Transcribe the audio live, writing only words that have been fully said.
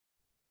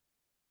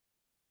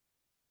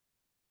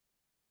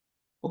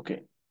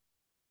Okay,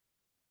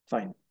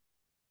 fine.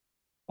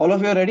 All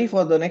of you are ready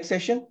for the next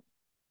session?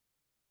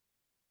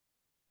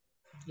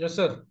 Yes,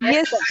 sir.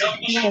 Yes.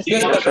 Yes,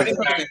 Yes, sir. sir. Ready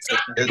for the next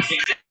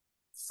session.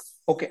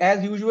 Okay,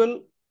 as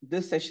usual,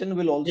 this session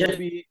will also Yes.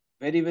 be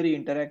very, very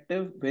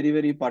interactive, very,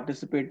 very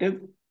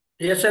participative.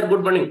 Yes, sir.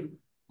 Good morning.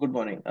 Good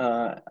morning.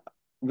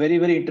 Very,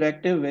 very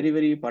interactive, very,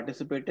 very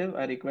participative.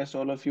 I request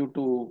all of you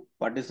to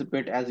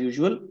participate as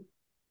usual.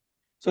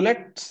 So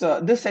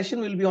this session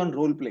will be on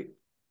role play.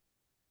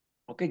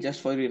 Okay,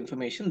 just for your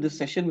information, this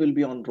session will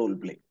be on role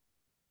play.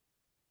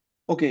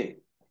 Okay,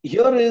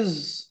 here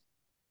is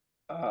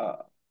uh,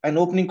 an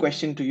opening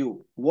question to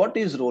you. What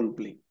is role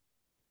play?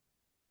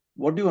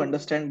 What do you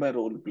understand by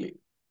role play?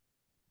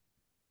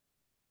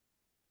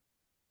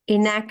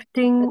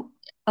 Enacting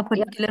a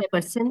particular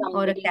person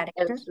or a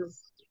character.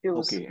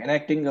 Okay,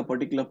 enacting a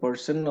particular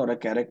person or a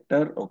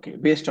character. Okay,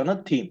 based on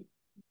a theme.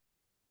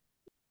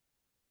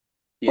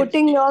 Yes.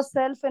 Putting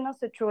yourself in a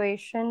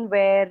situation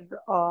where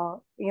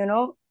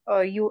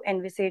you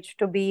envisage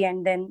to be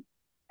and then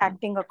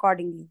acting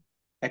accordingly.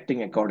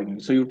 Acting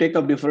accordingly. So you take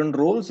up different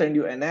roles and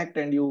you enact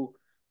and you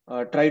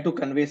try to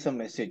convey some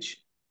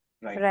message.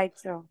 Right. Right,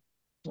 sir.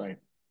 Right.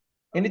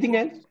 Anything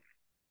else?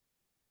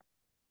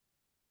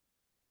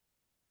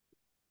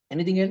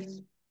 Anything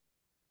else?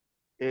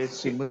 A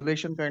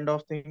simulation kind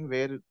of thing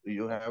where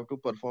you have to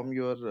perform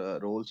your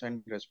roles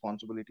and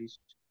responsibilities.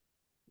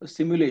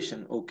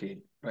 Simulation. Okay.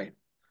 Right.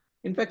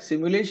 In fact,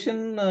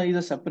 simulation is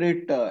a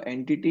separate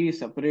entity,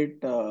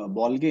 separate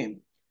ball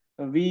game.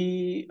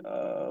 We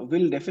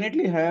will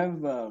definitely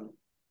have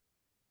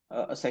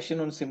a session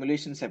on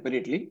simulation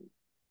separately.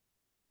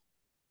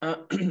 A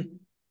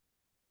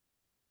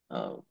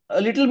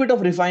little bit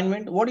of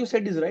refinement. What you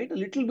said is right. A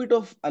little bit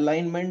of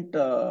alignment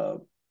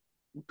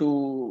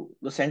to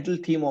the central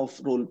theme of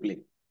role play.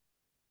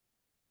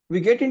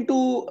 We get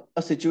into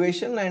a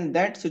situation and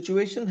that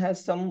situation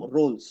has some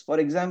roles. For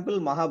example,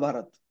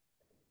 Mahabharata.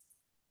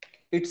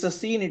 It's a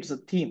scene, it's a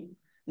theme.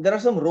 There are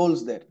some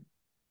roles there.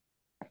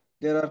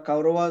 There are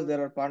Kauravas,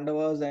 there are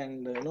Pandavas,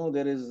 and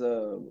there is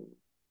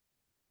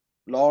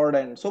Lord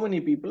and so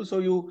many people. So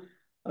you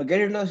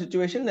get into a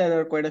situation, there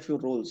are quite a few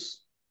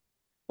roles.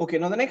 Okay,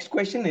 now the next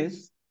question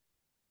is,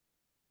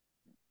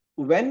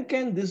 when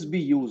can this be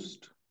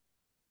used?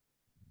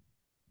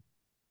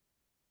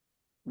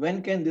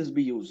 When can this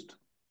be used?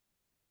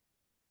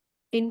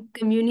 In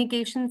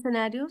communication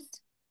scenarios.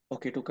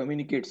 Okay, to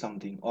communicate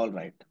something. All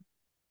right.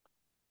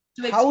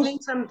 To explain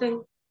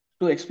something.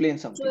 To explain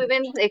something. So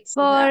even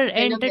For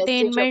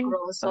entertainment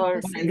purposes.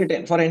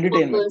 For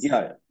entertainment.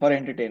 Yeah, for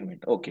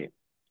entertainment. Okay.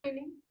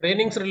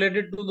 Trainings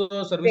related to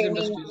the service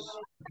industries.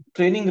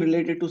 Training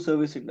related to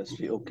service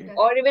industry. Okay.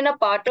 Or even a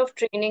part of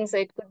training. So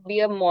it could be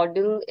a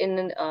model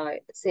in,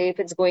 say, if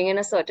it's going in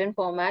a certain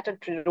format, a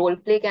role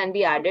play can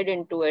be added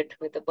into it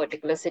with a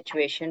particular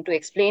situation to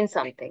explain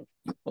something.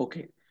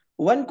 Okay.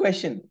 One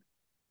question.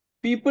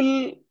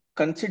 People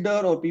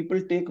consider or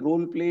people take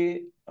role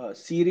play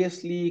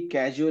seriously,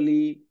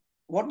 casually.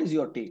 What is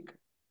your take?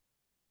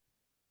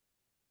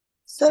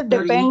 So it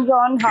depends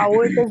on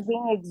how it is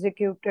being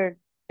executed.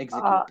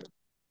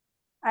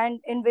 And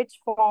in which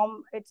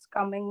form it's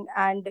coming,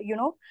 and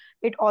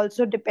it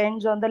also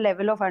depends on the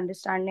level of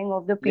understanding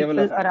of the people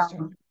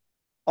around.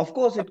 Of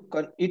course,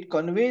 it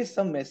conveys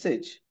some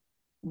message,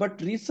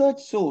 but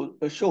research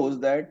shows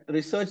that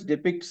research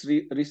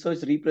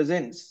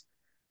represents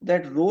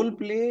that role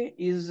play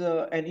is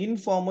an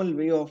informal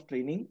way of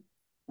training,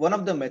 one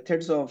of the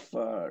methods of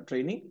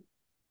training,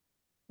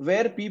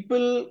 where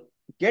people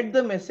get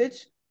the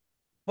message,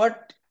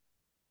 but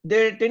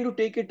they tend to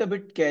take it a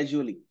bit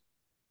casually.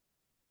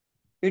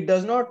 It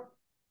does not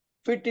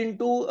fit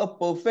into a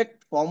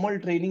perfect formal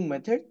training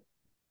method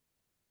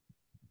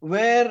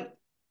where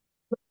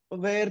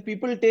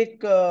people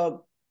take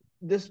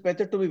this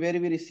method to be very,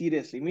 very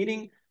seriously,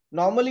 meaning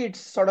normally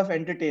it's sort of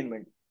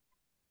entertainment.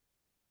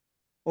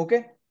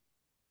 Okay.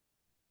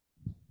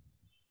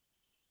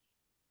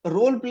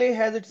 Role play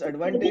has its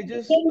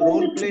advantages.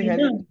 Role play has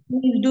its...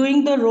 Who is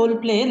doing the role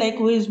play, like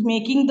who is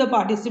making the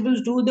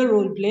participants do the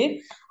role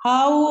play,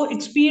 how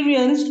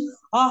experienced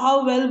or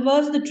how well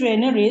versed the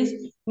trainer is,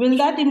 will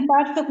that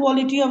impact the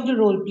quality of the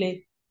role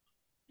play?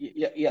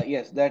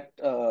 Yes, that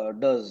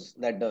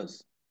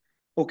does.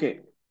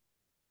 Okay.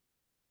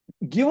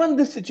 Given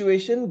this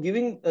situation,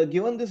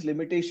 given this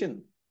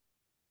limitation,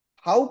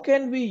 how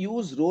can we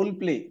use role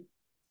play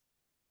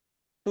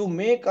to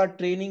make our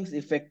trainings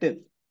effective?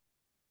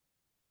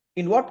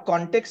 In what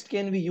context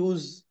can we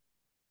use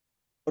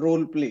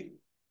role play?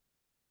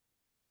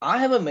 I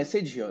have a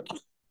message here.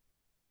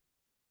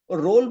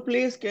 Role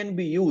plays can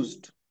be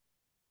used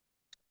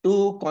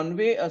to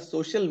convey a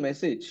social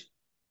message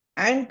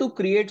and to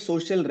create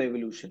social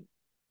revolution.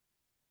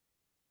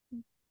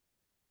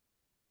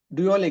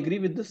 Do you all agree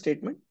with this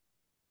statement?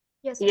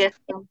 Yes. Yes,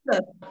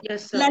 sir.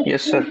 Yes, sir.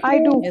 Yes, sir. I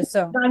do. Yes,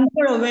 sir. Run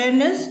for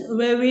awareness,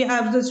 where we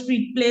have the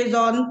street plays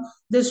on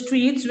the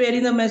streets,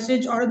 wherein the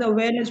message or the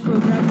awareness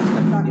program is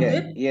conducted.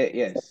 it.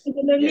 Yes.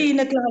 Similarly, in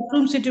a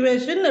classroom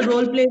situation, a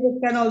role play that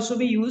can also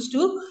be used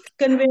to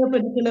convey a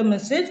particular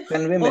message.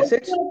 Convey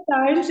message. Also, at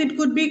times, it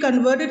could be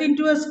converted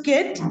into a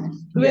skit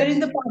wherein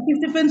the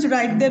participants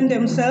write them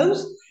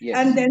themselves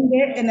and then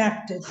they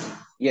enact it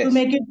to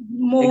make it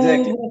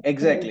more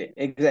exactly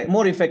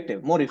more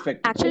effective.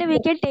 Actually, we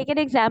can take an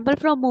example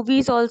from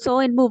movies also.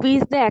 In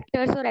movies, the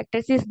actors or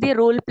actresses, they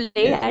role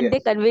play and they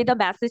convey the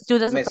message to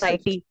the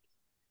society.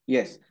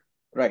 Yes,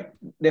 right.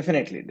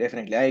 Definitely.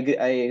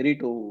 I agree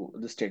to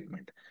the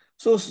statement.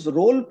 So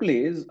role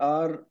plays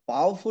are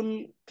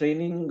powerful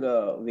training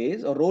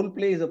ways, or role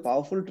play is a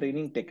powerful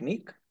training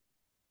technique.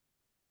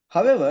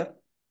 However,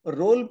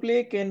 role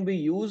play can be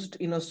used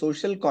in a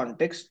social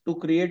context to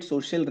create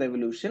social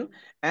revolution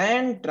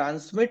and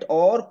transmit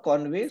or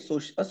convey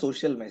a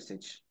social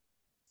message.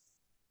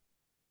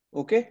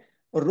 Okay,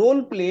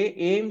 role play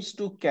aims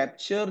to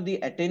capture the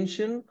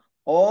attention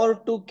or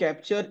to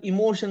capture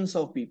emotions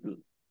of people.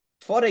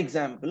 For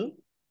example,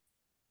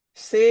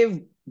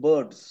 save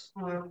birds,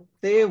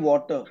 save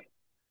water.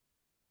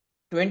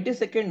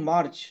 22nd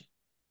March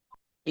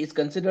is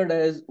considered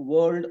as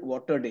World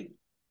Water Day.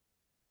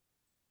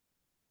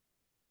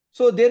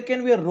 So there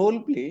can be a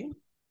role play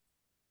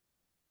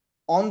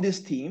on this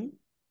theme,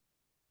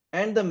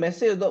 and the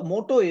message, the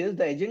motto is,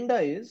 the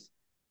agenda is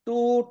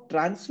to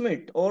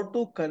transmit or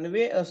to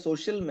convey a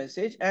social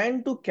message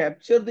and to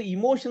capture the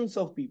emotions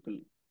of people.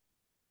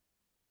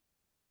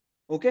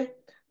 Okay,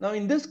 now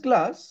in this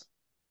class,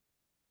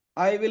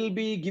 I will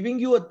be giving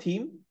you a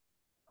theme.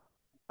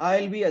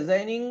 I'll be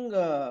assigning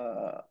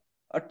a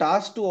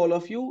task to all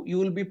of you. You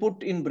will be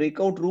put in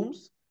breakout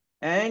rooms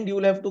and you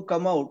will have to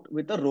come out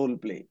with a role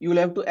play. You will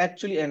have to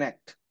actually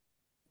enact.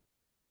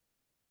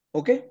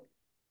 Okay,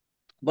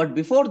 but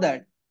before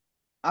that,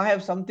 I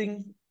have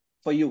something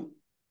for you.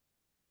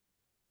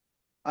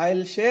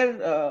 I'll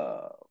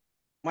share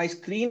my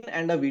screen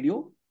and a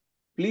video.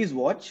 Please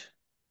watch.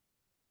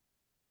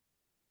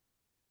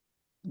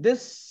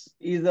 This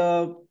is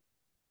a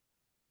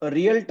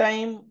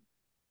real-time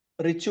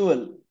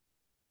ritual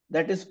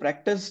that is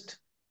practiced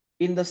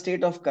in the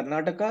state of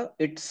Karnataka.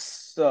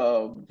 It's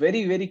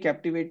very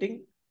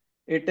captivating.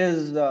 It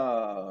is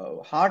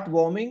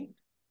heartwarming.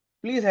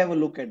 Please have a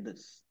look at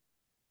this.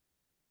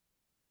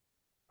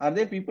 Are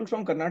there people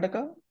from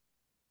Karnataka?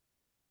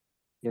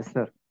 Yes,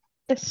 sir.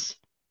 Yes.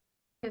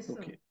 Yes,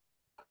 sir.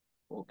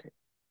 Okay.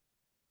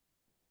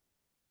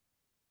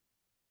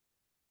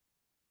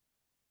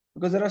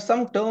 Because there are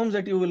some terms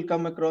that you will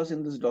come across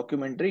in this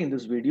documentary, in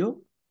this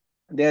video.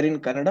 They are in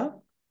Kannada,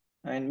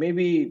 and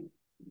maybe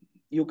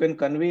you can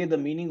convey the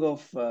meaning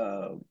of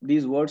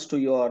these words to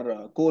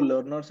your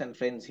co-learners and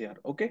friends here.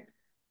 Okay,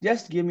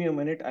 just give me a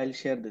minute. I'll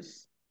share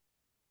this.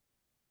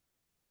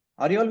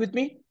 Are you all with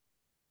me?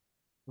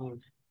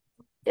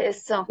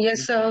 Yes, sir.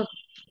 Yes, sir.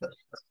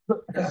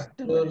 Just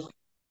a minute.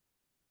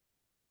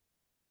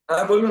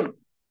 বলুন।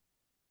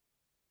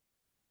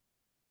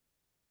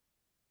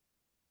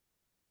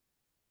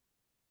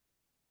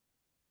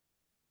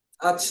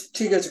 আচ্ছা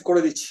ঠিক আছে,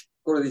 করে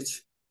দিচ্ছি।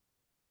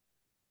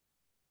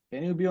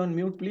 Can you be on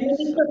mute, please?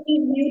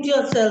 Mute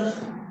yourself.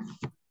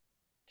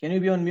 Can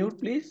you be on mute,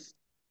 please?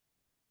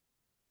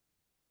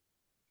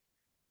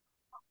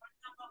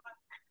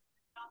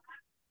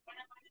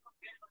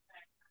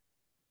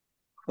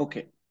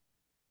 Okay.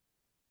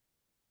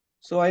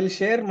 So I'll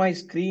share my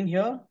screen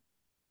here.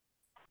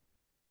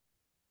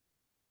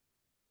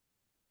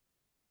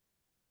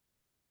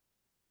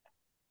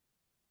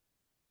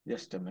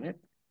 Just a minute.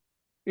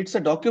 It's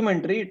a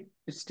documentary.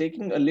 It's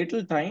taking a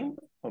little time.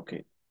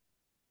 Okay.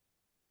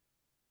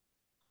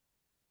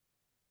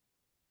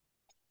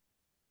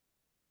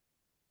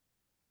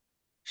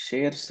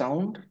 Share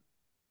sound.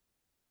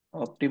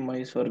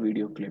 Optimize for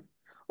video clip.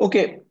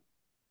 Okay.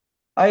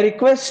 I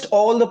request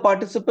all the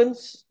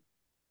participants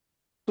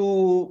to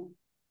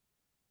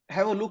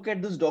have a look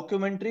at this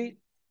documentary.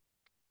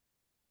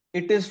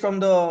 It is from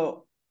the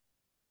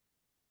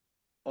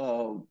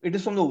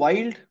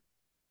wild.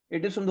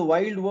 It is from the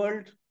wild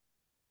world,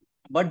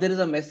 but there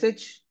is a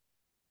message.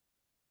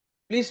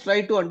 Please try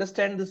to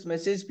understand this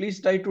message. Please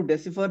try to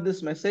decipher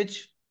this message.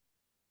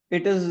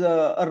 It is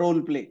a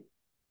role play,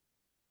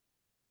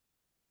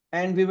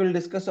 and we will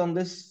discuss on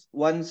this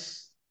once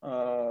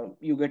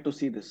you get to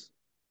see this.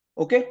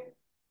 Okay.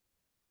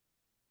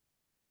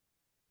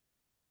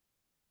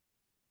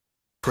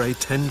 Prey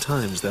 10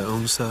 times their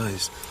own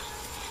size.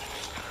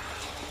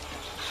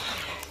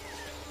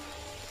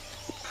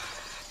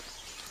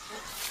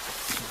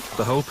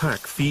 The whole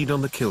pack feed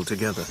on the kill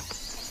together,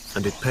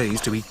 and it pays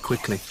to eat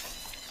quickly.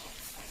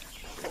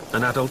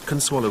 An adult can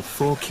swallow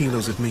 4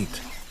 kilos of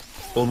meat,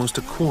 almost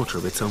a quarter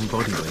of its own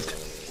body weight,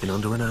 in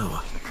under an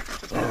hour.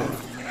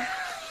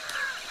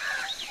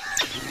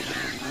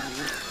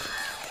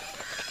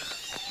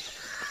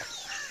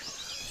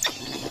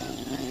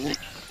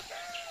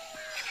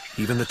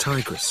 Even the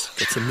tigress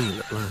gets a meal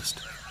at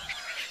last.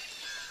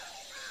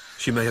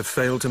 She may have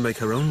failed to make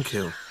her own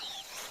kill,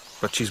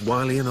 but she's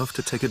wily enough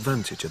to take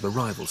advantage of a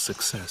rival's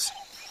success.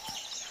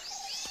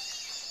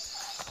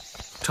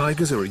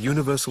 Tigers are a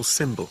universal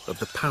symbol of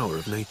the power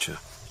of nature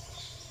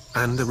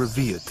and are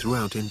revered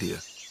throughout India.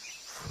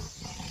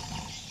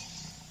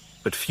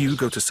 But few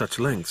go to such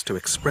lengths to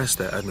express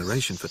their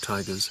admiration for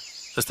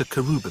tigers as the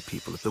Karuba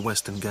people of the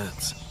Western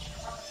Ghats.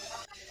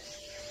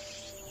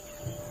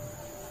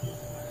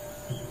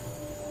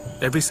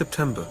 Every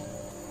September,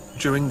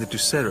 during the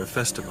Dussehra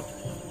festival,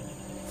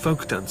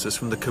 folk dancers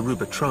from the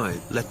Karuba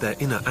tribe let their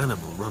inner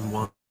animal run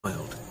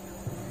wild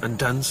and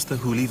dance the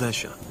Huli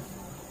Vesha,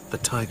 the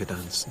tiger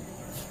dance.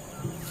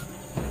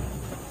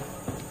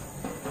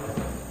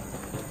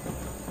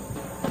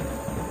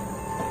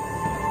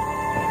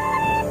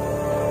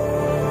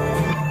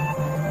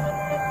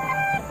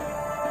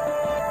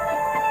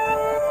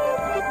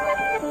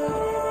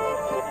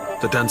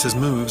 The dancer's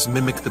moves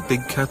mimic the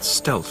big cat's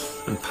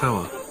stealth and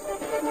power.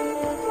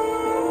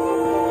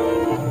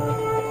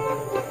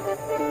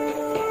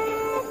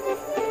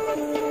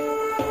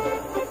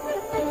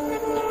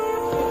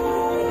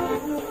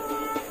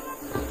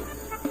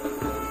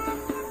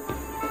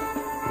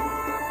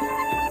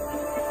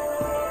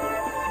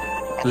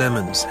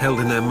 Lemons held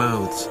in their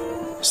mouths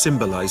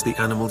symbolize the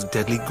animal's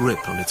deadly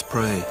grip on its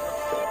prey.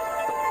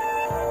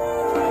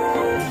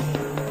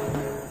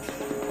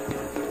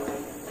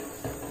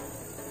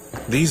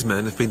 These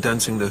men have been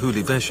dancing the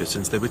Huli Vesha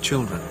since they were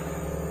children,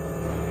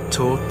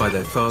 taught by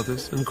their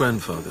fathers and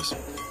grandfathers.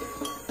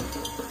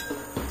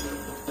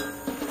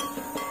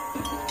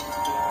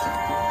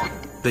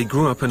 They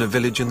grew up in a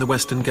village in the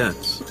Western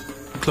Ghats,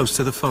 close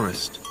to the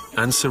forest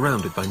and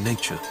surrounded by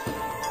nature.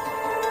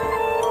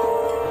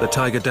 The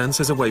tiger dance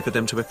is a way for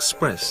them to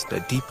express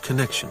their deep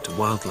connection to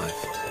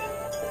wildlife.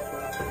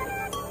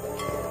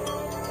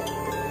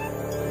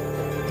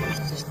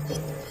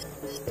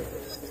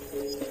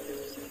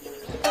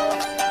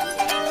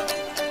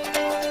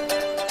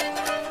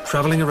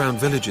 Traveling around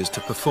villages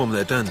to perform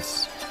their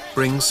dance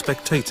brings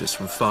spectators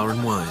from far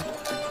and wide.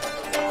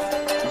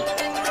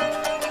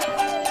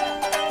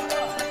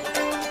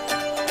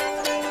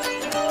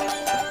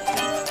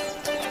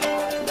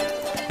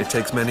 It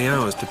takes many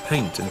hours to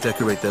paint and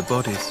decorate their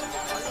bodies,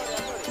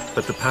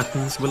 but the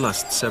patterns will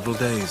last several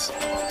days.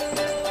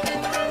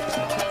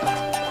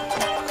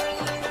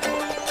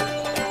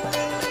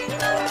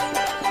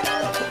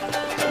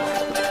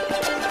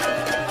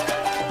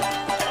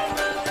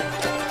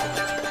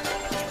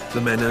 The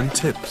men earn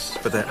tips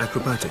for their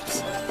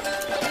acrobatics.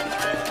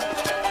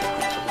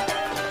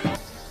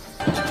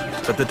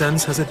 But the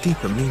dance has a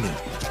deeper meaning.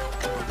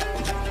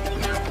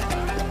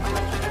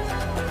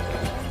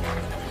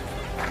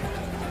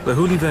 The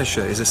Huli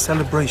Vesha is a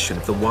celebration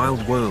of the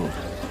wild world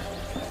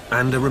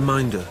and a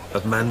reminder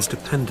of man's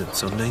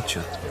dependence on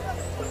nature.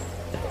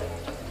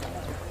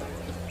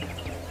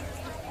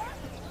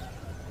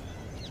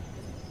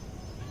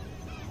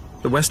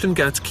 The Western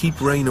Ghats keep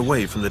rain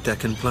away from the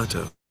Deccan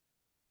Plateau.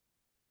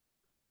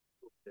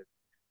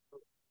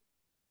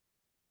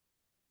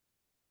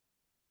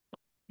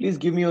 Please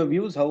give me your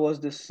views. How was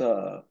this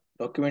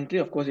documentary?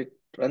 Of course, it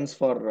runs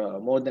for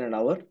more than an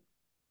hour,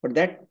 but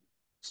that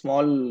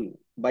small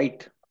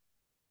bite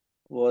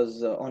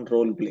was on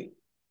role play.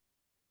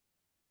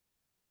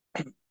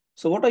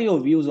 So, what are your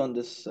views on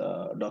this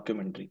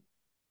documentary?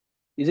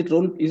 Is it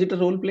a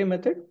role play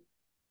method?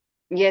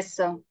 Yes,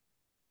 sir.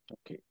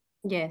 Okay.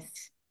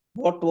 Yes.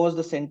 What was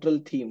the central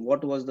theme?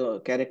 What was the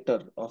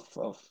character of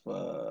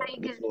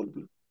this role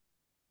play?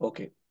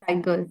 Okay.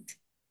 Tigers.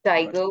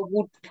 Tiger,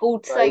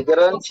 food Tiger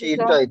cycle, and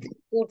cheetah, I think.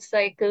 food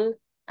cycle,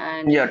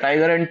 and Yeah,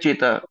 tiger and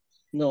cheetah.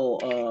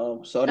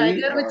 No,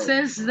 sorry. Tiger, which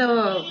says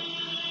the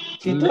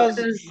Cheetahs.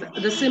 it is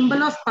the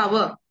symbol of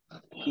power.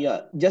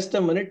 Yeah, just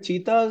a minute.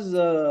 Cheetahs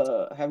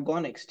have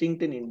gone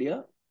extinct in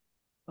India.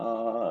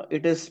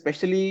 It is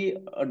specially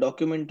a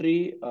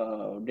documentary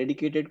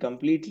dedicated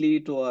completely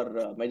to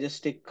our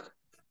majestic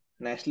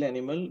national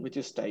animal, which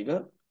is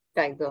tiger.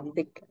 Tiger,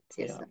 big cats,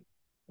 yes, Yeah, sir.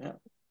 yeah.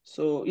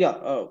 So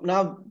yeah,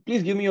 now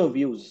please give me your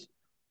views.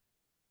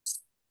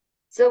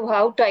 So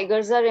how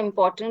tigers are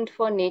important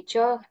for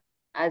nature,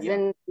 as Yeah.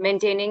 in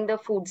maintaining the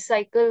food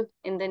cycle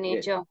in the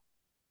nature.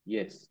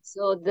 Yes.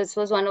 So this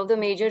was one of the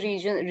major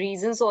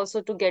reasons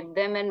also to get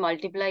them and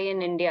multiply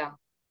in India,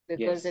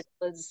 because Yes. it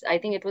was, I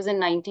think it was in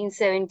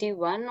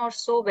 1971 or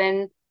so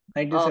when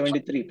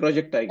 1973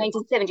 Project Tiger.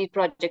 1970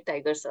 Project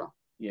Tiger, sir.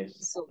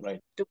 Yes. So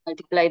Right. to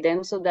multiply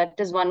them. So that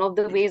is one of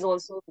the ways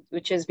also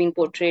which has been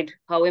portrayed,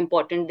 how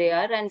important they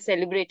are, and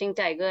celebrating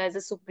tiger as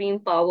a supreme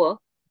power,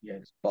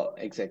 Yes.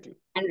 Exactly.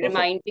 and Perfect.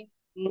 reminding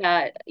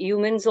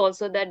humans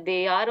also that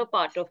they are a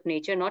part of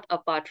nature, not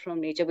apart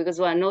from nature, because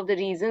one of the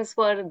reasons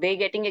for they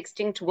getting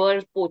extinct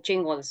were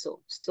poaching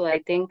also. So I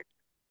think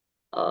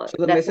So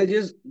the that's message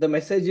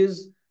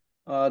is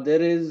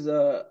there is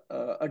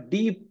a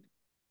deep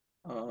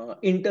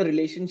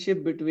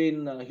interrelationship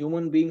between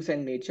human beings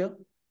and nature.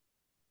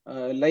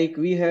 Like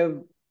we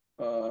have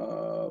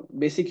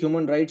basic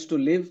human rights to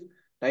live,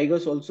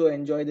 tigers also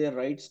enjoy their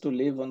rights to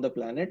live on the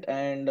planet,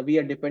 and we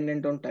are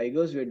dependent on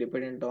tigers, we are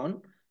dependent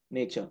on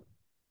nature.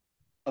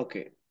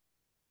 Okay.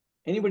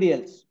 Anybody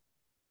else?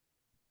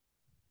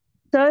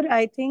 Sir,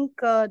 I think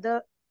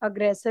the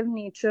aggressive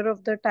nature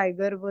of the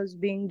tiger was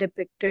being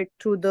depicted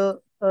through the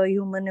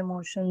human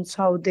emotions,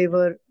 how they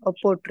were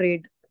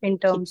portrayed in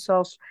So, terms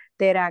of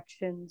their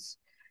actions.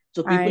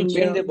 so people And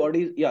paint their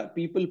bodies. Yeah,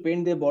 people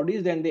paint their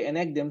bodies, then they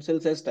enact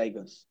themselves as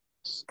tigers.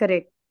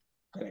 correct.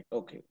 Correct.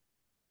 Okay.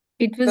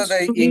 It So was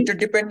the to be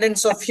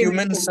interdependence of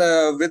humans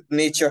activated. with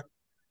nature.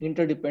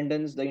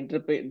 Interdependence,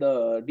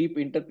 the deep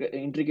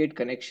intricate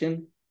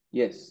connection.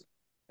 Yes.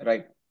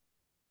 Right.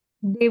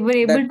 They were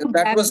That able to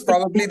that grab was the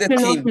probably the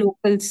attention of theme.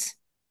 locals.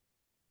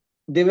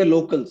 They were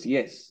locals.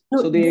 Yes.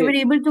 No, So they were they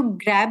able to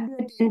grab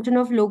the attention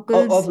of of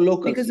locals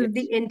locals. because of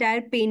Yes. the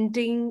entire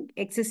painting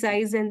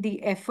exercise and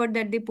the effort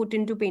that they put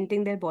into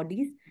painting their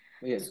bodies.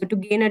 Yes. So to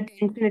gain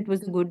attention, it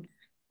was a good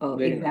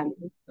Very nice.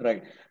 example.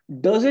 Right.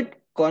 Does it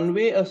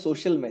convey a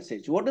social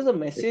message? What is the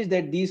message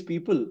that these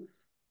people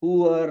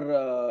who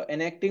are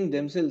enacting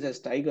themselves as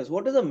tigers,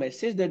 what is the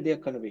message that they are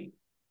conveying?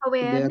 They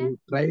are Awareness.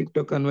 trying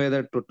to convey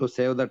that to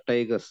save the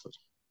tigers, sir.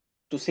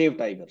 To save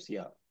tigers.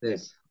 Yeah. Yeah.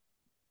 Yes.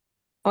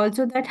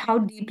 Also, that how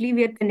deeply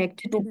we are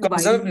connected to To the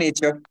conserve wild.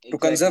 nature. To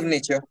conserve Exactly.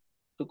 nature.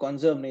 To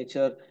conserve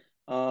nature.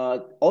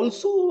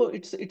 Also,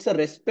 it's a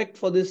respect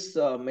for this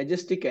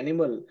majestic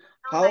animal.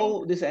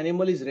 How this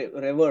animal is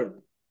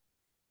revered.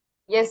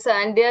 Yes, sir,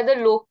 and they are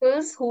the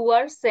locals who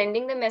are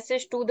sending the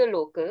message to the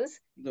locals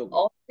The,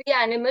 of the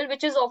animal,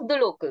 which is of the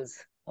locals.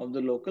 of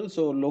the local.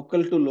 So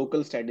local to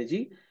local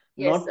strategy,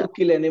 Yes, not to sir.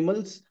 kill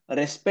animals,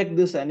 respect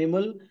this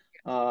animal,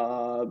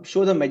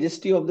 show the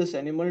majesty of this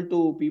animal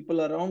to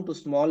people around, to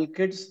small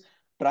kids,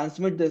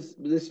 transmit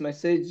this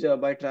message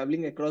by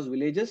traveling across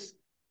villages.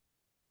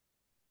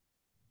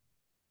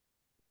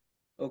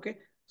 Okay,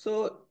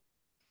 so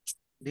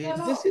These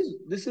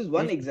this is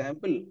one these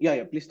example. Yeah,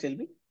 yeah. Please tell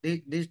me.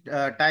 these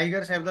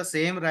tigers have the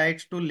same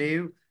rights to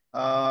live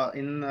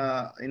in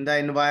the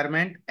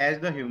environment as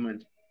the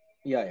humans.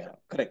 Yeah, yeah.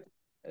 Correct.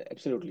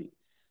 Absolutely.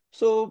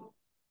 So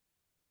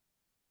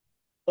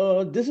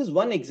this is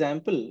one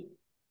example.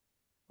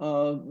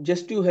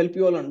 Just to help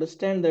you all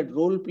understand that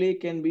role play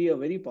can be a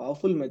very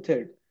powerful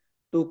method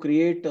to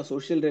create a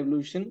social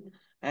revolution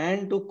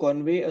and to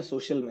convey a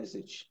social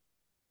message.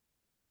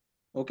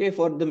 Okay,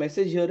 for the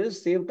message here is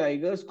save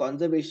tigers,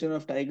 conservation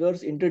of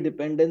tigers,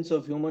 interdependence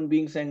of human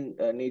beings and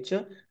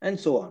nature, and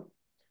so on.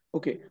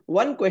 Okay,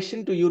 one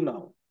question to you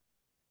now.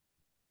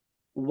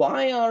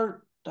 Why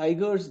are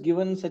tigers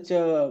given such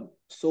a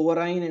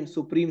sovereign and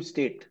supreme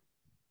state?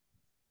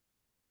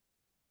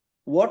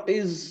 What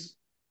is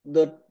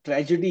the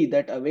tragedy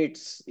that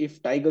awaits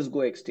if tigers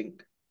go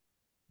extinct?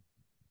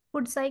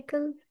 Food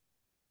cycle.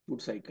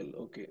 Food cycle.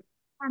 Okay.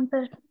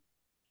 Hamper.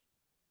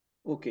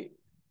 Okay.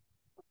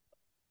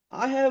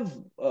 I have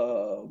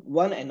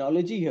one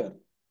analogy here.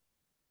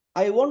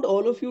 I want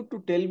all of you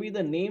to tell me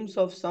the names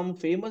of some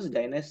famous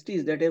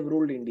dynasties that have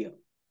ruled India.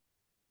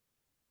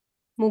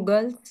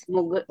 Mughals.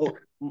 Oh,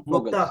 Mughals.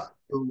 Gupta,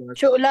 So,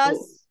 Cholas.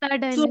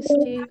 Gupta So,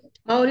 dynasty.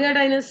 Maurya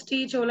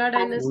dynasty, Chola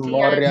dynasty, and Dynasties, Gupta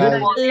Mauryas.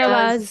 dynasty.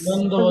 Pallavas.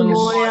 Gandhavans,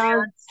 Maurya.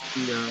 Mauryas,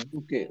 Yeah.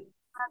 okay.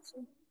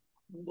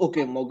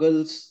 Okay,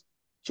 Mughals,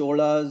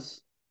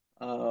 Cholas,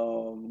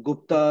 Guptas,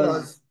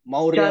 Guptas,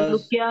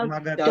 Mauryas, Chalukyas.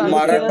 Chalukyas, Chalukyas.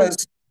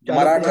 Marathas. Chalukyas,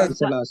 Marathas.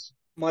 Hoysalas.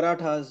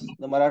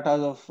 The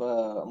Marathas of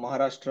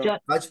Maharashtra,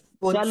 Rajputs,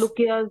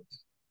 Chalukyas.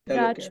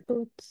 Chalukyas.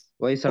 Rajputs.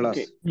 Okay,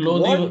 Hoysalas.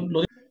 Lodi,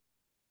 what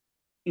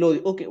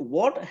Lodi. Okay,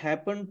 what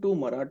happened to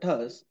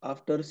Marathas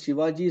after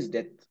Shivaji's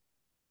death?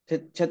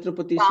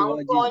 Chhatrapati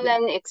Shivaji's downfall death.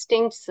 and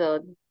extinct, sir.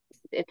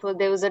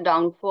 There was a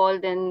downfall.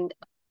 Then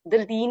the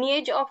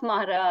lineage of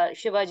Mahara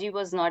Shivaji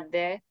was not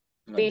there.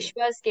 Not there.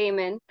 Peshwas came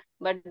in,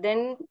 but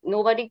then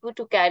nobody could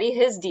to carry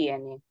his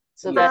DNA.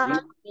 So Yes.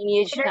 that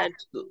lineage had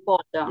So,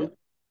 fallen yeah. down.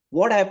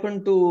 What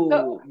happened So,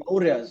 to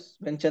Mauryas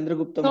when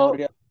Chandragupta so,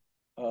 Maurya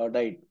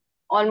died?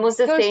 Almost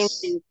the so, same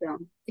thing, sir.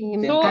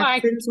 Same Same so thing. I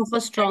absence of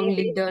a strong Carry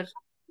the, leader.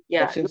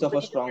 yeah, Absence of a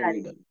nobody to strong carry.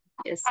 leader.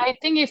 Yes, sir. I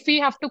think if we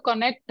have to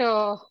connect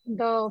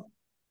the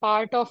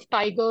part of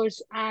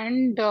tigers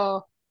and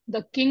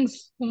the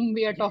kings whom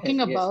we are Yes, talking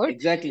yes, about,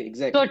 exactly, so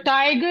exactly.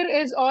 tiger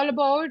is all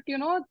about,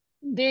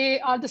 they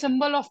are the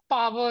symbol of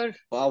power,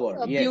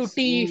 Power, yes.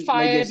 beauty, Majesty.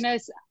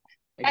 fireness,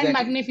 and Exactly,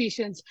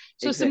 magnificence.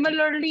 So exactly.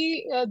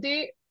 similarly,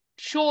 they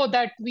show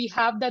that we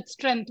have that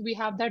strength, we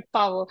have that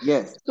power.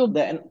 Yes. So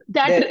that The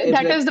that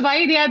attract is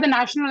why they are the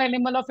national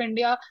animal of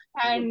India,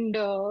 good, and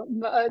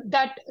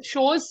that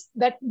shows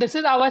that this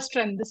is our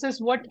strength. This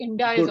is what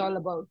India is good, all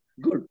about.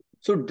 good.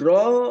 So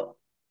draw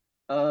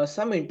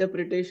some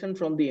interpretation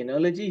from the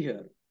analogy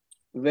here.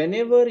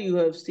 Whenever you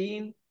have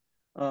seen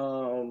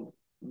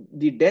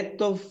the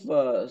death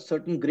of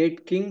certain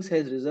great kings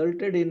has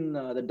resulted in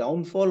the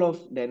downfall of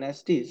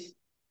dynasties,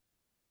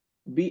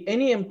 be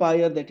any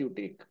empire that you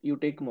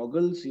take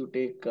Mughals, you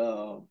take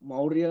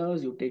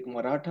Mauryas, you take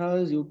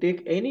Marathas, you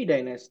take any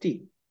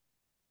dynasty.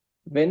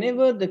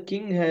 Whenever the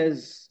king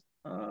has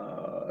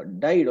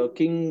died or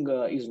king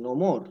is no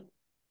more,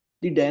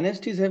 the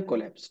dynasties have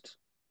collapsed.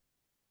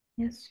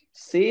 Yes.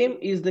 Same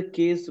is the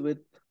case with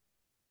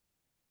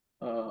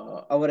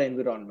our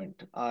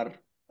environment, our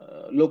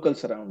local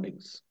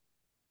surroundings.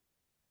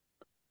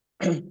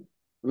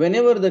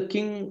 Whenever the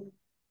king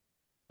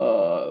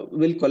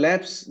will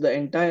collapse, the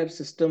entire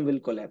system will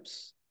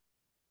collapse.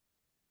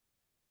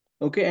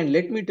 Okay, and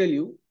let me tell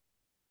you,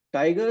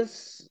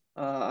 tigers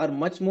are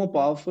much more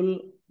powerful,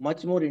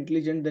 much more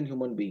intelligent than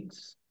human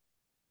beings.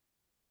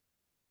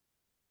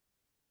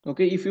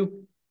 Okay, if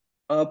you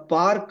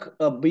park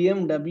a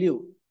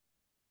BMW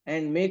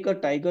and make a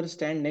tiger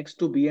stand next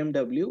to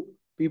BMW,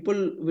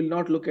 people will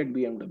not look at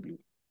BMW.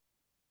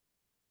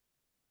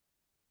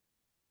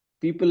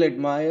 People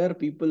admire,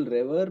 people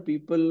revere,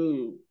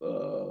 people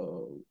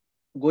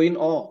go in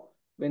awe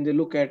when they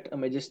look at a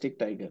majestic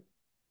tiger.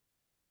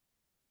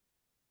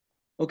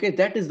 Okay,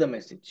 that is the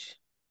message.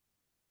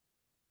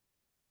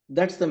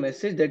 That's the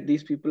message that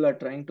these people are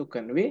trying to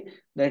convey,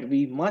 that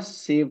we must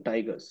save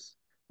tigers.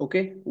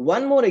 Okay,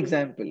 one more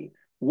example.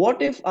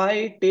 What if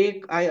I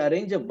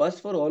arrange a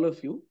bus for all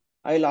of you?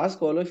 I'll ask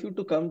all of you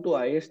to come to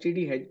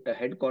ISTD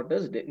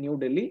headquarters, New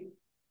Delhi.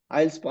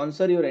 I'll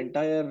sponsor your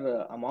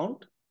entire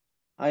amount.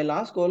 I'll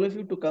ask all of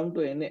you to come to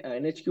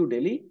NHQ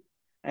Delhi,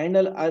 and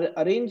I'll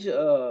arrange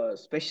a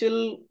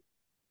special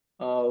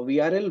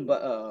VRL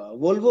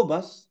Volvo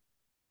bus,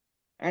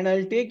 and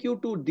I'll take you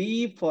to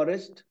deep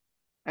forest,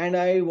 and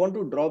I want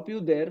to drop you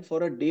there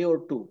for a day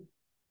or two.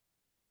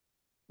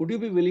 Would you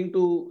be willing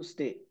to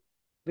stay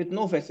with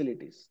no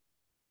facilities?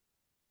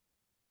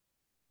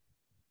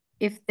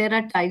 If there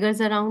are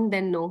tigers around,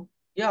 then no.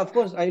 Yeah, of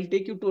course. I'll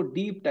take you to a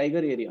deep tiger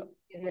area.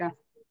 Yeah.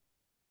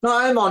 No,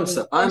 I'm on,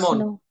 sir. I'm on.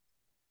 No.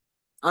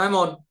 I'm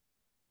on.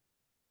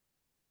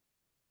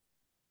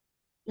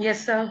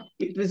 Yes, sir.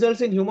 It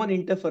results in human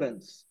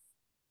interference.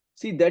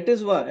 See, that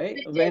is why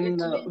when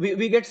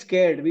we get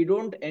scared, we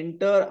don't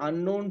enter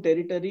unknown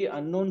territory,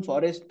 unknown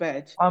forest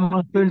patch, I'm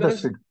also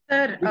because interested.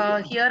 Sir,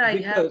 here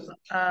because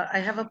I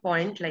have a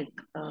point, like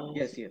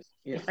yes, yes,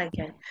 if yes, I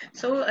can.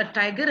 So a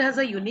tiger has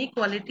a unique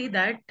quality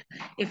that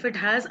if it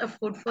has a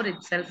food for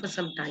itself for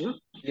some time,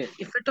 yes.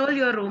 if at all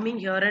you're roaming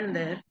here and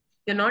there,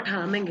 you're not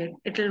harming it,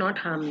 it will not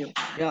harm you.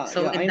 Yeah,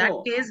 So yeah, in I that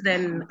know. case,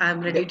 then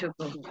I'm ready to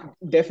go.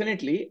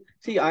 Definitely.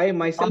 See, I I'm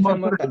myself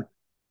am also a ready.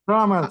 Sir,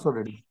 I'm also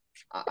ready.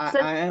 Sir,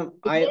 I am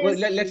tiger well, is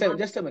let's have not.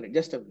 just a minute,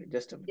 just a minute,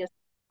 just a minute. Yes.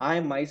 I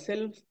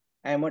myself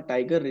am a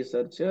tiger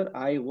researcher.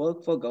 I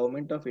work for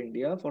Government of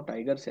India for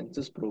Tiger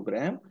Census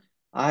Program.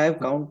 I have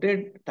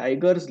counted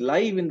tigers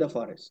live in the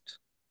forest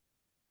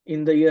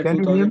in the year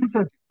Can you hear me,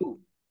 sir? 2022.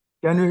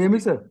 Can you hear me,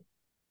 sir?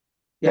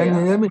 Yeah, Can you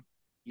yeah, hear me?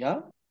 yeah,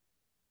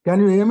 Can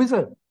you hear me,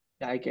 sir?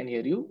 yeah, I can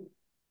hear you.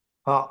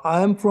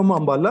 I am from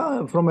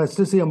Ambala, from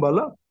STC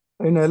Ambala,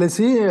 in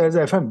LSC as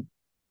FM,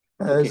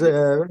 as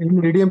Okay,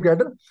 in EDM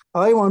cadre.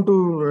 I want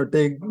to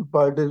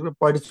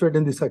participate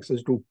in this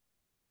access too.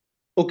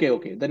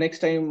 okay. The next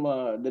time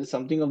there is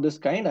something of this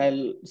kind,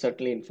 I'll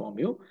certainly inform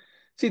you.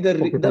 See, Okay,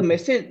 the thank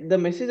you.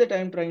 message that I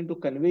am trying to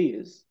convey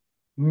is,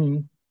 Hmm.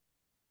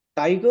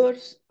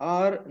 tigers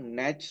are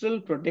natural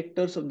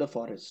protectors of the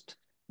forest.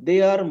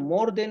 They are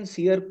more than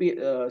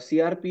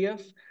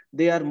CRPF.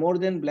 They are more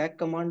than black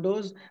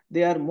commandos.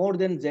 They are more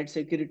than Z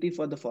security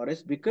for the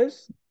forest,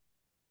 because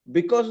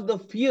of the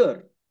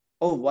fear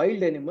of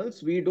wild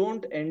animals, we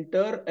don't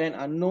enter an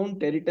unknown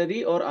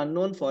territory or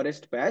unknown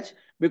forest patch,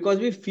 because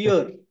we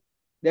fear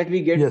that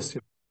Yes, yes.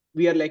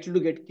 we are likely to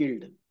get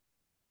killed.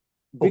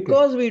 Okay,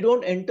 Because we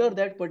don't enter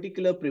that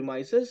particular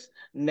premises,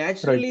 right.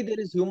 naturally there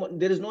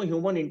is no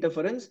human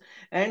interference.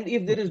 And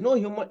if there is no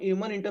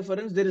human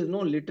interference, there is no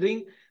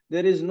littering,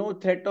 there is no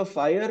threat of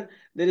fire,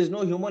 there is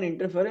no human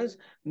interference.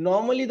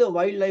 Normally the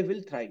wildlife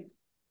will thrive.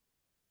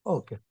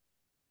 Okay.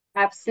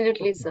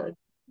 Absolutely, Okay. sir.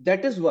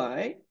 That is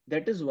why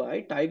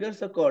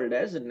tigers are called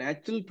as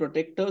natural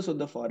protectors of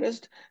the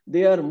forest.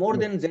 They are more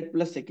Yes. than Z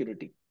plus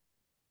security.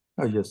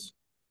 Yes.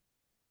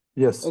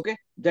 Yes. Okay,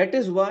 that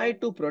is why,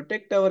 to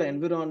protect our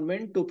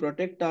environment, to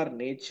protect our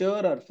nature,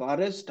 our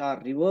forest,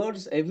 our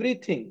rivers,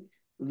 everything,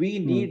 we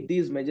Hmm. need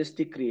these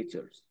majestic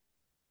creatures.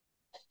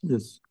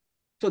 Yes.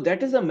 So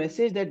that is a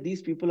message that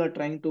these people are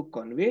trying to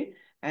convey,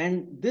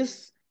 and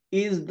this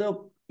is the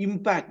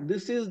impact,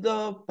 this is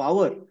the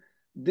power,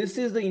 this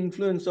is the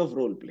influence of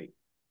role play.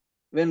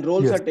 When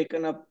roles are Yes.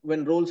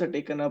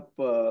 taken up,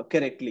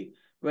 correctly,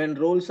 when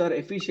roles are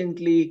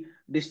efficiently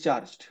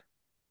discharged.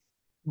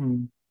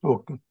 Hmm.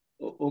 Okay.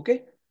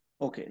 Okay,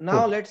 okay. Now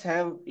Okay. let's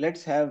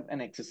have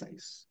an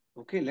exercise.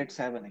 Okay, let's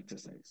have an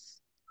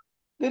exercise.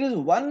 There is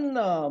one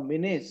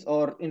menace,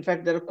 or in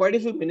fact, there are quite a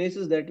few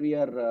menaces that we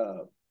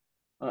are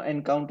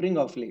encountering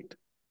of late.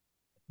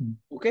 Hmm.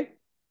 Okay,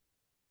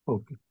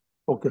 Okay.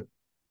 Okay.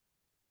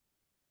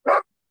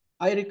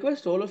 I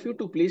request all of you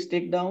to please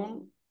take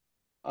down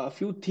a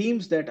few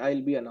themes that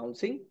I'll be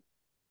announcing.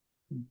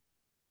 Hmm.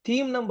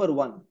 Theme number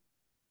one: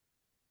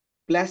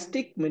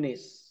 plastic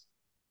menace.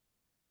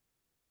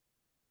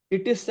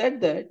 It is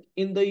said that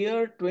in the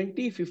year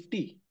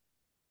 2050,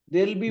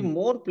 there will be Hmm.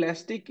 more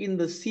plastic in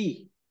the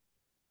sea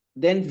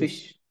than Yes.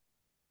 fish.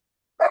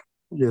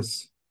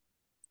 Yes.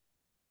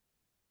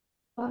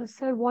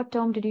 Sir, what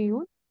term did you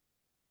use?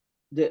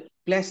 The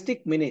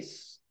plastic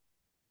menace.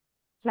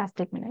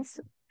 Plastic menace.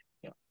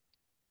 Yeah.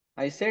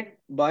 I said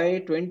by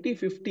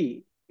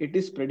 2050, it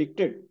is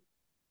predicted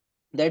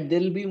that there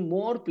will be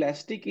more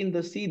plastic in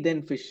the sea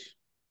than fish.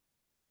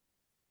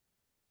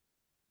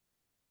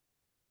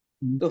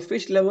 So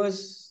fish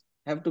lovers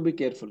have to be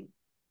careful.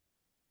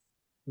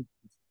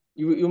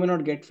 You may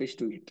not get fish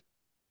to eat.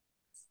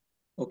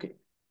 Okay.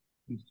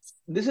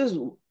 This is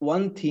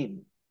one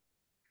theme.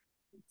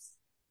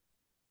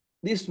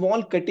 These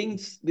small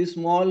cuttings, these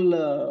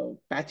small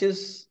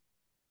patches,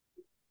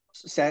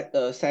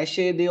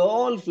 sachet, they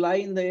all fly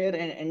in the air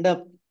and end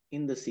up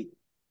in the sea.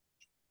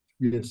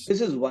 Yes. This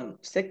is one.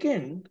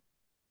 Second,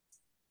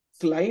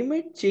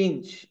 climate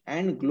change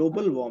and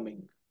global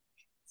warming.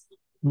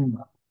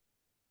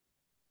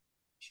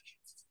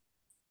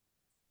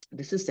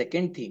 This is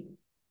second theme.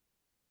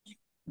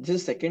 This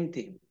is second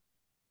theme.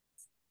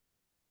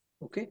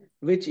 Okay,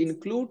 which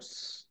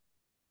includes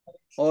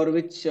or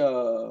which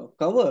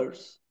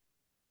covers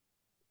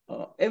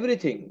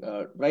everything,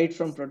 right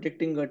from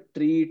protecting a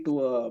tree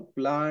to a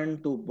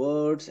plant to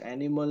birds,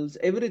 animals,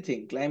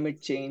 everything,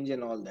 climate change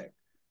and all that.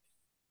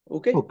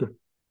 Okay. Okay.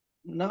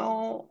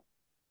 Now,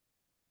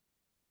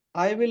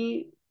 I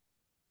will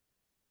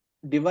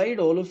divide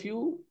all of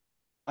you.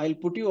 I'll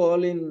put you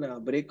all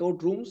in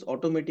breakout rooms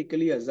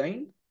automatically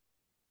assigned.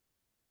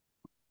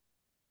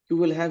 You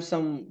will have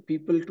some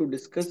people to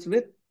discuss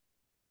with.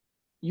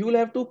 You will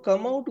have to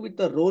come out with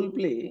a role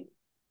play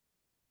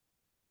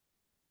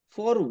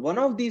for one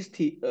of these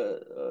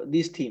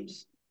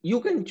themes. You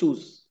can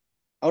choose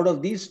out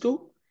of these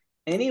two.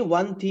 Any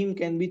one theme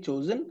can be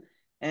chosen,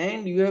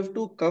 and you have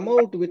to come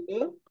out with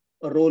a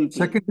role play.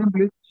 Second thing,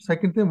 please.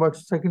 Second thing.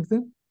 What's second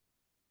thing?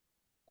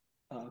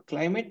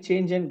 Climate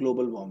change and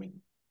global warming.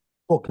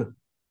 Okay.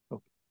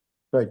 Okay.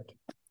 Right.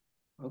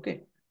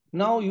 Okay.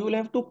 Now you will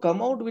have to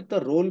come out with a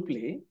role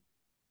play.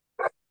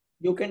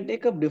 You can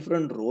take up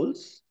different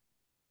roles.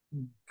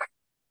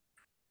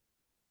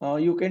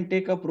 You can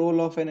take up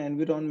role of an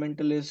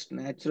environmentalist,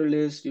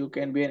 naturalist, you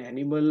can be an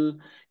animal,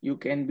 you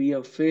can be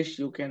a fish,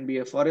 you can be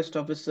a forest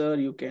officer,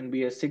 you can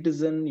be a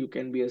citizen, you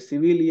can be a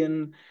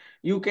civilian,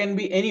 you can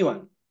be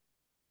anyone.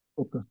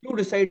 Okay. You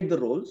decide the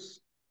roles,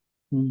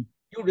 you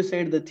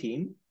decide the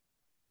theme,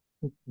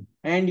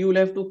 and you will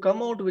have to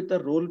come out with a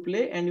role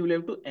play and you will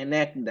have to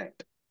enact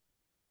that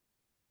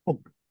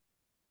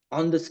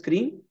on the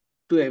screen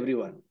to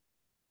everyone.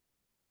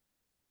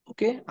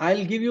 Okay,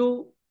 I'll give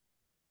you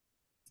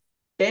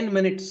 10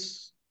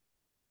 minutes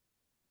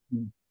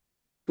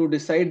to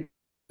decide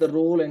the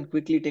role and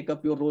quickly take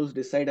up your roles,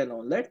 decide and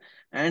all that.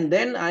 And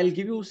then I'll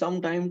give you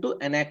some time to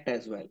enact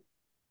as well.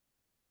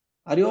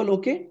 Are you all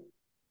okay?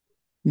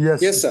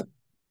 Yes. Yes, sir.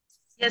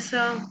 Yes,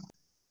 sir.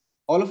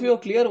 All of you are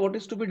clear what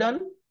is to be done?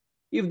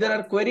 If there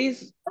are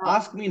queries,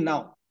 ask me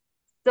now.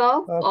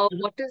 So,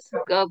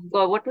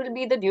 what will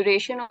be the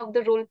duration of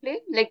the role play?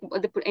 Like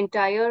the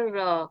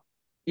entire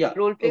Yeah,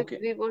 role play okay.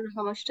 will be for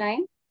how much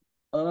time?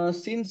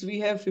 Since we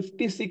have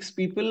 56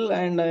 people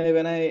and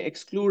when I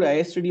exclude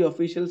ISTD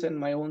officials and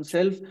my own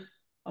self,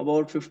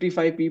 about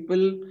 55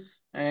 people,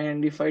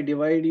 and if I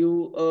divide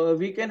you,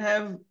 we can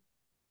have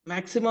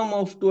maximum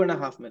of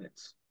 2.5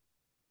 minutes.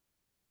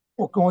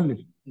 Okay,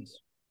 only. Yes.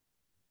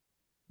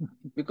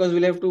 Because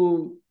we'll have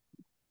to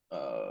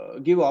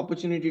give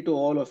opportunity to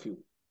all of you.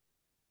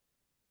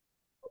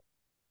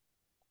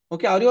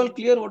 Okay, are you all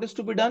clear what is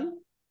to be done?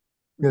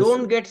 Yes.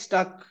 Don't get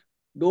stuck.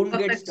 Don't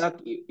get stuck.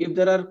 If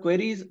there are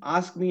queries,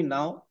 ask me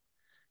now.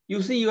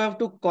 You see, you have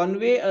to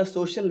convey a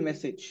social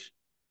message.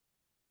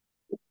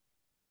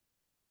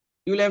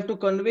 You'll have to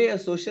convey a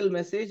social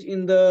message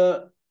in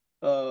the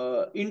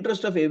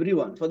interest of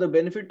everyone, for the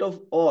benefit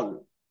of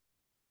all.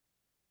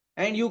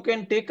 And you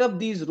can take up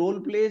these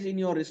role plays in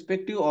your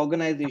respective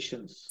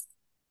organizations.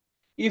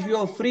 If you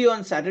are free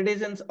on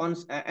Saturdays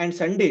and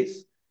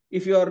Sundays,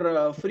 if you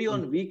are free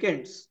on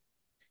weekends,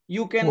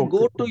 you can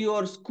go to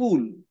your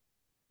school,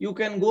 you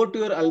can go to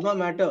your alma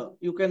mater,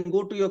 you can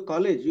go to your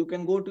college, you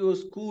can go to your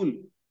school.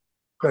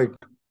 Right.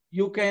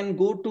 You can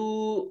go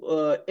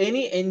to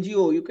any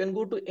NGO, you can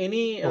go to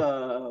any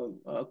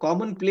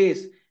common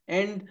place,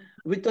 and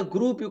with a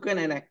group you can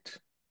enact.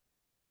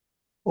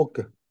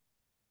 Okay.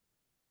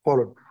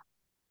 Followed.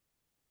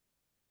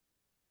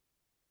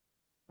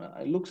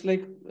 It looks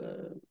like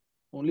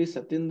only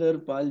Satinder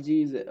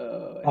Palji is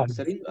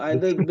answering.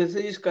 The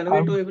message is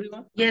conveyed to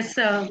everyone. Yes,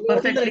 sir. Satinder,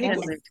 Perfectly any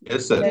has it.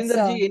 Yes, sir. Yes, Satinder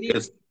sir. ji, any?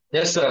 Yes.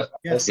 Yes, sir.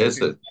 Yes, Yes,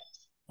 sir.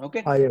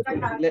 Okay. Yes.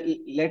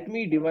 Let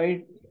me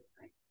divide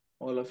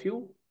all of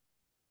you.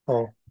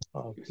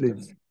 Just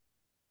please.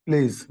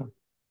 Please.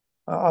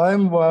 I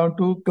am want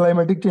to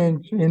climatic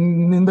change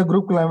in the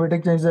group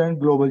climatic change and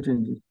global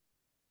changes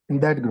in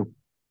that group.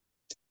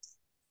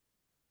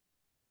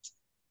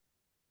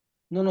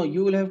 No,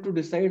 you will have to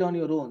decide on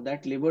your own.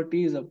 That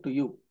liberty is up to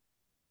you.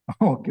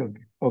 Okay.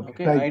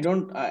 Okay. Right.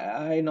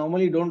 I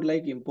normally don't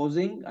like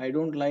imposing. I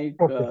don't like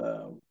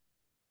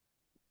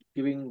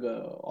giving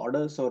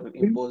orders or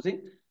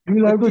imposing. You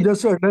will have to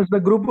just address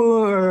the group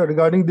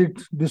regarding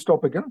this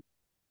topic.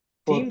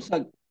 Themes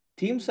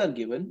are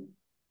given.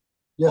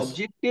 Yes.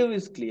 Objective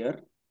is clear.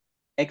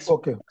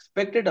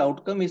 Expected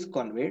outcome is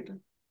conveyed.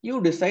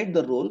 You decide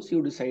the roles,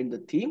 you decide the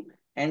theme,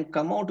 and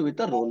come out with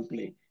a role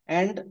play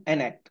and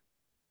enact.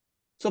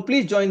 So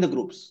please join the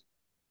groups.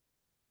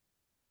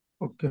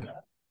 Okay.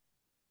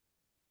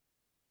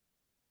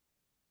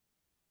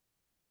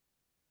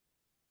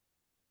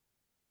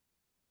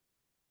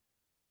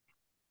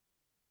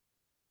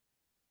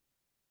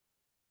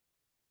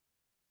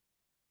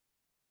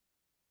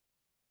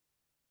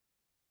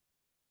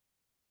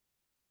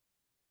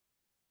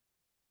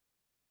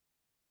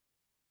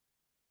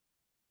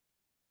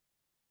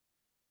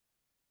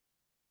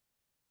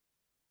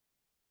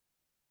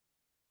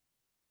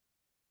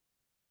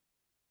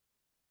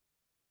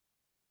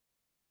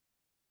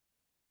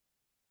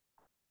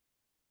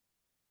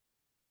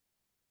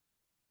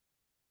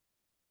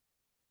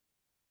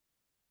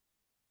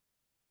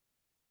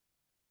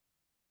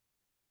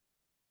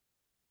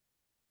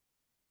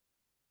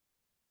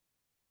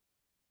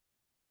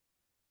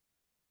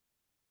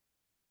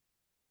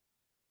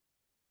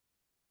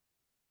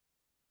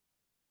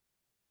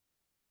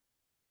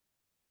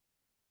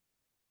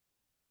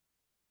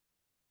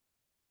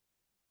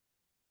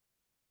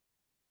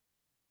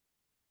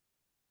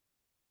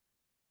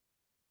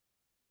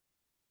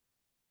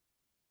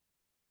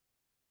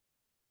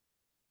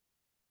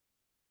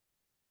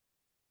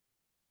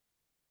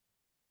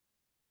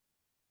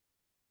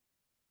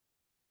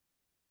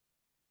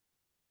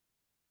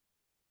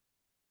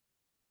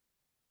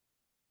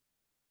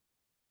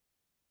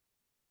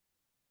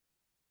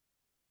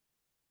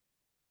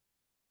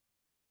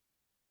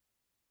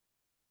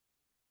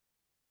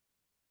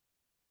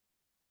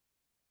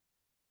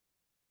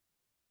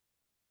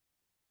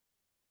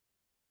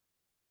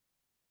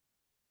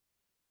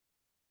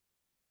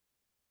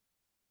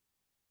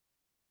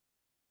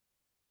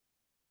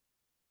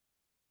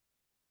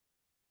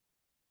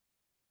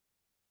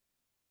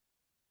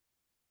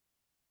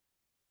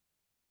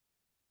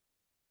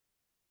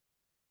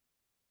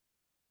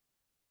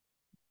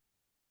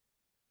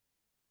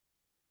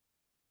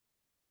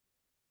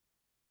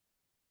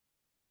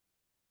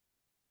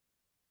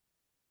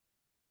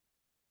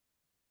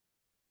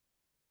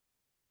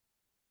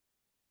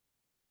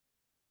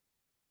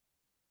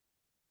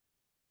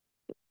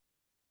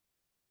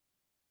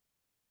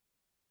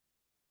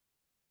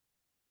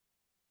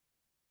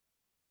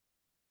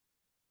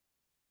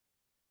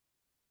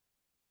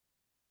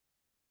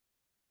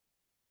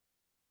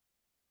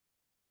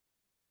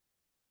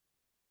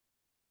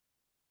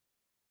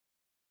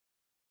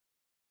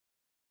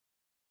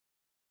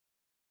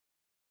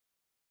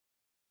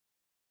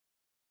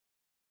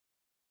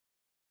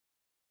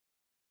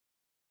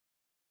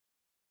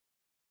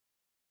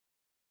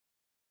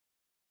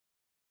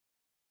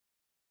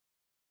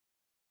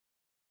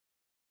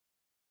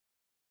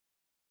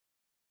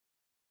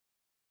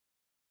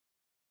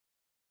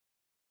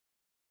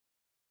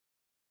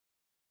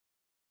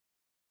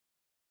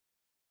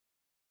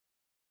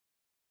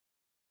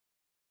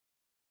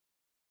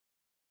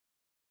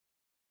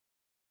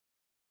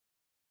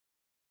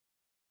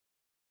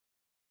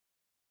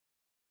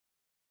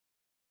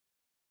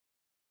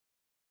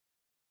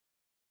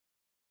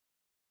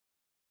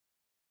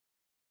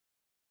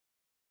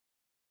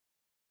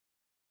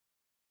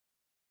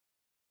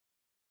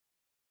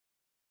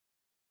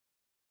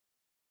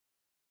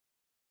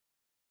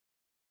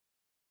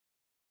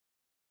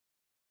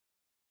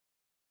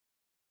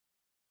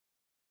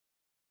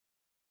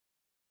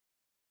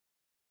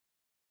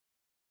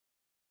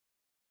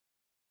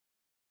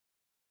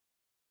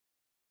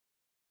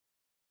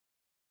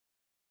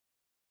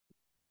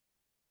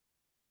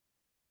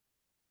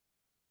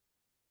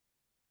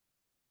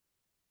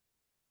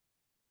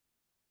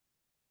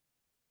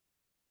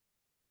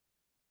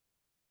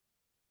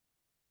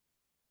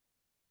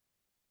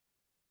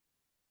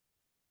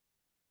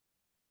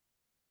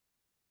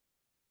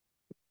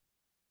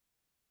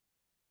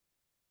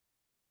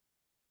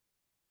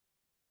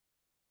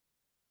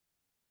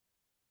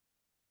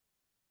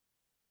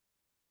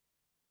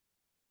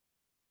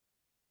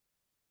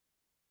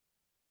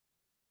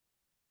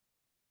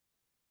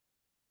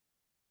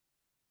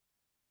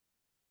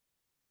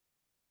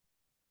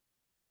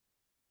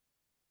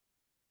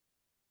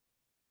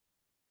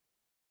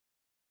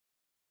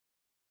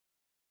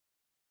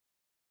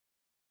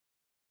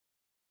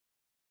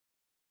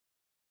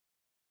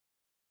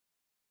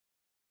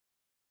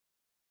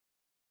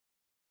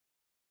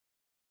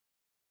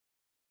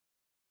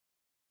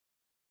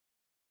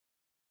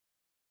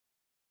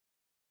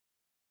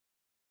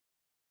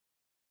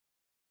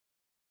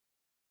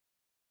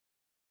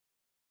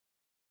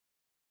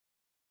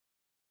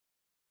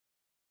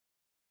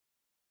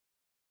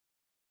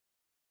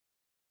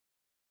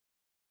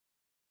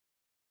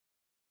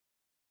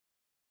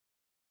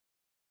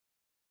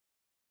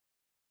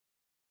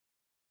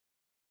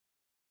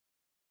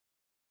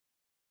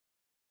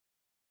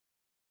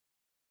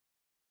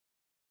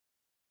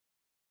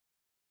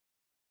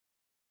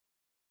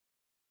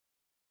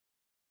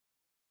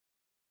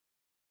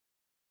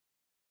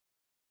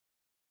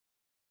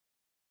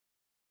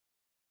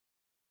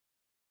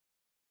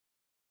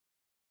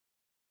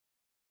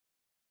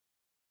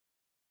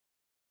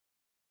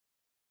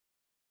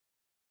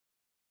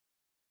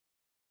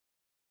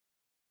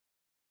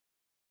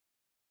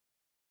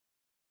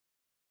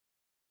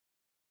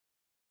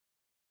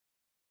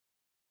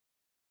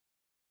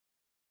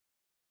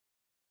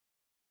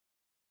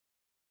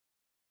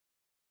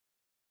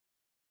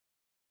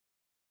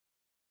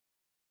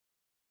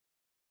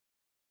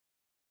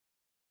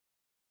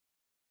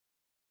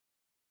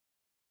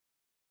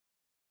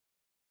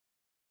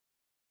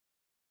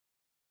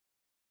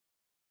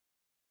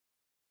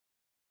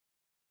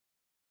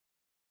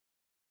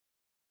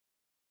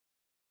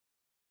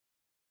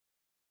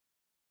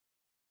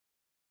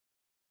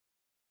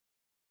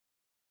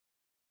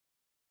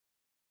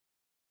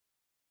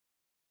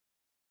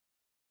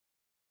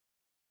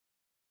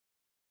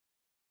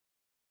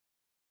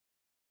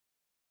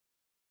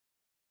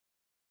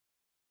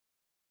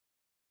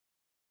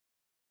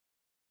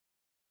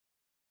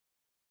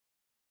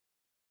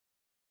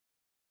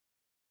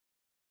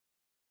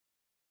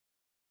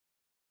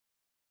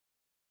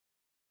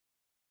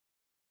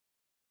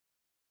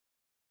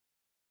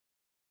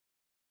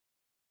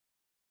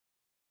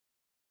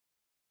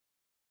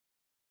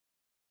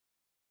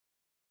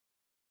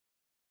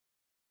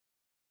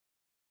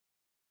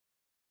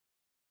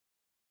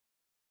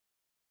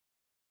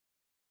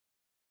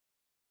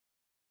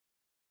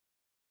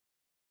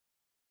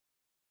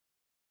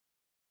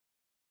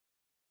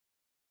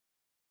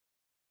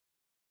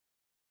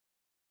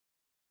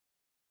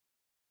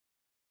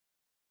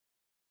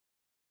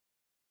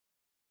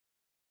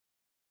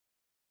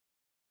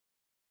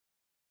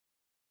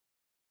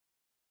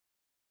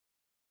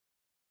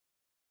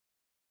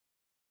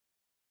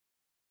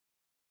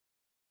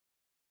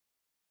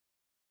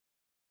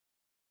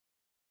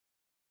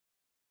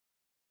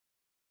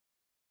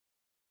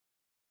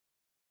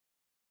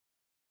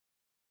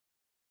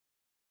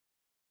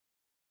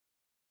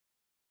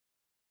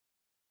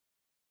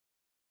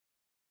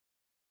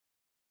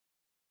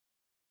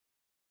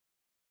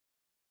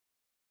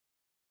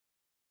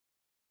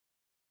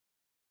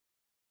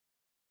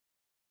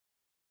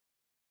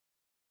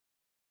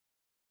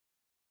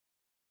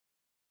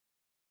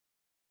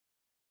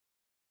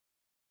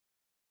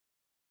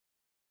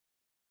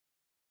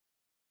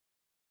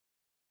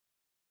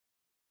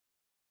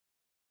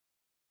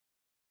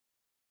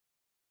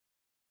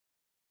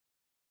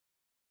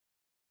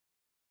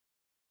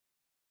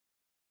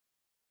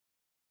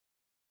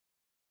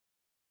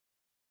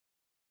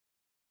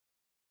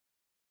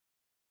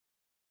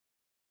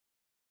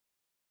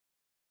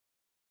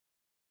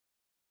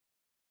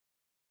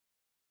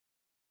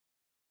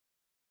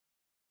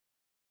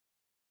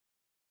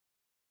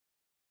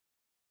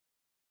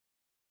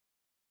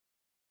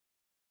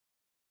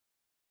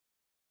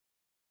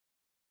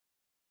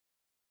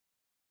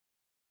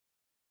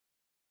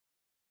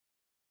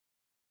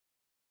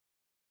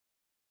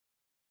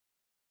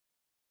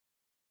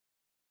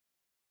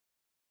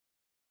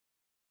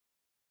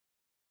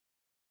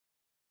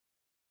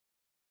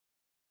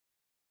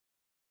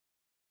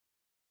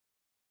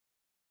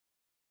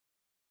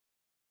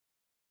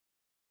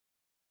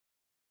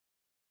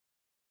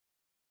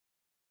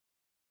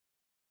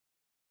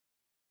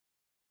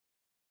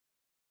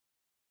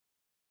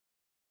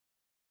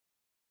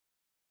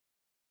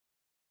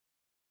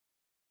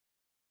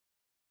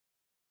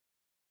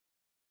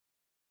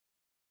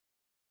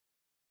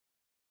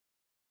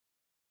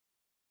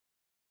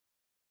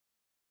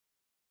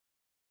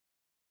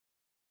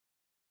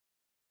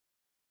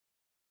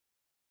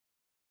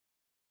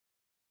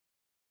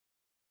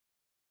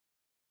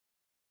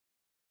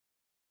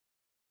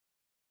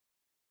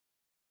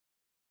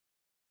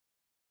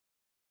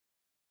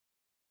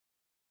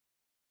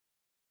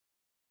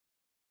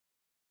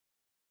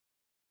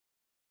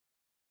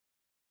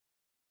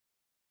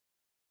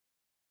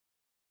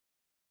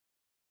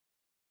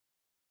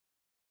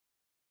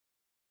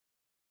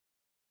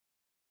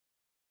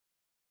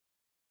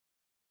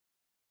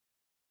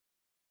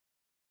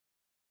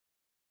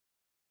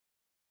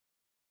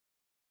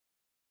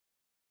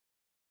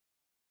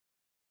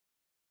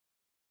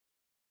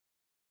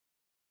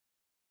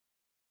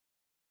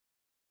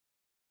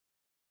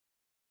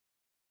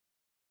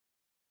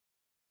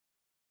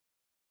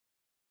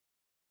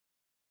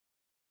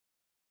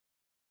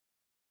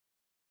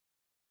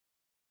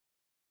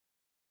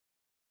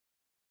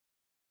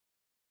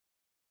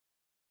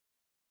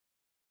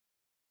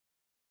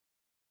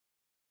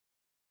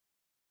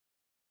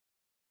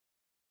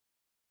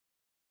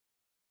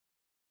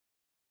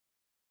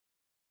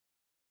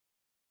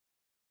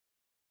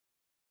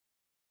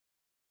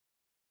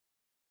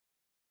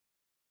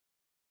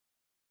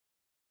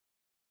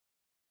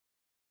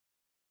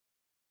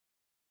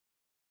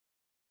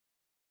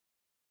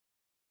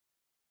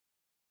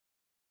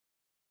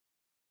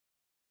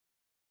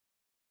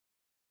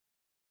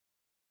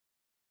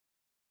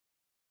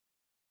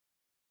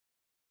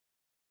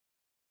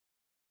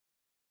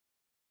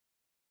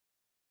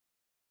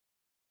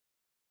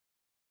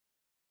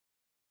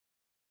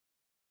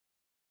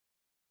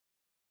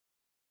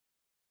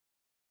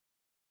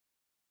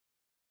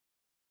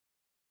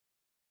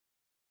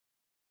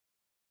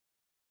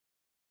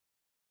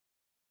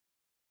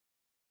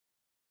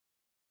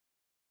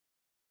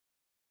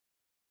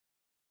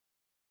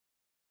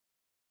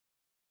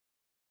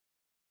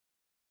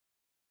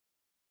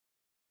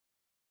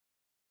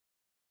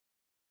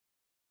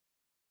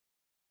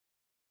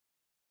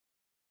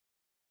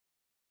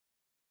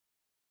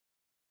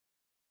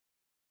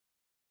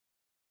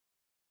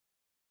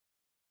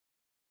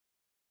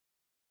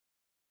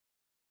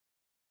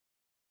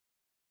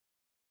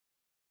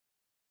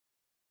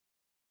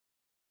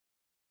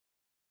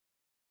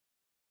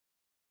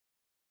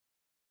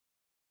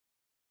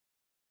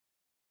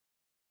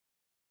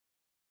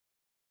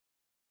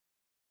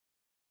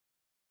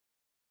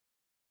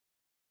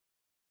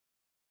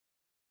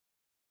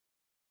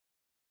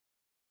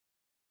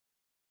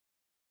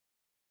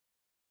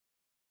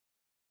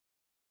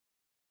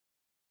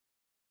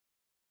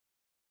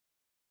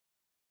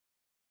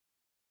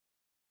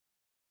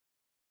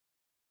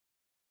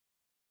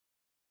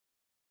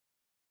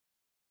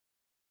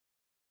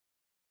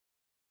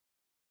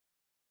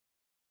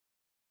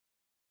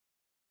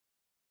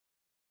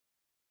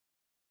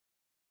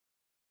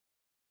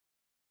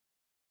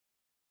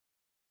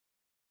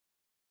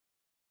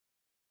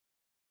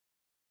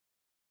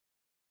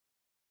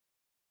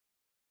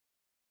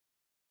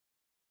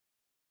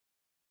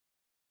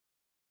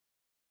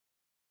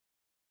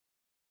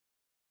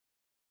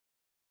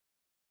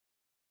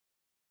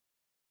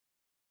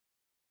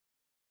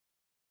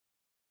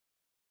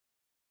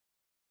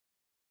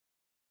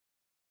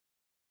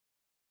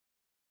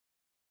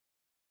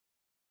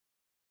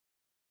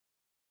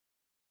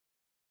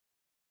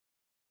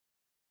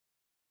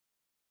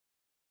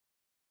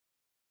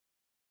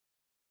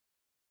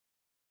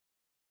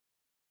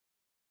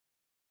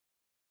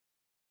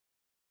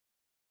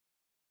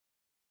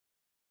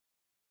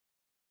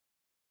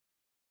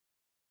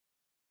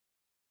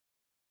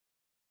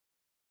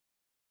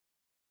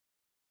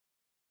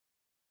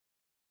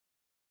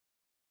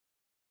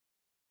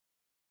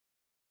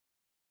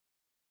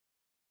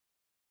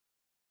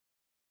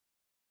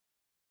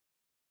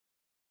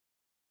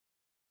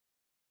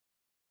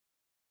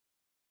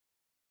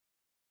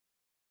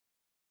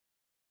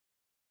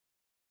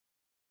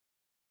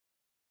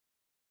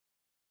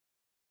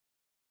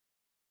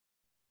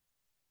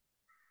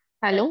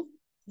 Hello?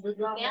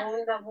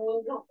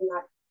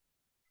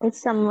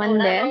 Is someone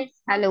there?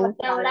 Hello?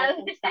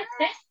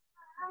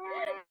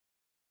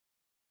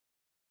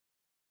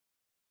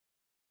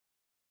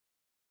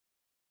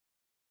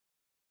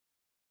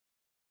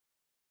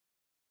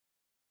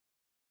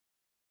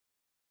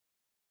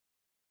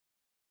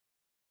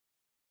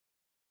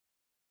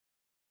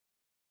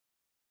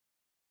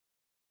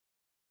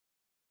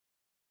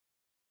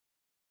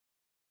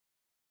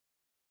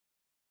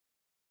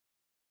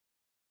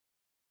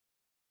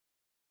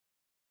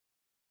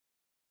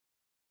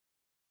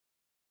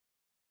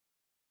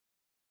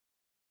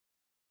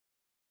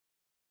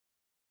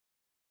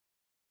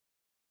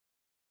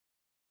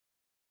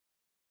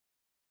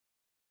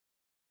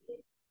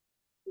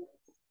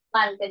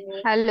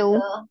 Hello?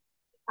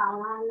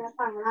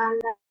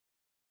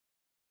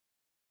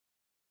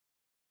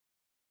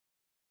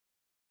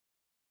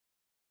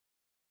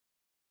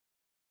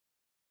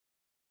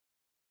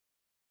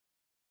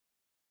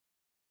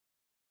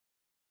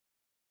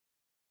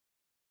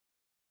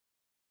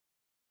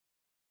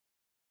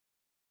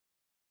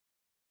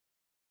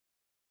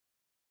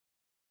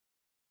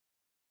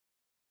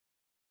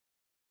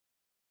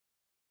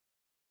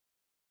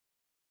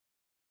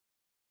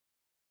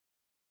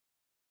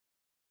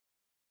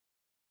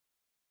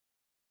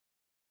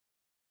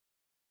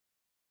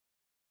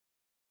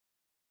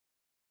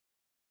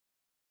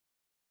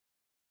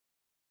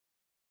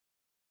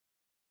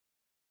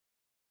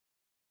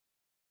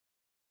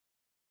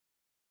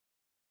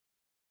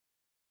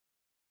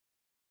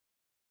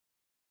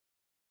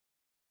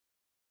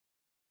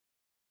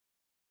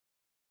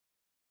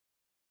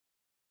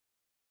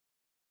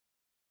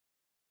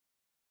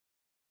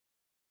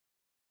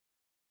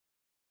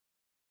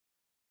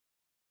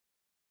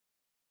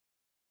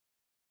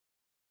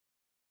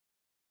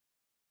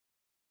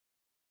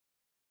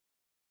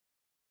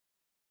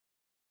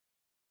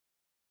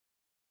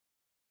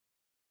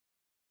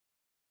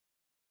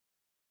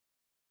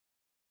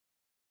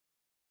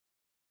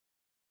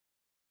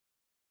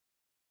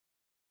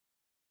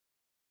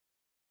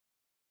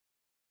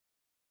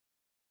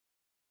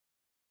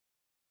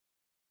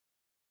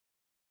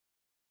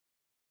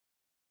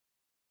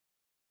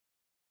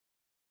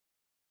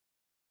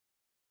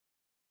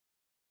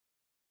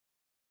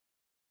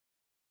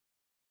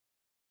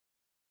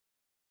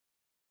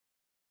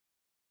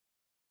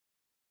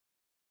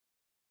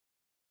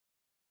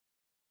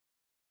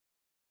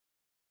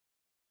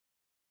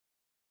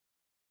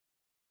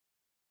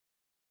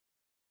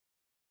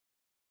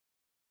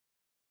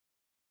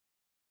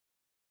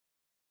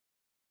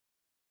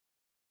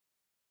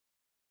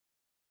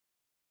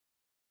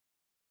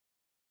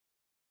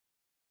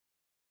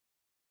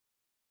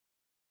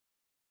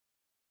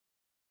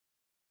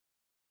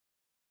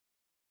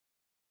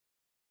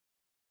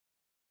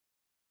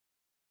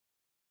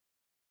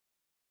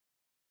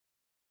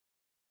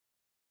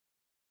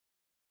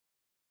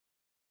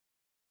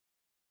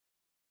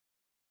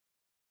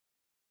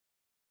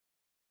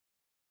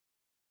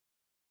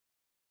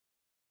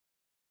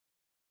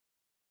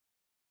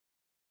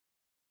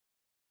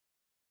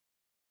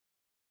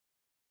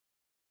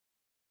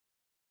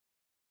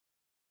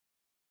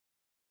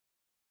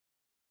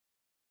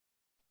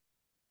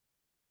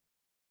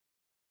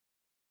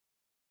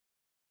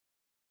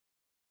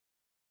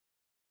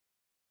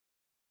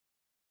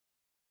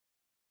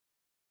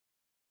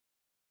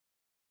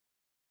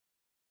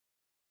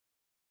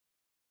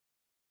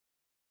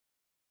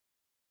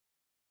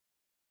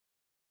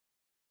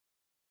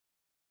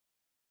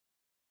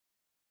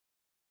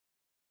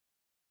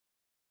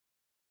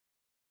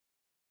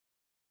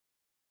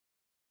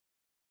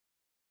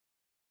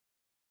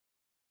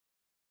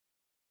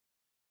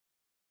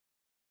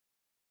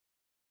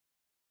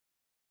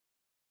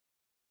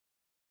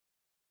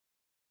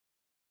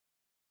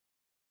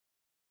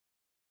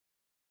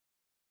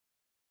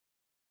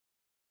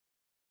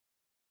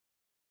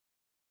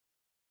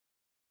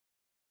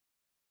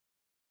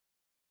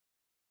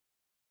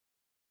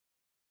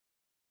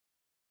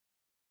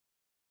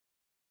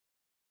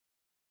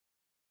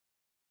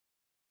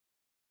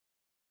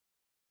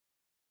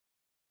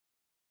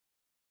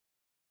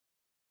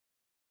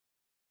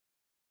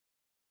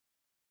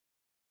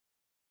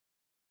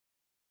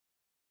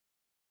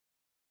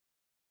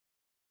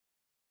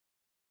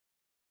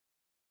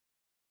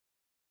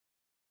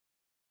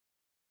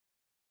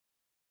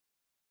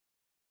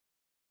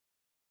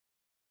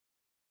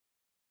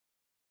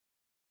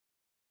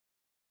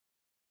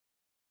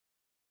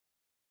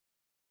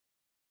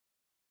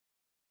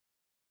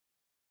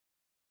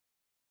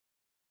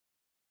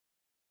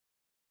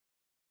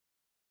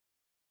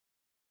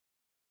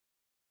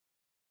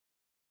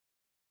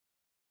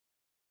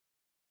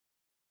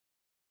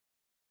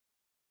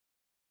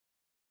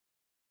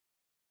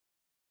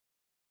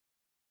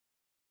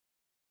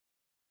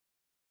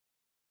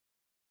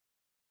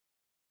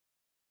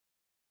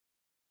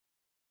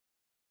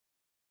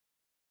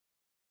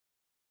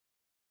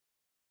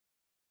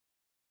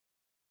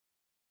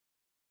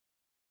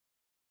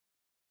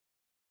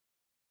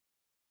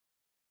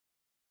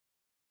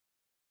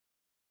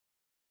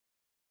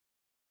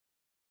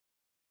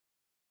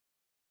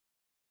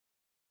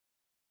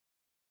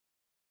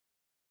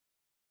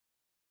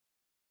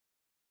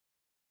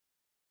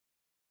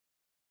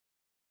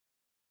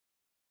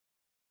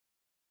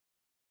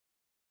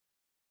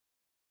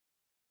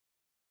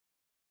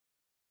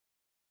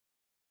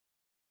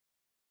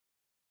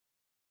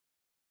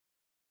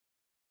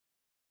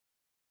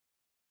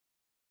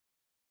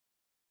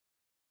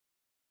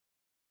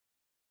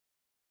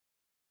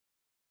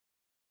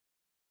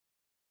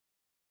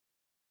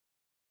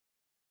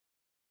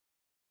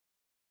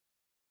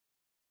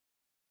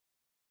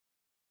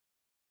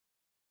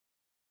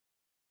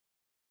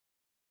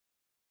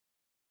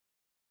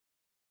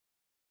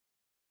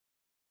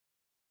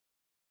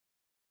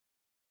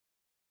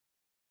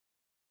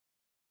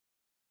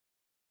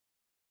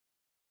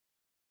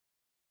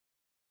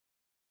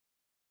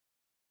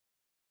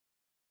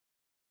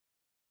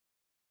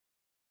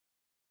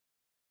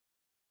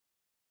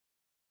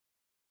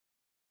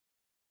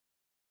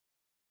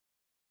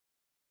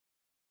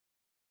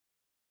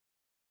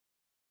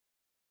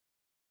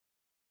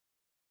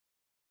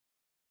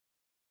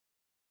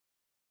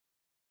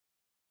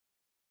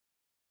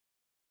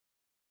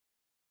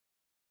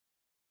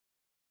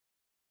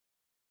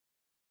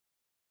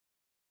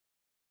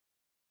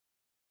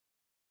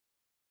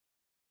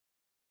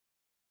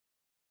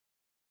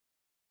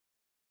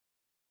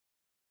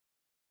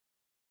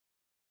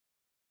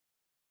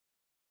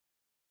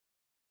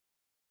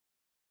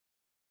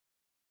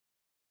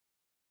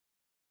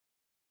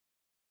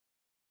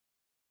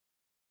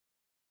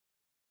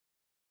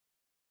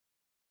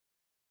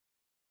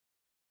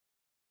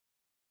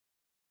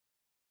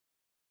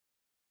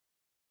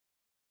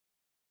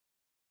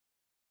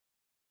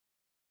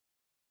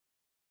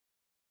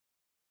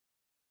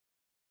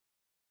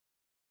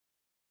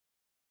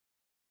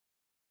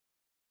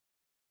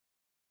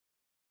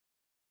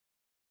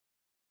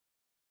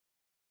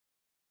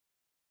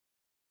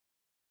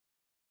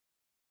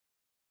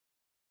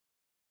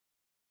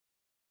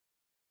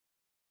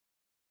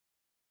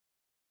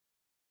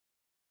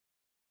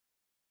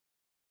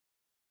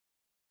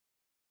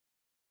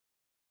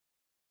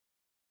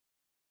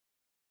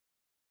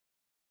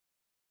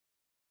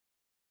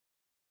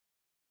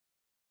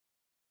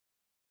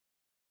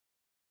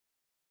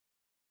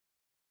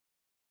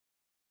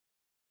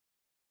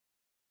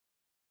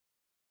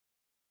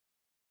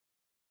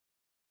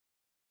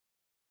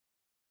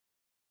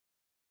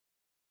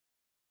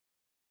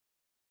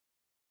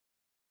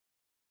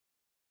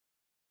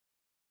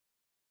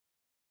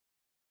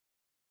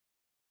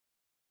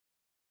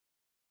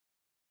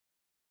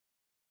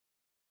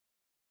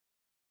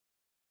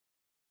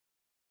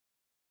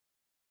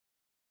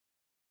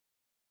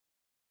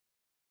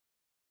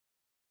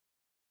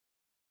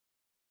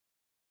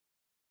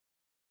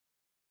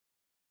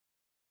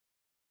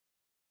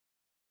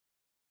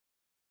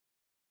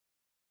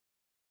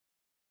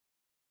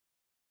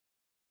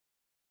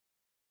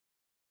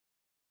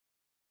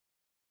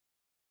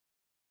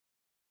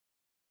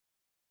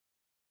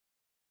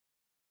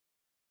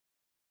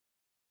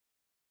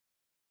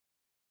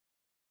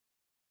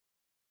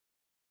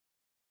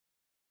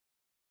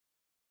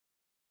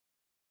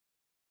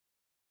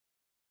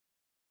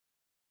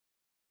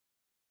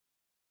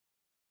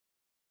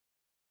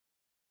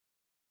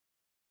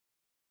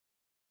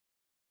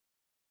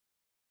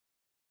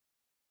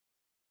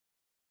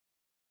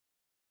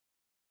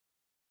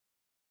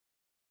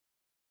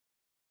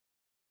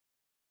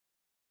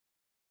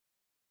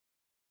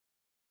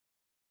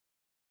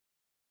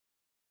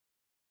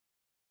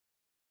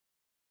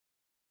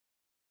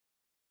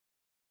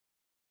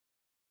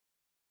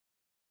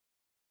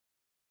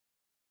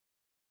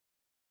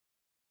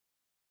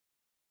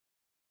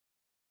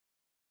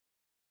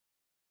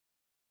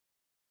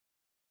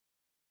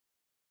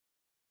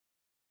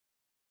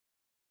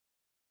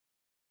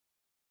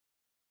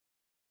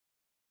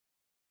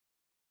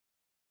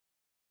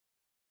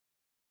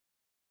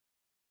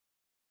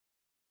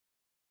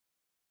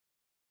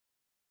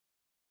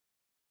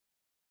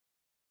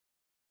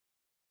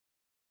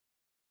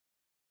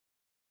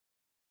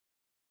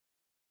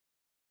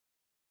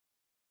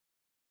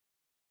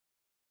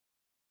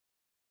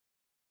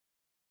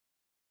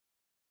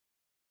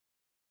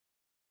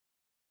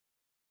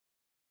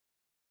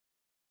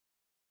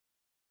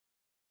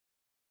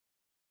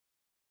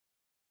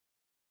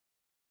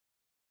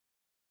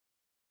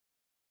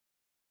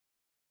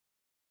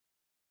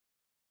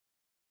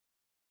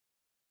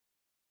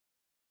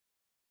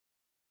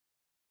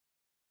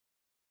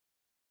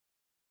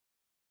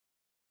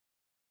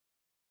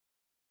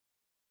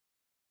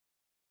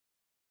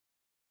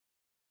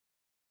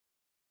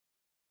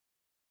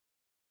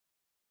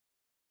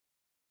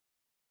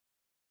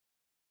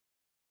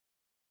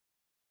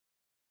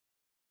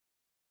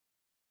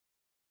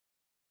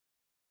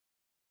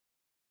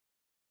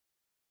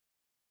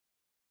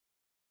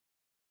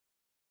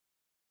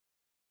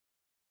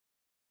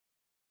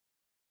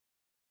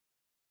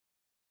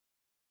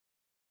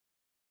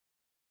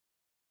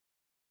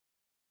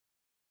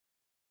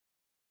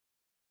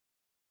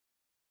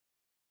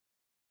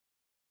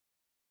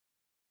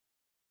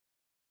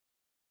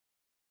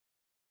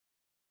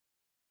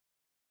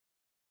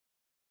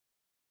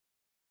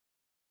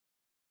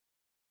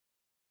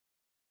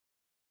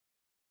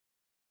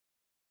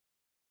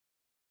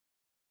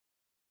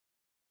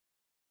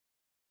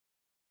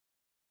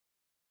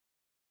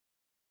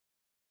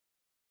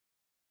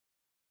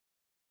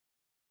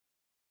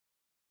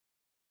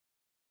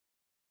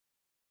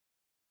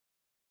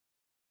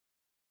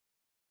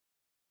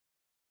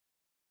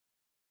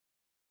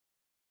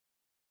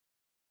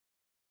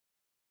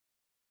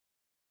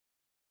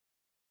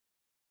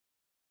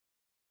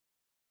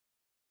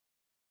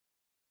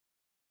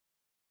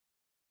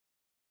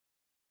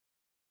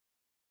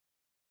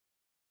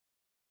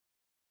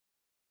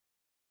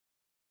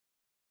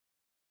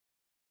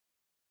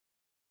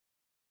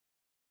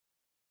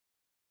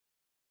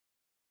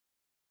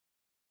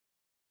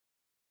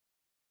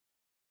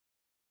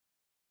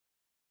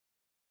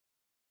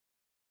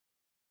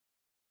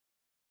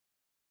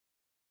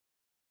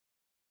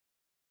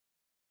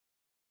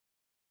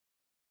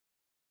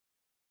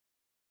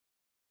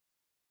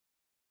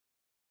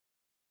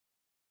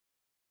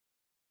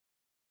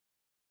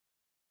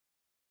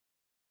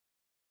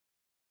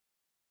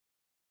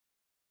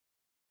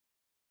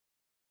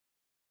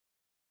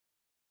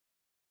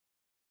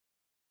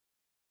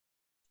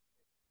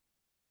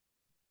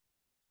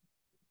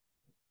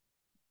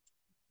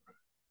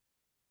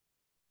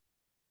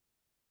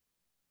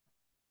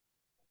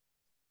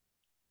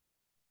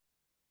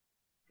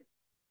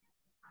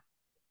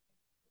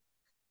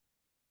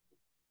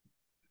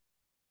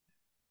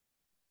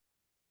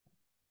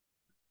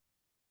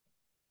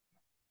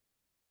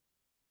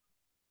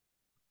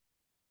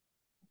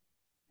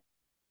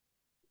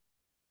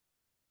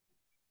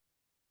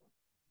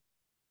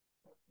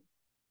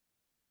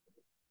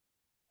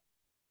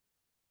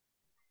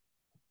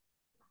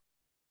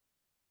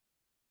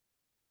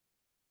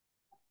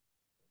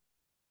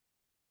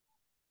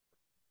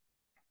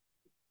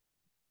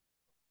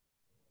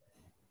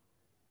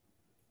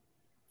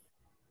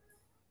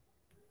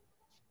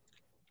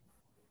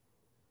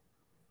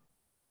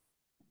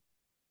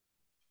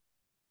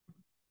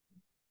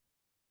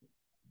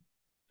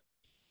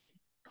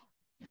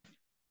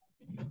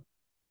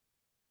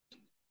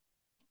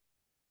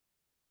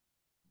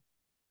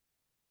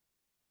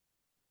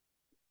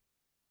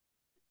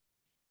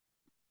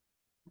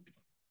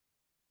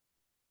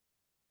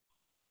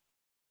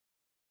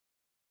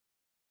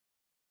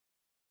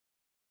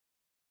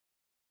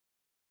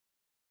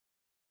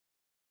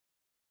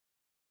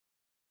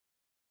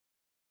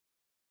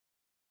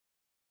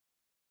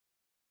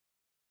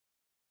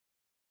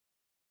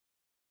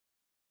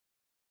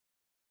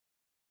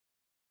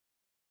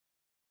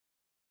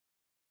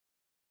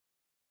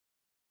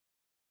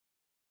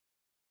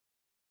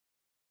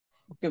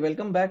 Okay,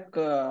 welcome back,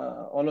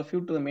 all of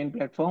you, to the main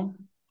platform.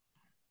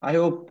 I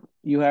hope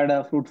you had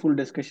a fruitful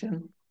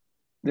discussion.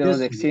 There was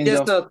Yes, exchange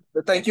yes, of.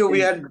 sir. Thank you.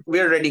 We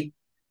are ready.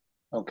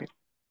 Okay,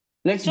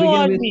 let's So begin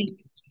are with we.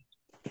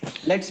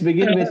 let's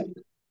begin with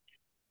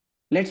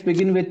let's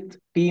begin with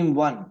team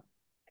one.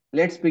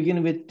 Let's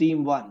begin with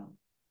team one.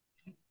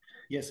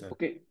 Yes, sir.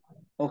 Okay,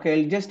 okay.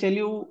 I'll just tell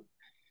you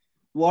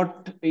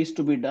what is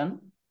to be done.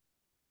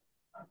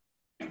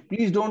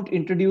 Please don't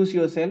introduce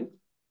yourself.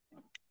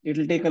 It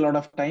will take a lot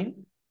of time.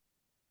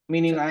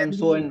 Meaning, Sir, I am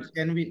so and.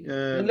 can we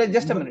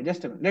Just a minute.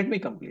 Just a minute. Let me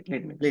complete.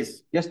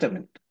 please? Just a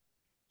minute.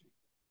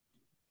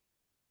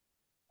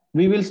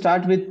 We will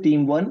start with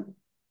team one.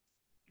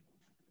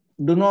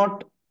 Do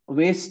not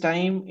waste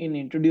time in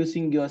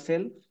introducing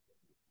yourself,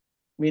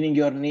 meaning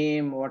your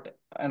name, what,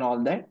 and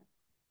all that.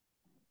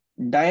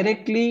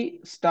 Directly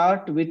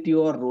start with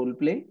your role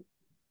play.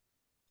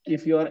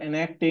 If you are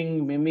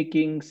enacting,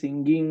 mimicking,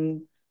 singing,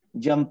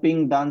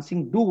 jumping,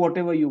 dancing, do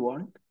whatever you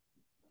want.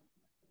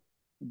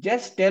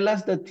 Just tell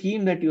us the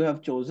theme that you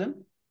have chosen,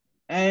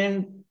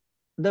 and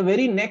the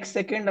very next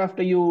second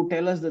after you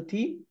tell us the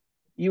theme,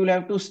 you will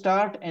have to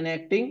start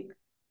enacting,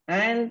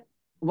 and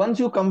once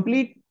you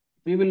complete,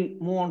 we will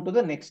move on to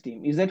the next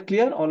theme. Is that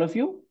clear, all of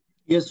you?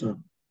 Yes, sir.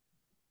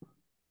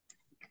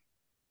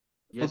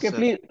 Yes, Okay, sir.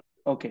 please.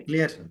 Okay.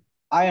 Clear, sir.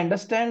 I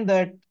understand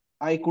that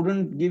I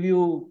couldn't give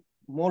you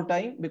more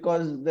time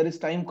because there is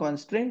time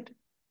constraint.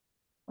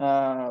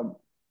 Uh,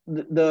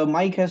 the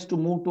mic has to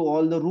move to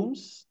all the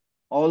rooms,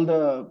 all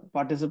the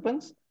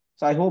participants.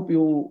 So I hope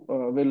you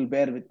will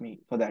bear with me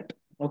for that.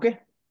 Okay.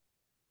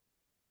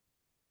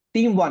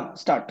 Team one,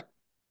 start.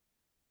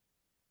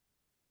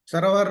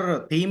 Sir,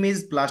 our theme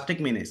is plastic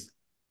menace.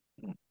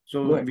 Go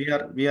So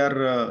ahead. we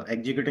are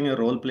executing a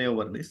role play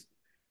over this.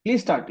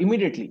 Please start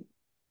immediately.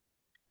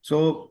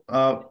 So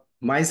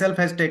myself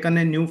has taken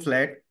a new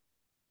flat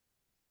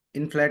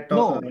in flat.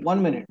 No,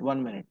 1 minute,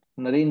 1 minute.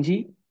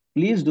 Narenji,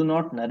 please do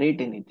not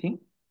narrate anything.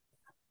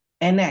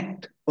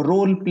 Enact.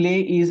 Role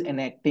play is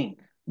enacting.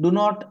 Do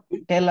not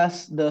tell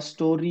us the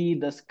story,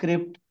 the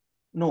script.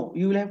 No,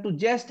 you will have to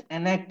just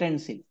enact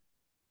and say.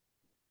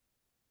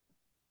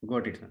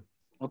 Got it, sir.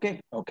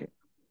 Okay, okay.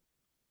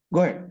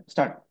 Go ahead,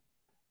 start.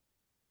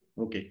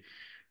 Okay.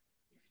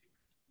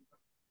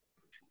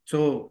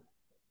 So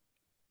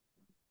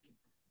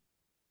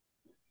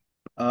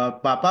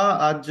पापा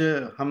आज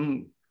हम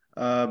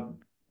अ,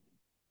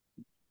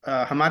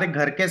 हमारे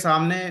घर के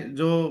सामने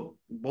जो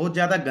बहुत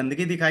ज्यादा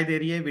गंदगी दिखाई दे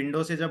रही है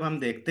विंडो से जब हम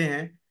देखते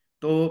हैं,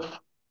 तो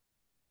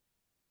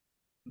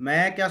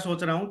मैं क्या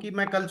सोच रहा हूँ कि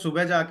मैं कल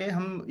सुबह जाके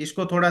हम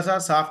इसको थोड़ा सा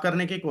साफ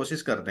करने की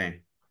कोशिश करते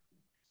हैं।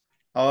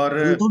 और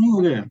कल तो नहीं हो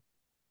गया?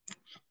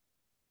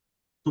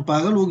 तू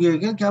पागल हो गया है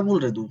क्या? क्या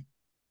बोल रहे तू?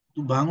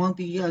 तू भांग वांग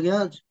पी के आ गया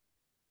आज?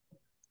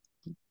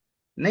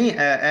 नहीं,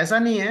 ऐसा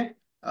नहीं है।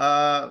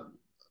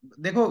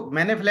 देखो,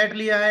 मैंने फ्लैट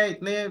लिया है,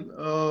 इतने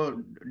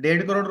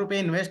 1.5 करोड़ रुपए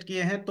इन्वेस्ट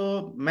किए हैं, तो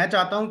मैं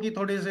चाहता हूँ कि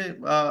थोड़े से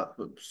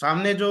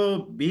सामने जो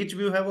बीच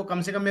व्यू है वो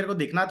कम से कम मेरे को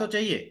दिखना तो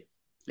चाहिए।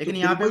 तो लेकिन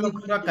तेरे यहाँ को पे ही तो दिख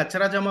पूरा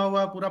कचरा जमा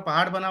हुआ, पूरा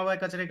पहाड़ बना हुआ है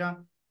कचरे का।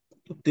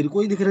 तो तेरे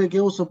को ही दिख रहा है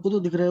क्या? वो सबको तो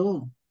दिख रहा है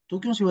वो। तो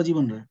क्यों शिवाजी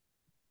बन रहा है?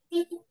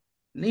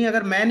 नहीं,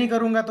 अगर मैं नहीं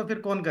करूंगा तो फिर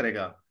कौन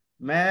करेगा?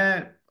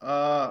 मैं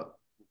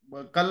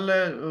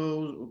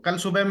कल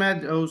सुबह मैं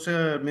उस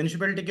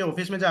म्यूनिसिपैलिटी के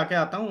ऑफिस में जाके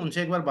आता हूँ,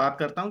 उनसे एक बार बात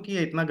करता हूँ कि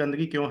ये इतना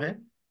गंदगी क्यों है।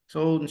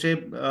 सो उनसे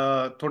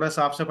थोड़ा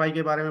साफ सफाई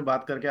के बारे में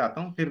बात करके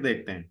आता हूँ, फिर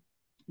देखते हैं।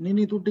 नहीं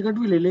नहीं, तू टिकट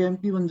भी ले ले,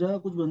 एमपी बन जा,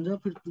 कुछ बन जा,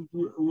 फिर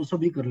वो सब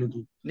भी कर ले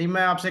तू। नहीं,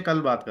 मैं आपसे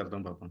कल बात करता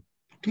हूँ पापा।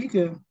 ठीक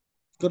है,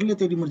 कर ले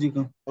तेरी मर्जी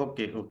का।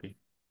 Okay okay.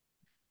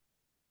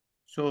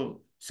 सो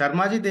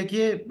शर्मा जी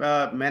देखिए,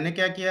 मैंने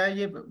क्या किया है,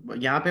 ये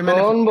यहाँ पे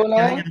मैंने कौन फ्लैट बोला?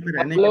 लिया है यहाँ पे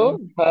रहने के हेलो,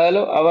 लिए।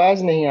 हेलो,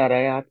 आवाज नहीं आ रहा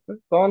है आपका,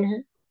 कौन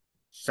है?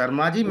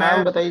 शर्मा जी,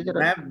 नाम बताइए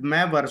जरा।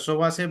 मैं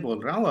वर्सोवा से बोल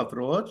रहा हूँ,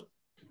 अफरोज।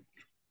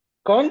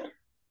 कौन?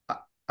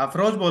 अ-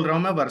 अफरोज बोल रहा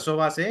हूँ मैं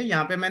वर्सोवा से।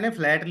 यहाँ पे मैंने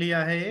फ्लैट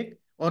लिया है एक,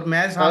 और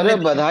मैं सामने अरे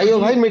देखता बधाई हूँ हो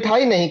कि भाई,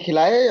 मिठाई नहीं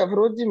खिलाए?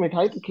 अफरोज जी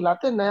मिठाई तो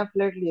खिलाते, नया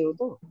फ्लैट लिए हो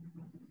तो।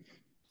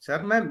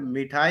 सर, मैं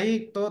मिठाई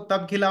तो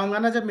तब खिलाऊंगा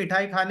ना जब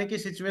मिठाई खाने की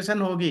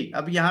सिचुएशन होगी।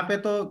 अब यहाँ पे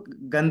तो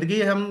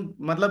गंदगी, हम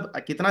मतलब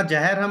कितना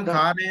जहर हम क-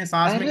 खा रहे हैं,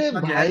 सांस में अरे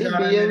कितना जहर भाई, जा रहा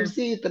है मेरे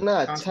बीएमसी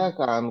इतना सांस अच्छा में।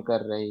 काम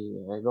कर रही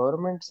है,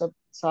 गवर्नमेंट सब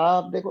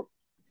साफ देखो।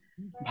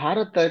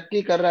 भारत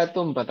तरक्की कर रहा है,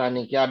 तुम पता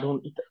नहीं क्या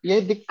ढूंढ।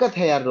 ये दिक्कत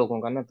है यार लोगों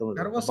का ना, तुम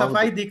सर, लोग वो का बहुत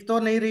सफाई दिक्कत। दिख तो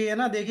नहीं रही है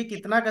ना। देखिए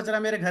कितना कचरा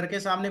मेरे घर के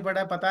सामने पड़ा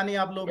है, पता नहीं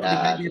आप लोगों को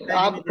दिखाई यार देता है कि नहीं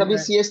आप कभी देता है।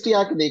 सीएसटी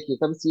आके देखिए,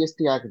 कभी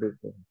सीएसटी आके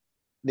देखिए।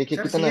 देखिए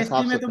सर, कितना सीएसटी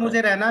साफ में तो सुथरा है।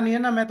 मुझे रहना नहीं है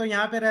ना, मैं तो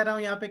यहाँ पे रह रहा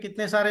हूँ। यहाँ पे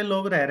कितने सारे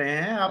लोग रह रहे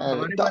हैं, आप अरे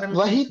हमारे तो बारे में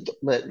तो। वही तो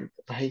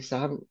भाई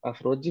साहब,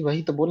 अफरोज जी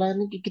वही तो बोला है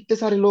ना कि कितने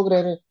सारे लोग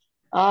रह रहे हैं।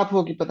 आप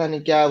हो कि पता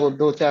नहीं क्या, वो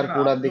दो चार सर,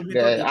 कूड़ा आप दिख लोग भी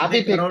गया तो है, आप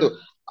इतने ही करोड़। फेंकते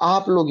हो।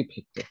 आप लोग ही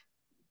फेंकते हो,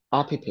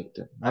 आप ही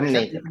फेंकते हो, हम अरे सर,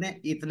 नहीं करते।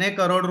 इतने इतने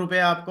करोड़ रुपए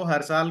आपको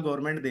हर साल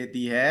गवर्नमेंट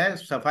देती है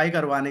सफाई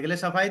करवाने के लिए,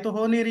 सफाई तो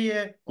हो नहीं रही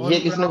है। ये और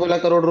किसने बोला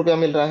करोड़ रुपया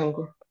मिल रहा है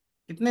हमको?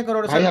 कितने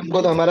करोड़ भाई सर?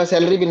 हमको तो हमारा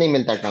सैलरी भी नहीं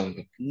मिलता टाइम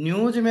पे।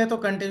 न्यूज में तो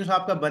कंटिन्यूस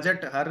आपका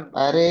बजट हर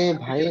अरे पे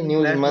भाई कितना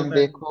न्यूज ब्लास्ट मत होता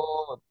है।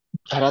 देखो,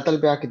 धरातल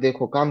पे आके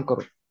देखो, काम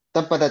करो।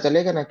 तब पता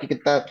चलेगा ना कि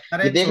कितना।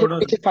 अरे ये देख लो छोड़ो,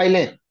 पीछे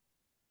फाइलें।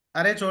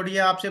 अरे छोड़िए,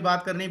 आपसे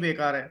बात करनी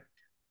बेकार है।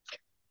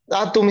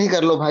 तुम ही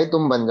कर लो भाई,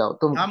 तुम बन जाओ, हाँ,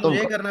 तुम मुझे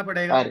ही करो। करना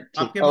पड़ेगा। अरे ठीक,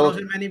 आपके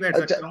भरोसे मैं नहीं बैठ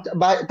ओके, अच्छा सकता हूँ।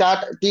 Bye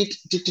Tata tit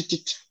tit tit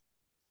tit.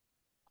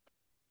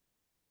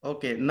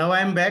 Okay, now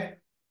I am back.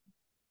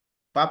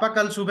 पापा,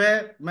 कल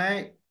सुबह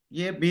मैं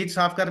ये बीच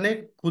साफ करने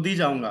खुद ही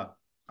जाऊंगा।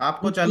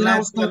 आपको क्यों चलना तेरा है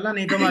तो उसका चलना,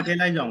 नहीं तो मैं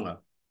अकेला ही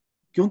जाऊंगा।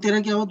 क्यों तेरा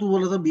क्या हुआ? तू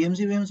बोला था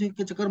बीएमसी बीएमसी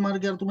के चक्कर मार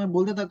के, यार तुम्हें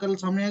बोल देता, कल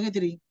सामने आ गई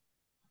तेरी।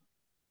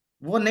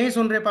 वो नहीं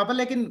सुन रहे पापा,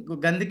 लेकिन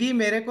गंदगी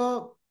मेरे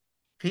को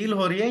फील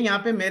हो रही है यहाँ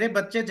पे। मेरे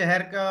बच्चे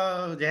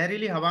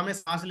जहरीली हवा में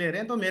सांस ले रहे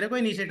हैं, तो मेरे को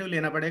इनिशिएटिव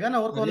लेना पड़ेगा ना,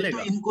 और कौन अरे तो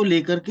लेगा? इनको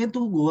लेकर के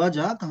तू गोवा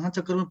जा, कहाँ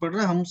चक्कर में पड़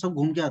रहा है? हम सब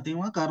घूम के आते हैं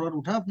वहाँ, कार वार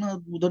उठा अपना,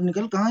 उधर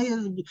निकल। कहाँ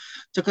ये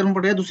चक्कर में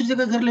पड़ रहा है? दूसरी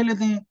जगह घर ले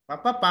लेते हैं।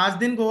 पापा, 5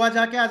 दिन गोवा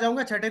जाके आ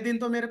जाऊंगा, छठे दिन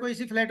तो मेरे को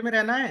इसी फ्लैट में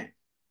रहना है।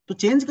 तो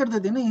चेंज कर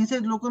देते हैं ना, यहीं से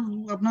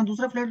लोकल अपना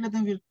दूसरा फ्लैट लेते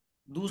हैं फिर।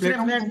 दूसरे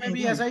फ्लैटों की फ्लैट कमी में है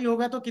भी क्या? ऐसा ही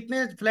होगा तो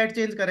कितने फ्लैट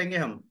चेंज करेंगे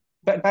हम?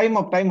 Time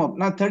up.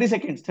 Now 30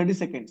 seconds, 30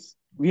 seconds.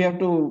 We have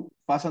to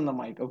pass on the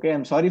mic. Okay,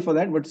 I'm sorry for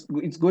that, but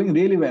it's going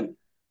really well.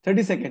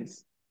 30 seconds.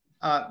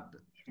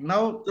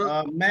 Now तो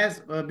मैं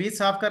बीच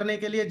साफ करने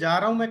के लिए जा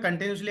रहा हूँ। मैं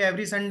कंटिन्यूसली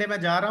एवरी संडे में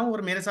जा रहा हूँ,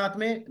 और मेरे साथ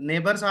में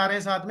नेबर्स आ रहे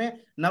हैं साथ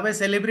में। नवे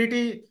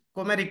सेलिब्रिटी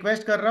को मैं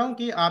रिक्वेस्ट कर रहा हूँ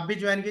कि आप भी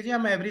ज्वाइन कीजिए।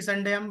 हम एवरी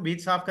संडे हम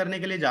बीच साफ करने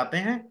के लिए जाते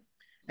हैं।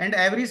 एंड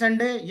एवरी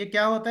संडे ये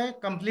क्या होता है,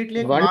 कंप्लीटली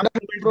एक मास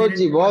वंडरफुल मूवमेंट ब्रो धीरे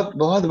जी, धीरे। बहुत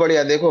बहुत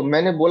बढ़िया। देखो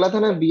मैंने बोला था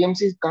ना,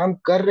 बीएमसी काम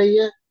कर रही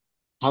है।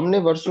 हमने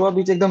वर्सोवा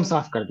बीच एकदम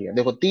साफ कर दिया,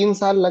 देखो 3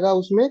 साल लगा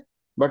उसमें,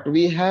 but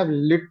we have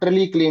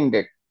literally clean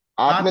it.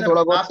 हाँ आपने सर,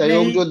 थोड़ा बहुत आपने ही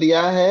सहयोग जो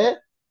दिया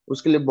है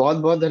उसके लिए बहुत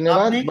बहुत आपने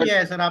धन्यवाद। ही किया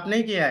है सर, आपने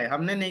ही किया है,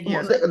 हमने नहीं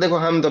किया सर। देखो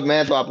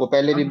मैं तो आपको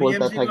पहले भी हम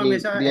बोलता बीएमसी था को कि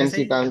हमेशा ऐसे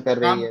बीएमसी ही काम कर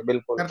रही काम है,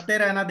 बिल्कुल। करते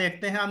रहना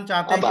देखते हैं। हम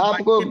चाहते हैं अब कि माइक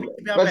आपको के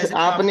पीछे भी आप बस ऐसे ही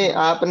साफ आपने करो।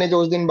 आपने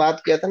जो उस दिन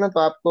बात किया था ना, तो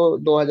आपको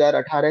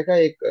 2018 का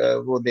एक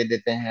वो दे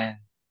देते हैं,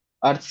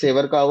 अर्थ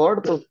सेवर का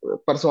अवार्ड। तो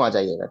परसों आ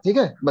जाइएगा, ठीक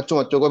है? बच्चों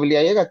बच्चों को भी ले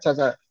आइएगा, अच्छा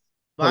सा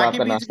थोड़ा बाकी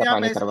आपका बीच नाश्ता भी आप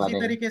पानी ऐसे करवा इसी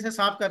देंगे। तरीके से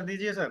साफ कर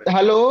दीजिए सर।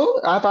 हेलो,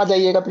 आप आ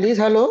जाइएगा प्लीज।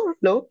 हेलो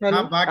हेलो हेलो,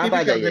 हाँ, बाकी आप भी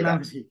आ कर देना जाइएगा।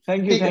 जी।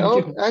 Thank you, ठीक है, thank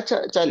you. ओके, अच्छा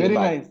चलिए, Very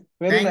bye. nice,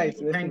 very thank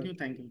nice, you, very thank nice. You,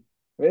 thank you.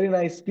 Very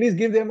nice. Please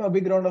give them a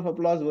big round of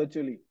applause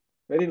virtually.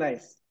 Very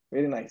nice,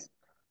 very nice.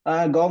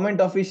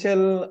 Government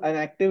official,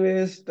 an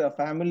activist, a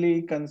family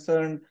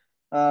concerned,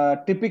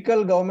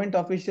 typical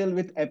government official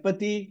with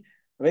apathy.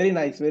 Very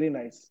nice, very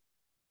nice.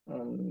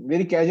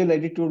 Very casual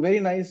attitude.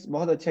 Very nice.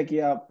 बहुत अच्छा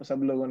किया आप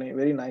सब लोगों ने.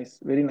 Very nice,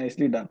 very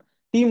nicely done.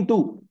 Team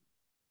two.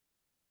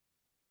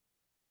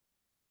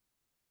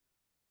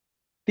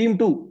 Team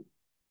two.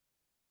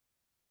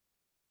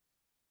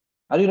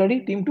 Are you ready?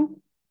 Team two?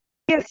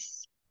 Yes,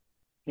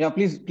 Yeah,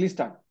 please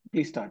start.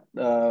 Please start.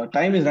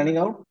 Time is running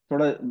out.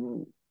 थोड़ा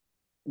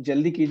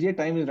जल्दी कीजिए.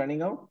 Time is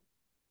running out.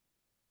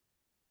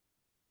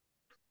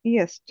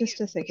 yes,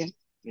 just a second.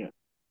 Yeah.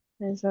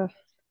 There's a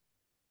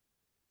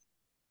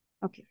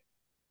okay.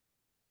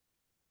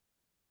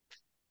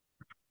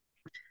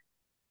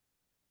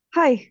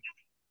 Hi,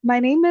 my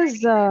name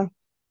is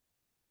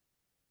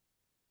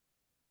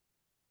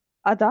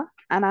Ada,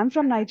 and I'm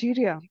from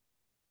Nigeria.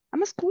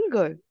 I'm a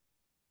schoolgirl,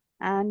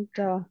 and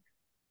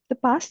the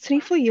past 3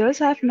 4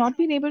 years, I have not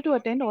been able to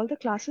attend all the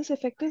classes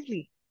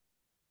effectively.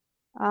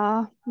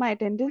 My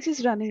attendance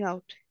is running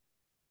out.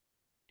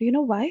 Do you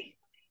know why?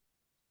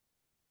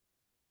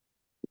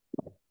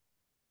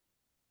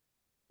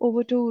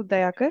 Over to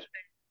Dayakar.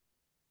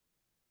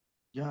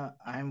 Yeah,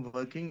 I'm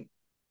working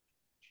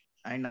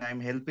and I'm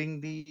helping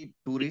the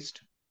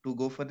tourist to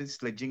go for the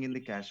sledging in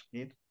the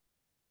Kashmir.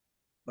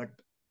 But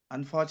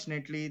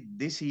unfortunately,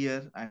 this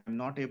year I'm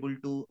not able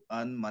to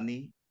earn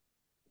money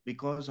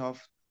because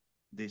of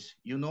this.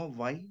 You know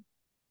why?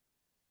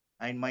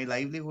 And my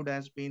livelihood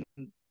has been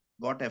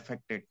got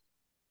affected.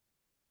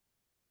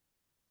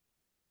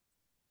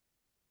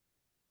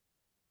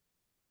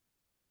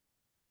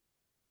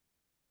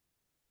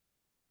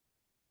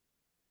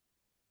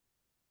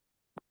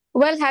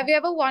 Well, have you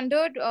ever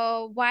wondered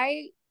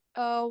why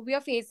we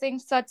are facing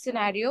such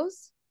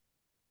scenarios?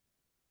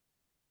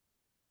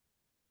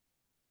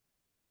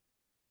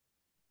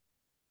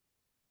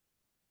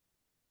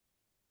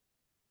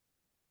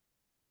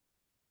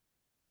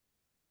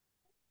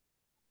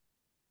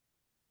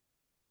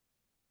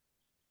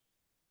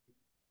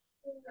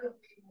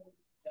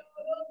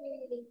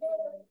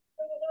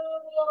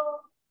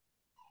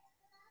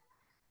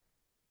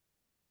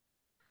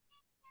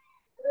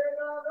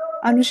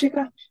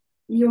 Anushika,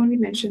 you only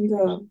mentioned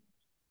the.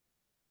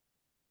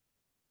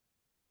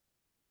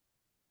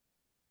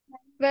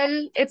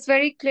 Well, it's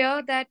very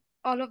clear that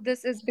all of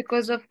this is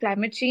because of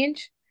climate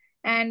change,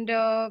 and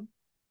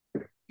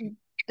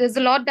there's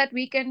a lot that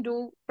we can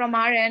do from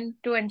our end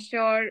to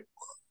ensure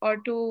or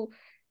to,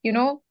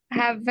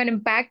 have an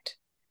impact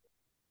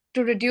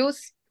to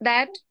reduce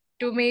that,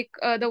 to make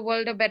the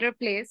world a better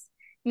place.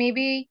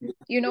 Maybe,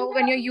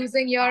 when you're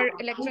using your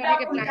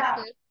electronic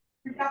appliances,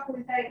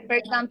 for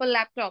example,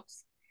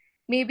 laptops,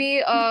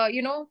 maybe,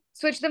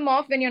 switch them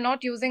off when you're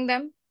not using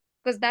them,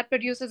 because that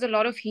produces a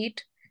lot of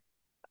heat.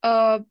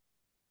 uh,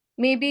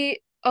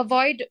 Maybe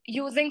avoid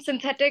using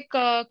synthetic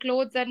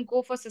clothes and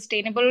go for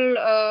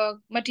sustainable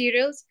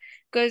materials,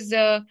 because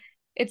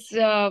it's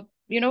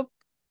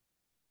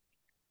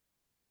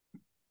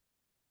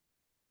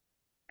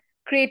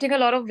creating a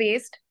lot of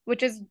waste,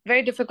 which is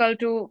very difficult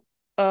to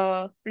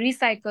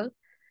recycle.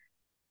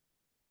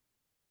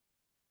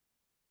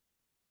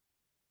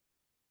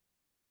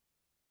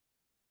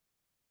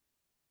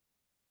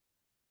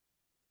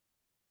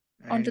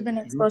 On to And the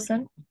next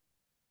person.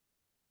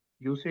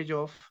 usage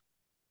of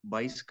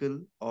bicycle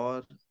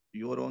or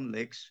your own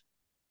legs.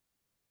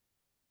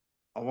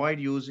 Avoid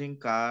using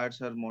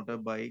cars or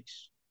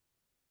motorbikes,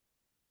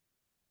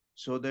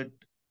 so that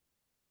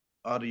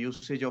or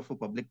usage of a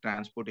public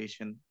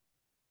transportation,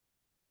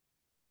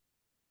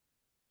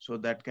 so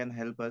that can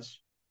help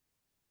us.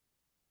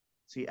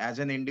 See, as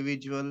an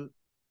individual,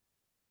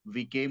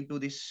 we came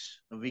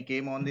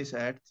on this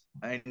earth,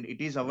 and it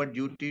is our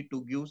duty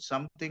to give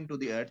something to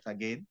the earth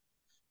again.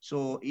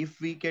 So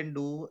if we can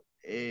do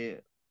a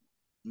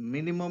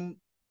minimum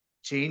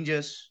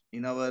changes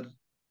in our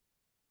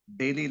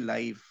daily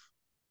life,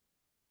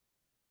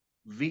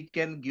 we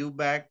can give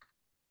back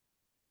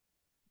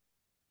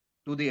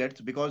to the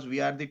earth, because we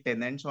are the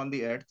tenants on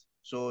the earth.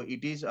 So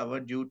it is our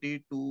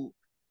duty to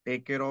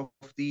take care of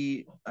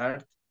the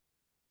earth.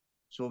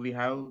 So we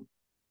have,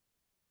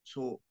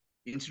 so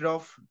instead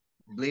of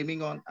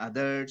blaming on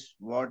others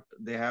what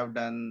they have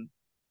done,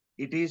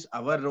 it is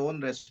our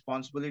own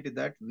responsibility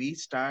that we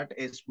start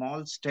a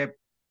small step,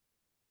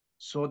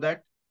 so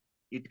that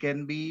it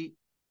can be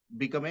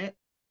become a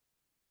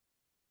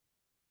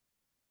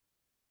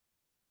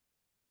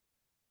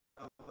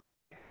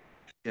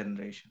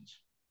generations.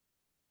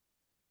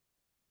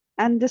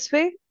 And this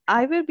way,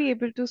 I will be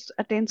able to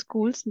attend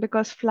schools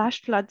because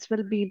flash floods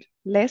will be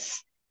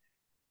less.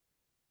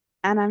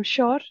 And I'm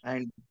sure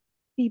And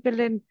people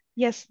in,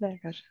 yes, there.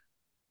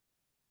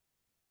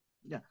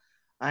 yeah,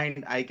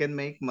 and I can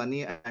make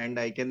money and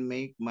I can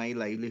make my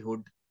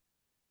livelihood.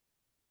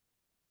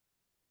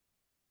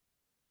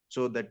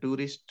 So the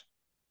tourist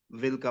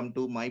will come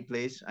to my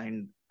place,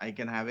 and I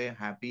can have a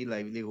happy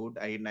livelihood,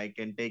 and I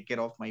can take care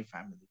of my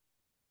family.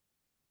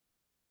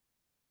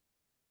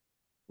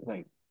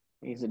 Right.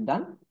 Is it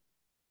done?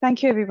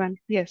 Thank you, everyone.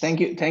 Yes. Thank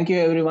you,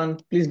 everyone.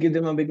 Please give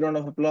them a big round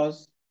of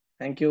applause.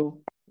 Thank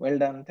you. Well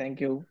done.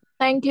 Thank you.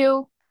 Thank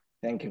you.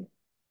 Thank you.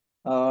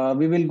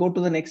 We will go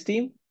to the next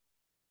team.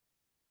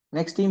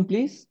 Next team,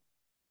 please.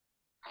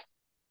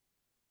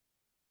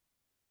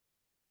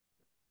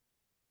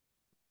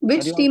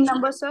 Which team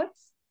number, sir?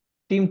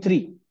 Team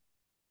 3.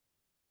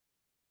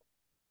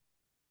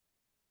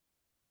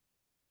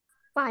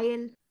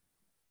 Payal.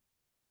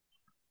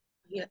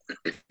 Yeah,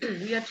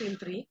 we are team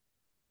 3.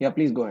 Yeah,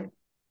 please go ahead.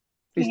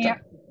 Please Yeah.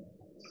 start.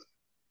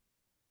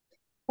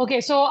 Okay,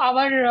 so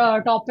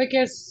our topic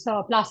is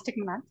plastic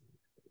math.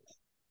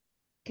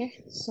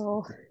 Okay,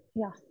 so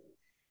yeah.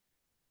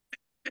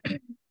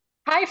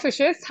 Hi,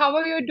 fishes. How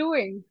are you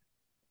doing?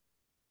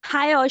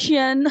 Hi,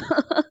 Ocean.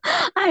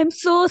 I'm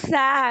so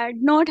sad,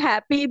 not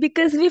happy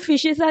because we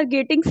fishes are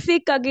getting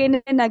sick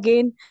again and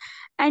again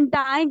and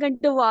dying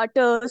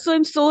underwater. So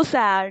I'm so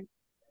sad.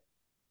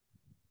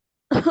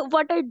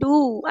 What I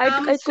do, I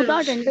could Still,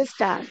 not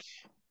understand.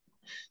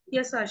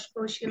 yes,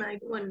 Ocean, I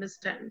do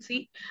understand.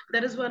 See,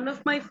 there is one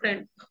of my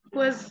friend who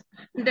was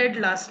dead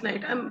last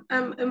night. I'm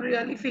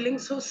really feeling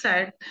so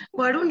sad.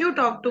 Why don't you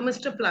talk to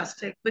Mr.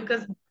 Plastic?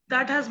 Because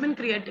that has been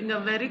creating a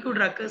very good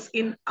ruckus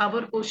in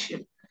our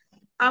ocean,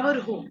 our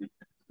home.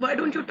 Why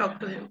don't you talk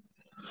to him?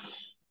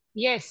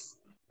 Yes,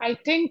 I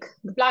think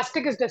the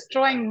plastic is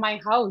destroying my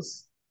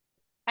house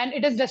and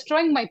it is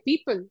destroying my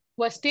people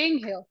who are staying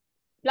here.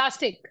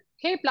 Plastic,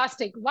 hey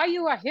plastic, why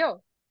you are here?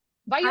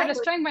 Why you are Hi,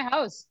 destroying my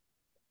house?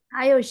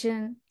 Hi,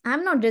 Ocean.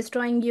 I'm not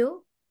destroying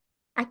you.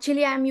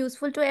 Actually, I'm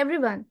useful to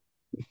everyone.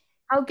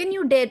 How can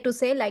you dare to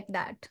say like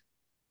that?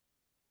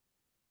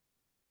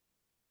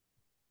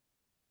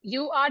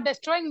 You are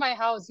destroying my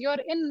house. You're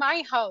in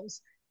my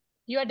house.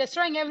 You are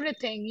destroying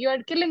everything. You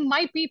are killing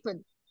my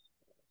people.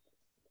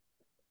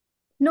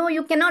 No,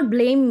 you cannot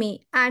blame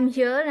me. I'm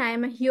here.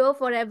 I'm here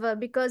forever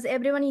because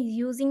everyone is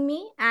using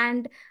me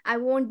and I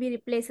won't be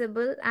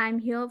replaceable. I'm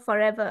here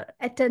forever,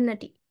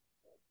 eternity.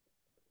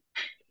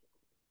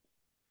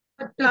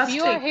 But If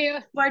you are Plastic,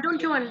 here, why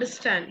don't you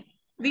understand?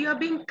 We are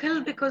being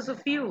killed because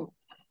of you.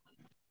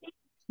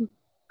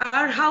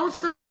 Our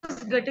house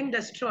is getting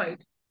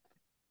destroyed.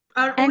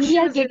 Our And ocean we is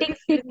are really getting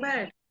feeling sick.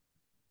 bad.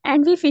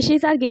 And we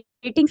fishes are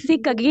getting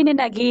sick again and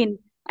again.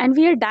 And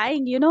we are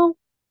dying,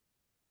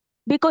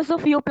 because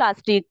of your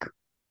plastic.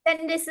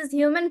 Then this is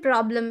human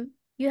problem.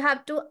 You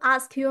have to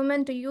ask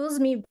human to use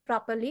me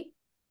properly.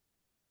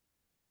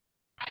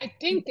 I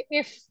think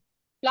if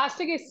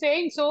plastic is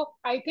saying so,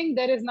 I think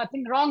there is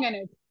nothing wrong in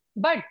it.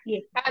 But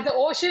as the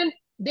ocean,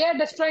 they are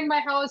destroying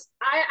my house.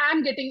 I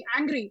am getting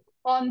angry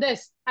on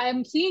this. I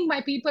am seeing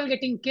my people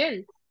getting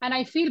killed and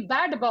I feel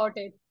bad about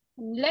it.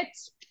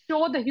 Let's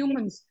show the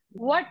humans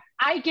what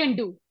I can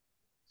do.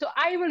 So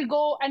I will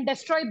go and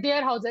destroy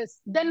their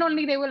houses. Then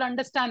only they will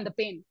understand the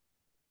pain.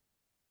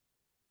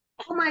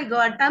 Oh my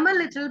God, I'm a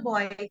little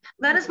boy.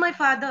 Where is my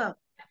father?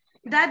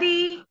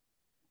 Daddy,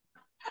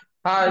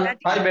 Hi, Daddy,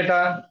 hi,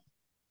 beta.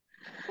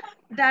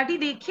 Daddy,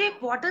 देखिए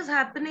what is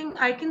happening.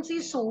 I can see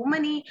so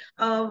many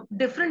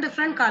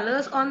different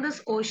colors on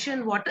this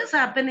ocean. What is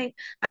happening?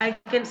 I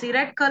can see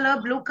red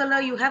color, blue color.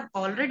 You have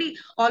already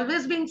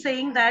always been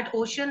saying that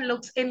ocean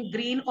looks in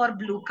green or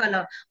blue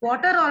color.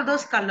 What are all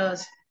those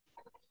colors?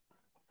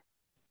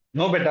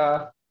 No,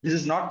 beta. This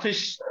is not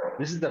fish.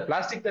 This is the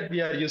plastic that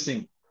we are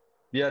using.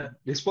 We are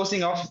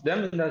disposing of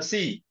them in the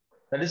sea.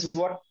 That is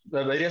what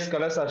the various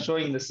colors are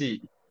showing in the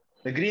sea.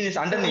 The green is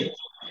underneath.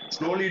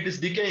 Slowly it is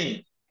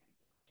decaying.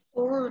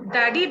 Oh,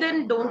 Daddy,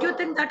 then don't you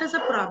think that is a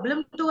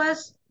problem to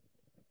us?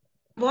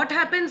 What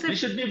happens We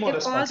should be more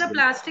if all the responsible.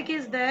 plastic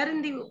is there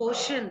in the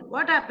ocean?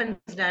 What happens,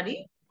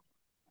 Daddy?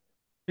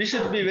 We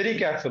should be very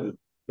careful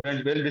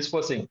when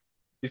disposing.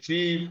 If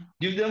we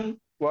give them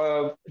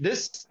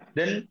this,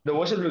 then the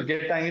ocean will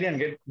get angry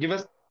and give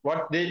us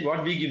what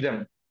we give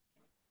them.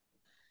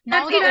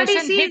 Now Daddy, the Daddy,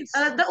 ocean see, hits.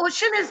 the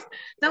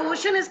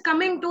ocean is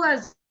coming to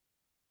us.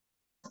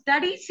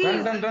 Daddy, see,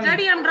 Run, run,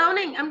 Daddy, run, I'm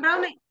drowning. I'm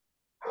drowning.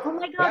 Oh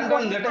my God, run,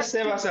 what run! is Let us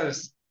save happening?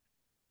 ourselves.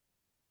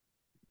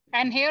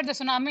 And here the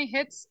tsunami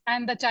hits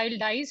and the child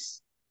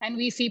dies. And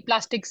we see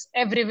plastics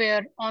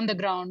everywhere on the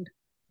ground.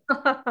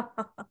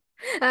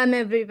 I'm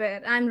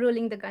everywhere. I'm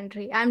ruling the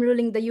country. I'm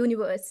ruling the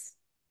universe.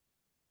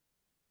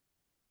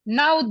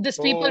 Now these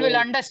people will Oh,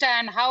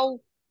 understand how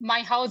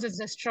my house is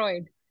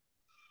destroyed.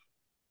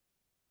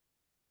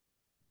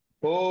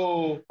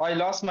 oh! I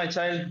lost my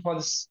child for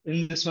this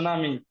in the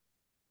tsunami.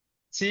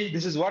 See,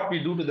 this is what we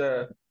do to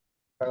the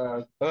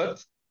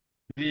earth.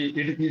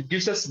 It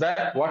gives us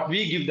back what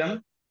we give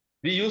them.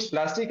 We use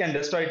plastic and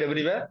destroy it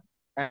everywhere,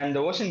 and the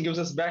ocean gives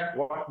us back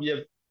what we have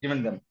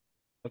given them.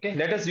 Okay,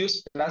 let us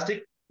use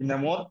plastic in a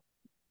more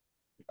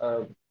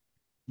uh,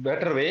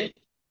 better way.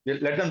 We'll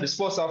let them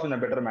dispose of in a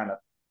better manner.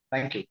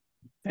 Thank you.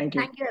 Thank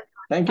you. Thank you,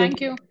 everyone. Thank you.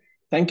 Thank you.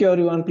 Thank you,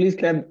 everyone. Please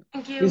clap.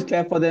 Thank Please you.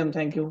 clap for them.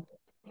 Thank you.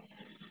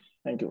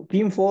 Thank you.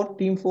 Team four.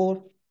 Team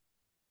four.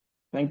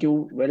 Thank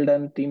you. Well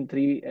done. Team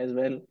three as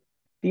well.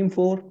 Team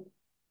four.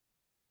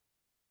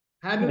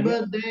 Happy Can I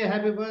hear?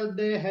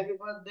 birthday, happy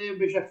birthday,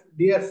 Bishop,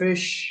 dear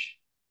Fish.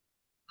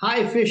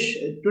 Hi, Fish.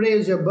 Today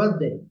is your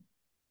birthday.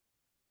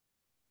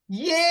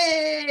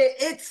 Yay!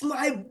 It's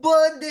my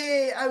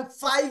birthday! I'm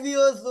 5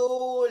 years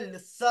old.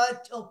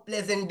 Such a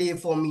pleasant day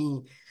for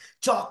me.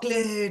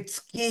 Chocolates,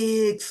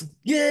 cakes,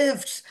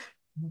 gifts,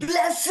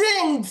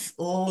 blessings!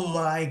 Oh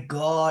my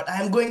God,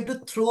 I'm going to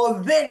throw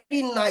a very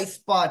nice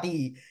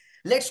party.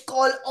 Let's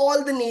call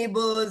all the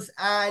neighbors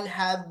and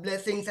have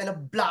blessings and a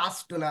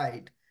blast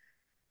tonight.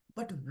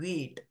 But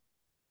wait,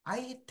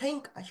 I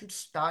think I should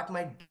start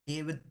my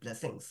day with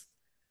blessings.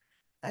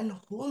 And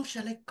whom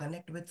shall I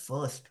connect with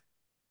first?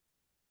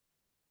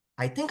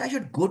 I think I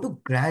should go to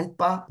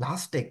Grandpa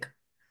Plastic.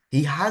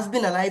 He has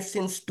been alive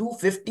since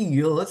 250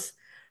 years.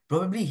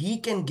 Probably he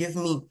can give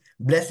me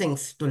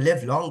blessings to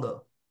live longer.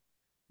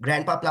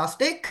 Grandpa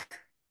Plastic?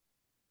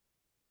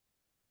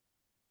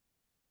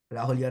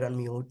 Rahul, you're on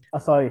mute.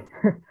 Sorry.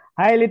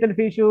 Hi, little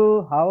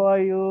Fishu. How are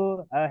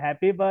you?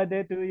 Happy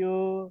birthday to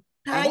you.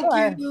 Thank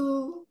I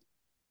you.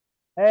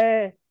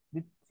 hey,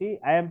 see,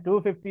 I am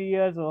 250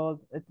 years old.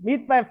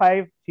 Meet my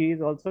five. She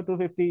is also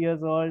 250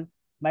 years old.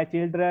 My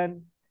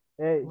children,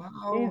 she is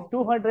Wow.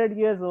 200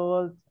 years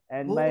old,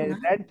 and Oh, my nice.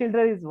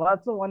 grandchildren is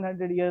also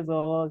 100 years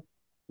old.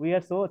 We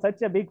are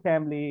such a big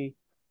family.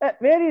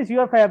 Where is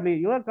your family?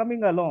 You are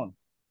coming alone.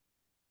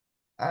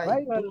 Why I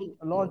you are don't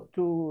alone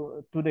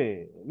know.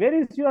 today? Where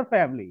is your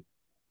family?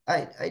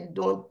 I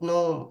don't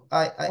know.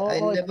 I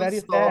Oh, it's never very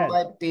saw sad.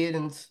 my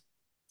parents.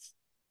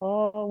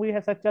 Oh, we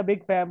have such a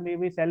big family.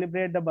 We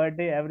celebrate the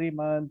birthday every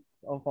month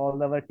of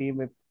all our team.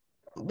 We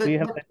But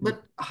have but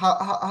but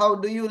how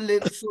do you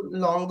live so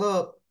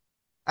longer?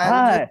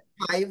 I'm just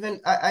ah, 5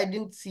 and I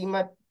didn't see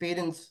my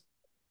parents.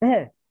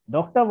 eh,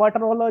 Dr.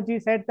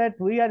 Waterology said that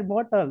we are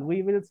immortal.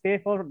 We will stay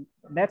for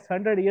next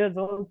 100 years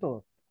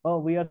also. Oh,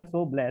 we are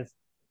so blessed.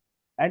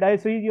 And I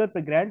see your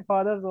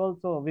grandfathers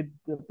also with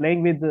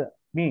playing with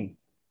me.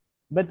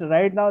 But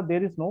right now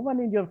there is no one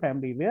in your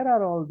family. Where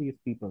are all these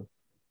people?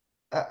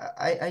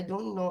 I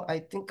don't know. I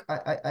think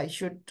I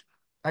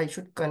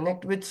should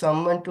connect with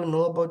someone to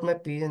know about my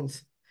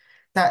parents.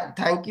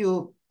 Thank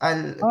you.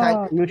 I'll thank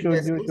Ah, you for you the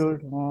should, you blessings.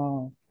 should.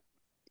 Oh.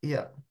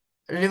 Yeah.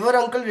 River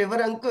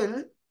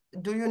uncle,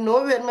 do you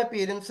know where my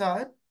parents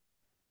are?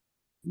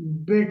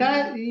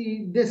 Beta,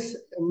 this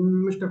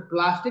Mr.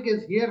 Plastic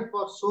is here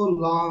for so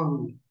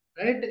long,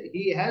 right?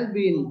 He has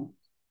been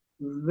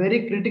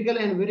very critical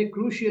and very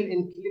crucial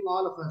in killing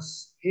all of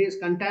us. He is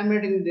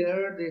contaminating the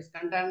earth, he is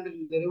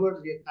contaminating the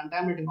rivers, he is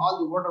contaminating all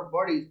the water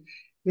bodies.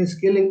 He is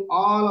killing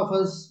all of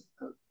us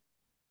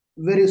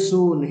very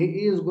soon.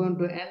 He is going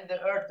to end the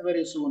earth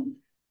very soon.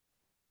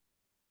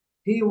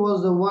 He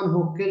was the one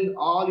who killed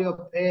all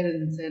your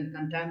parents and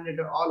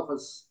contaminated all of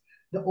us.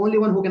 The only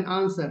one who can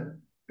answer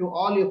to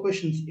all your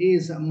questions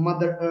is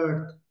Mother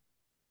Earth.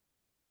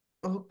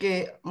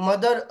 Okay,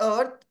 Mother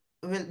Earth,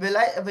 will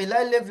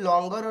I live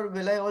longer or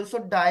will I also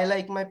die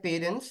like my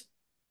parents?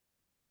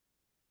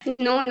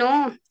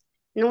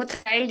 No,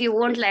 child, you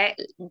won't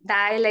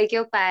die like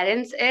your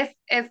parents if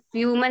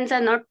humans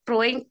are not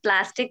throwing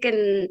plastic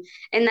in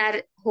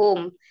our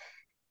home.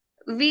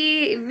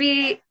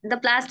 We the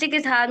plastic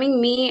is harming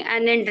me,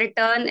 and in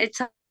return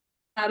it's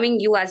harming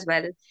you as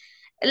well.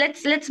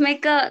 Let's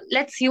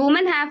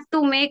human have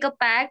to make a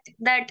pact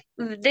that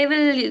they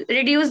will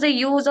reduce the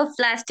use of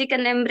plastic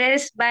and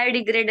embrace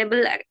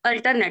biodegradable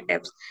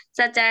alternatives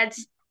such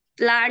as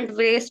plant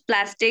waste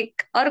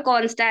plastic or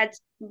cornstarch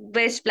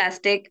waste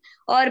plastic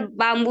or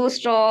bamboo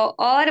straw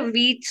or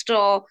wheat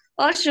straw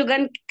or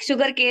sugar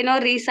cane or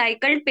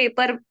recycled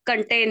paper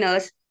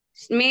containers.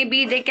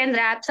 Maybe they can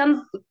wrap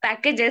some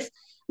packages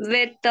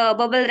with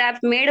bubble wrap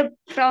made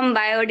from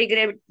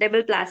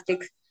biodegradable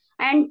plastics,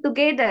 and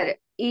together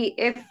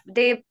if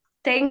they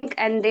think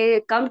and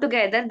they come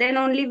together, then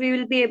only we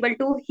will be able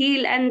to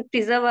heal and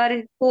preserve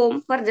our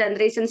home for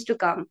generations to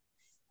come.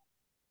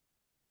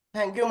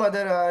 Thank you,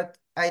 Mother Earth.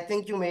 I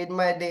think you made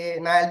my day,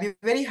 and I'll be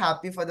very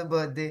happy for the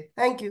birthday.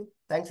 Thank you.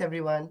 Thanks,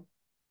 everyone.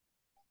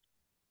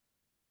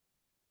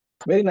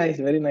 Very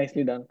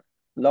nicely done.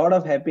 Lot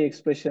of happy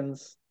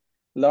expressions,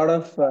 lot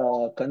of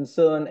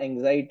concern,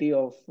 anxiety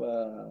of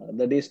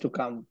the days to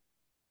come.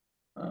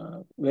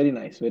 Very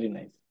nice, very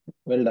nice.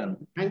 Well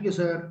done. Thank you,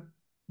 sir.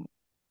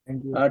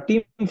 Thank you.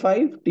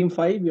 Team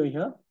five, you're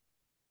here.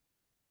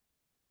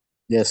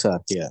 Yes, sir.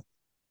 Yeah.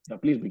 Yeah,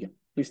 please begin.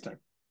 Please start.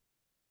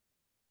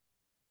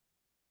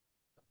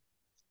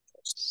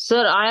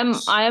 Sir, I am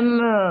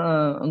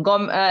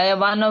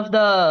one of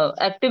the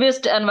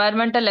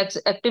environmental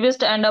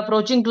activist, and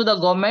approaching to the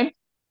government.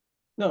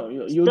 No,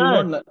 you need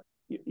Sir, not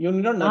you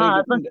need not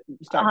narrate. You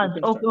can start.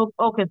 You can start.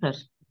 okay, sir.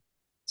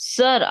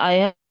 Sir,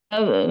 I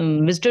have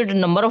visited a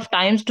number of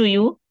times to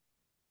you,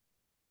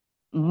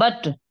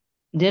 but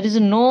there is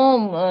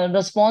no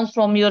response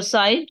from your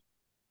side.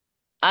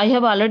 I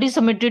have already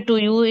submitted to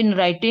you in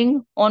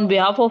writing on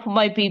behalf of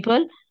my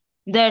people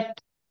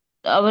that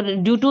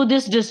due to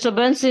this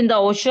disturbance in the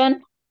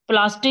ocean,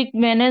 plastic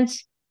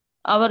menace,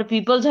 our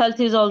people's health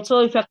is also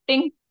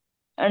affecting,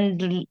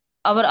 and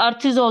our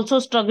earth is also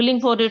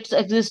struggling for its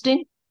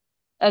existence,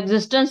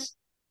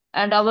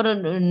 and our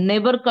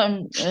neighbor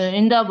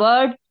in the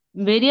world,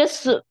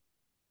 various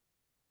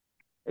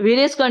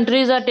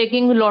countries are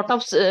taking a lot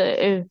of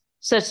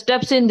such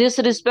steps in this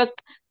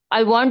respect.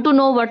 I want to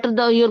know what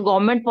are your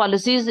government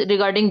policies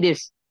regarding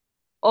this.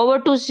 Over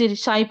to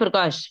Sai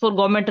Prakash for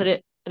government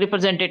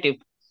representative.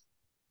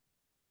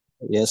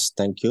 Yes,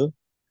 thank you.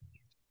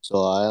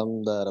 So I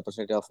am the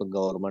representative of the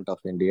government of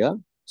India.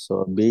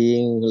 So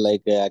being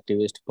like a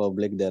activist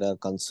public, there are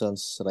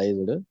concerns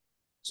raised.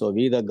 So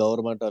we, the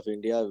government of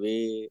India,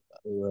 we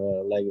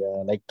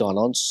like to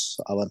announce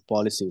our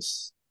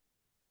policies.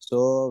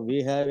 So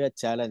we have a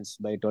challenge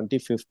by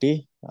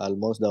 2050.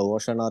 Almost the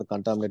ocean are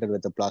contaminated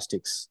with the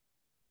plastics.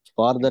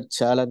 For the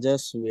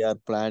challenges, we are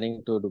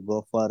planning to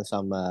go for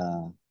some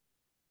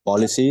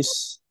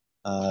policies,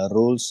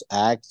 rules,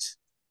 acts,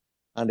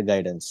 and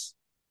guidance.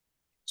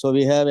 So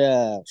we have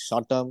a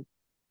short-term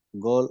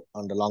goal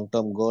and a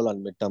long-term goal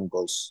and mid-term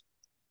goals.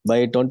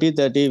 By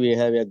 2030, we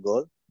have a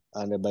goal,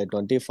 and by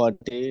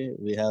 2040,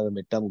 we have a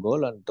mid-term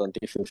goal, and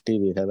 2050,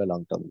 we have a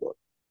long-term goal.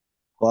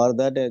 For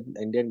that,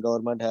 Indian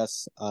government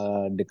has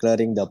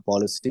declaring the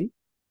policy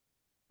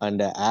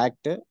and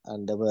act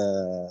and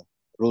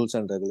rules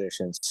and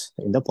regulations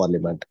in the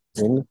parliament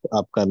in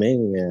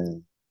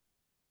upcoming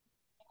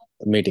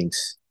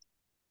meetings.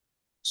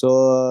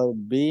 So,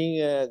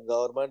 being a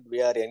government,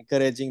 we are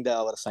encouraging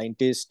our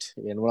scientists,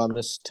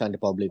 environmentalists, and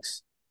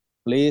publics.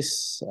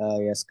 Please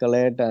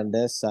escalate and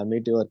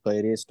submit your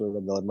queries to the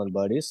government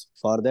bodies.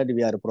 For that,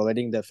 we are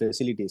providing the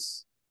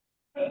facilities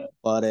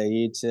for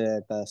each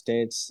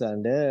states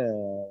and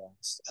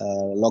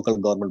local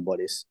government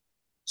bodies.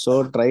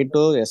 So, try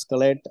to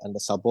escalate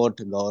and support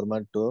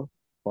government to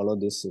follow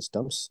these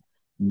systems.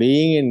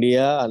 Being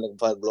India and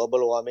for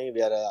global warming,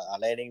 we are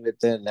aligning with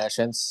the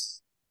nations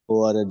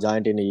who are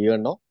joined in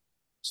UNO.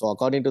 So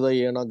according to the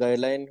UNO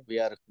guideline, we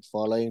are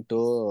following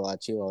to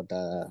achieve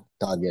our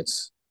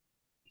targets.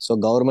 So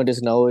government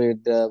is now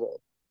in the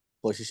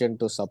position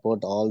to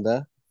support all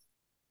the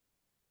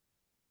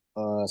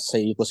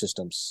say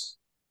ecosystems.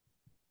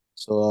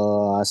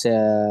 So as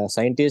a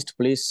scientist,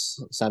 please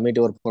submit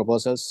your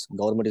proposals.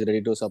 Government is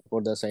ready to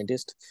support the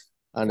scientist,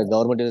 and the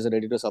government is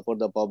ready to support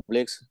the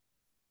publics.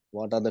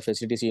 What are the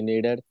facilities you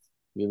needed?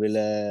 We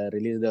will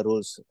release the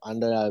rules,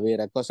 and we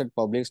requested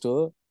publics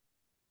to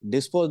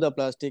dispose the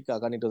plastic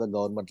according to the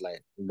government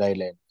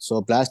guideline.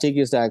 So plastic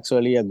is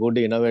actually a good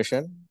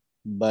innovation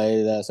by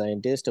the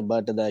scientist,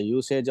 but the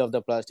usage of the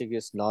plastic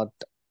is not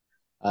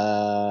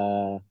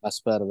as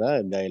per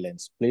the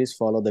guidelines. Please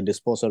follow the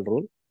disposal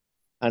rule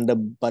and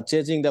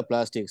purchasing the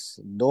plastics.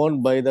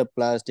 Don't buy the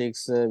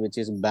plastics which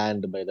is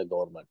banned by the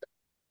government.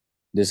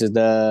 This is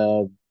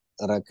the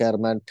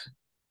requirement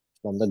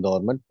from the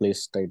government.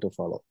 Please try to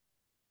follow.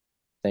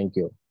 Thank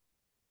you.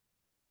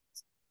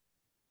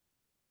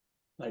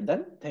 Right,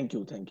 done. Thank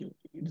you.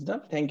 It's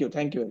done. Thank you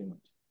very much.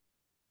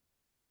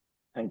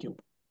 Thank you.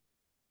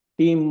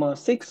 Team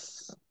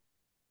 6.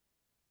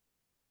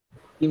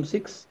 Team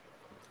 6.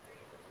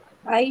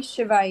 Hi,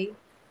 Shivai.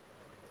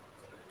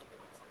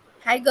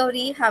 Hi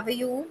Gauri, how are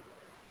you?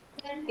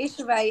 Hey,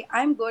 Shivai.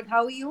 I'm good.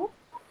 How are you?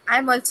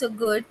 I'm also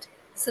good.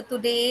 So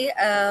today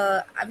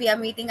we are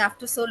meeting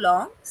after so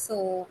long.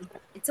 So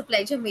it's a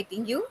pleasure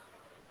meeting you.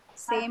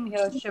 Same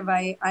here,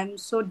 Shivai. I'm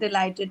so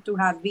delighted to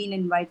have been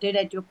invited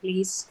at your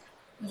place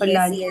for Yes,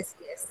 lunch. yes,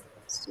 yes.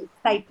 So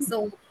exciting.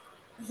 So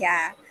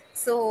yeah.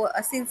 So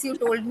since you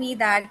told me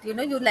that you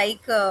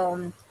like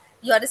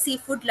you are a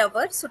seafood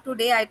lover, so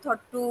today I thought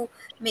to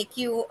make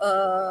you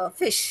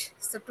fish.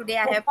 So today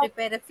I have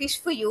prepared a fish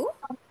for you.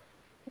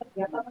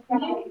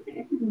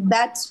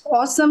 That's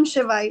awesome,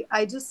 Shivai.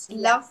 I just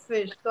Yeah. love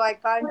fish, so I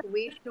can't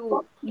wait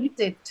to eat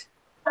it.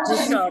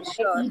 Just Sure,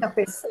 sure. eat a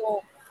fish.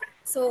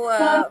 So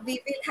we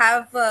will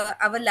have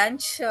our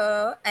lunch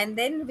and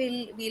then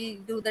we'll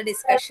do the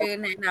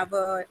discussion and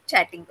our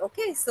chatting.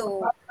 Okay.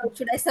 So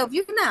should I serve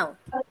you now?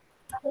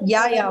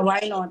 Yeah, yeah, why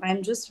not?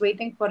 I'm just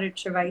waiting for it,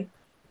 Shivai.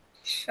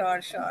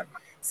 Sure, sure.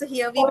 So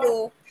here we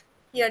go.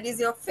 Here is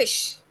your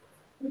fish.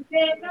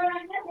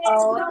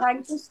 Oh,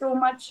 thank you so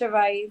much,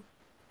 Shivai.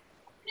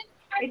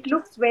 It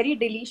looks very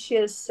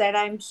delicious, and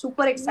I'm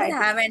super Please excited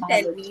have to and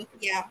have tell it. me.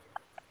 Yeah.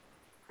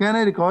 Can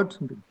I record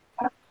something?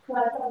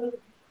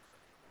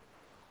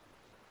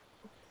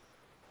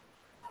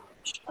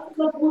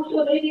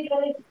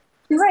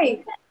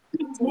 Shivai,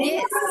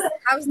 Yes.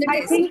 How's the I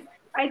taste? think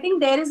I think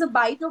there is a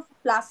bite of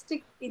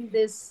plastic in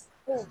this.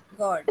 Oh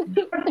God.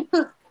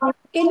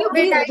 Can you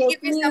Wait, please I'll get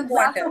give you me a some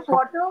glass water. of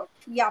water?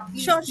 Yeah,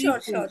 please, Sure, please sure,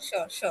 do. sure,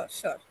 sure, sure,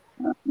 sure.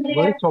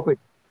 Why stop it?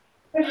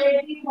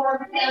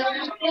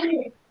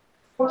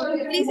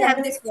 Please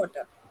have this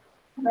water.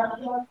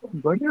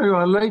 But are you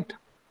all right?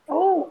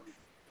 Oh,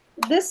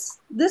 this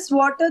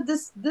water,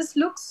 this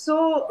looks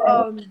so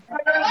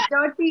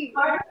dirty.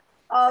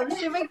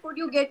 Shivai, could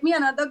you get me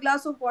another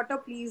glass of water,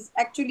 please?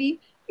 Actually,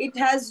 it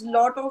has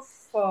lot of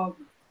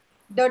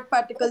dirt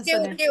particles Okay,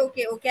 in it. okay,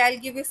 okay, okay. I'll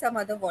give you some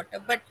other water.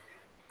 But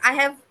I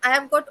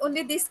have got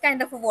only this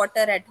kind of a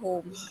water at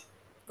home,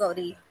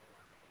 Gauri.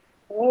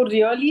 Oh,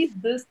 really?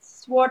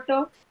 This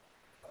water?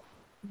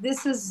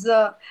 This is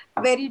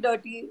very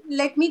dirty.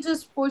 Let me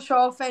just push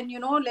off and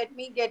let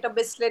me get a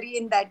Bisleri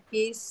in that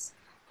case.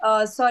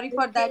 Sorry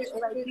for that, Okay,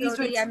 Shivai. okay, Please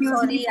do Gauri. I'm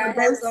excuse me sorry. for I have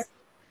got this.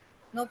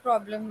 no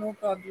problem, no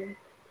problem.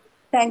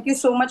 Thank you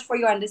so much for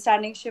your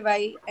understanding,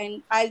 Shivai.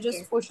 And I'll Yes,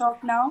 just push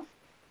off now.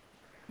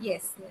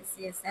 yes, yes,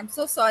 yes. I'm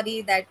so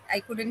sorry that I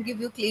couldn't give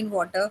you clean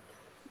water.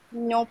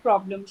 No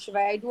problem,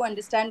 Shivai. I do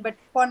understand, but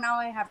for now,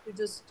 I have to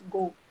just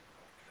go.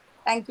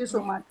 Thank you so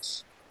Yes.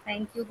 much.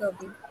 Thank you,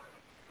 Gauri.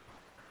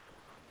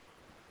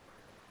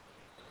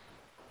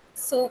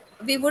 So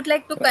we would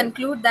like to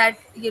conclude that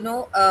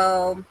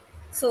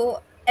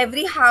so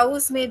every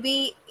house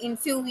maybe in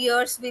few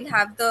years will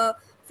have the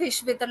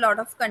fish with a lot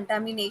of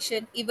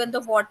contamination, even the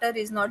water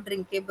is not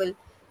drinkable.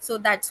 So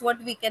that's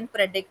what we can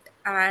predict,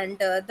 and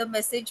the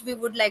message we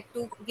would like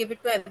to give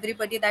it to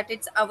everybody, that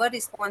it's our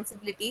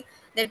responsibility,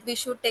 that we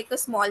should take a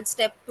small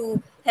step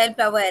to help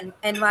our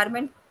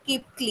environment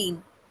keep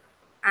clean.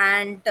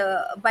 And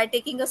by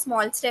taking a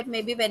small step,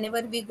 maybe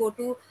whenever we go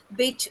to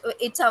beach,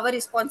 it's our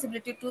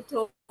responsibility to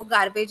throw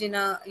garbage in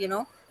a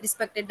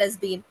respected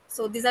dustbin.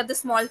 So these are the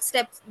small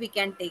steps we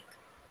can take.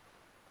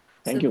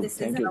 So Thank you. this is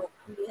Thank you. how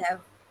we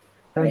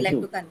Thank like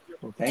you. to conclude.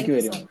 Thank you Thank you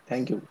very so much. much.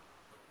 Thank you.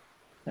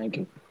 Thank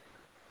you.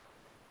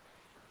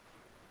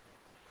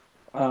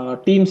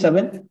 Team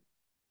 7.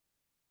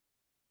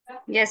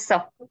 Yes,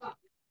 sir.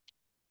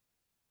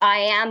 I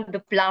am the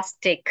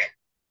plastic.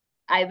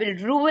 I will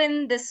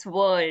ruin this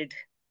world.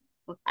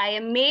 I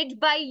am made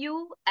by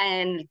you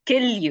and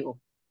kill you.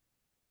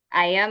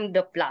 I am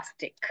the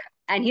plastic.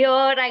 And here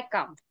I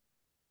come.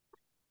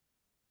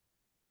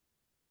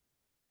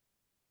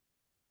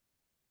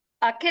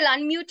 Akhil,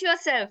 unmute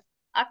yourself.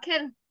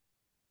 Akhil.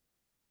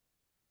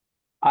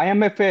 I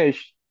am a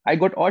fish. I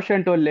got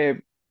ocean to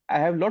live. I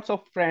have lots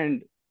of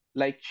friends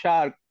like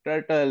shark,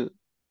 turtle.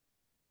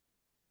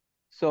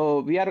 So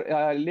we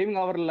are living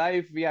our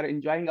life. We are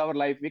enjoying our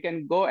life. We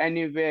can go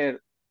anywhere.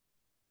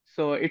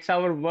 So it's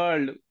our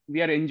world.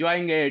 We are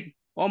enjoying it.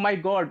 Oh my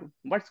God,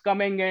 what's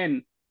coming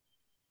in?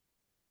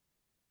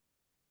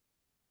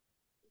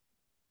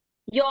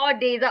 Your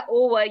days are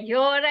over. Here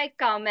I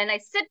come and I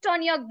sit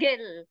on your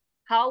gill.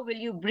 How will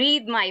you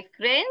breathe, my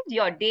friend?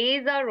 Your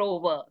days are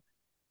over.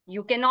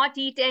 You cannot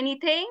eat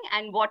anything,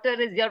 and water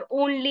is your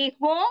only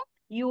home.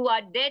 You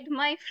are dead,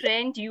 my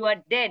friend. You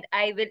are dead.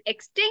 I will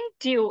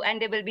extinct you, and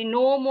there will be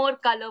no more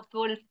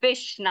colorful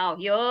fish now.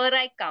 Here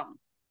I come.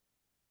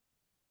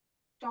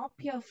 Stop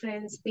here,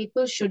 friends.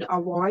 People should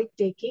avoid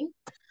taking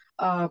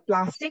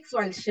plastics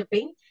while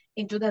shipping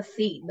into the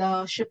sea.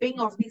 The shipping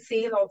of the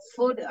sale of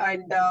food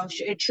and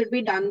it should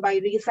be done by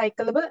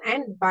recyclable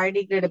and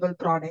biodegradable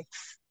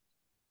products.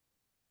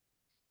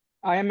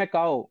 I am a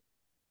cow.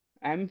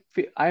 I'm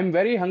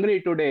very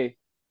hungry today.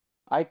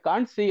 I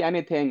can't see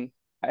anything.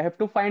 I have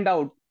to find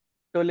out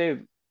to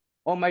live.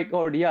 Oh my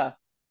God, yeah.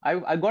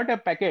 I got a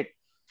packet.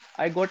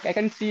 I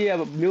can see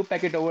a blue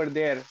packet over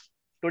there.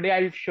 Today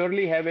I'll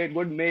surely have a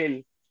good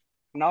meal.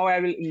 Now I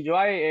will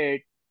enjoy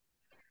it.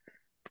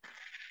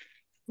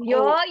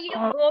 Here you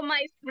go,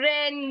 my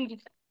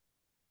friend.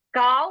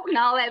 Cow,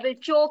 now I will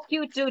choke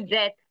you to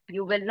death.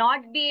 You will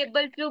not be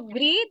able to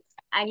breathe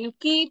and you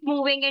keep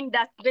moving in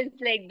dustbins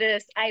like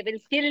this. I will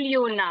kill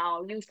you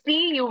now. You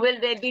see,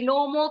 there'll be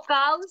no more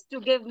cows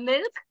to give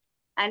milk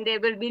and there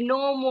will be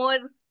no more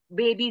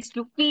babies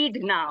to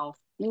feed now.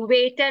 You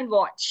wait and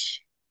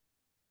watch.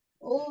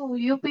 Oh,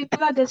 you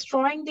people are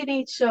destroying the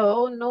nature.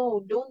 Oh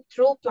no, don't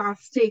throw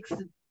plastics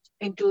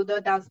into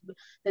the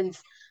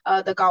dustbins.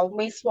 The cow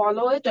may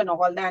swallow it and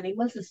all the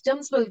animal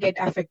systems will get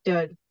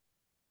affected.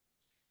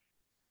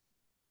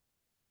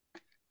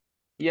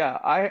 Yeah,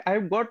 I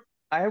have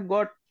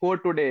got food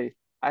today.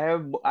 I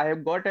have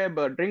got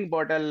a drink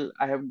bottle.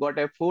 I have got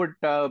a food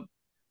tub.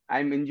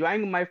 I'm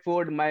enjoying my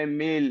food, my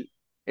meal.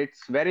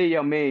 It's very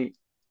yummy.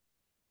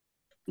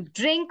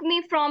 Drink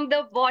me from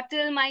the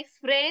bottle, my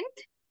friend.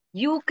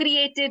 You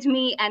created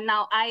me and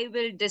now I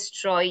will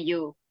destroy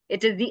you.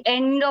 It is the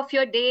end of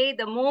your day.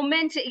 The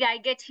moment I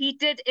get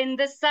heated in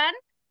the sun,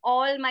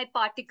 all my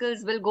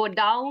particles will go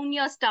down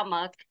your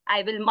stomach.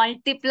 I will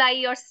multiply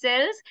your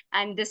cells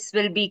and this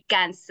will be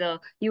cancer.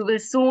 You will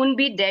soon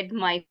be dead,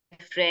 my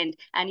friend,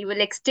 and you will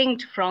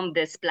extinct from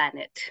this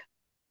planet.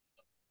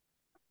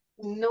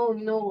 No,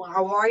 no,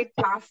 avoid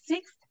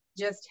plastics.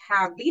 Just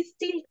have these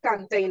steel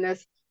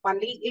containers.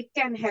 Only it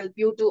can help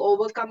you to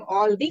overcome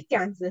all the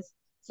cancers.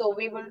 So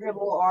we will remove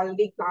all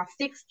the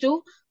plastics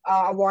to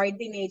avoid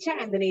the nature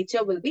and the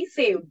nature will be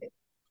saved.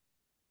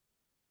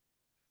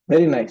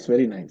 Very nice,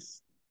 very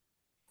nice.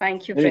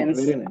 Thank you, Very nice,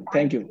 friends. very nice.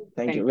 Thank you,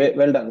 thank you. Thank Well, you.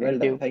 well done, well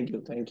Thank done. you. Thank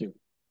you, thank you.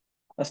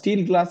 A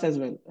steel glass as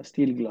well, a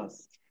steel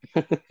glass.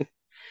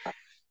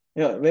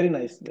 Yeah, very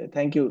nice.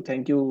 Thank you,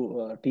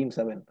 Team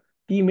 7.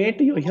 Teammate,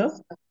 you here?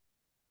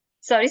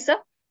 Sorry, sir.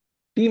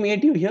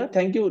 Teammate, you here?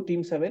 Thank you,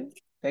 Team 7.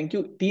 Thank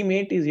you.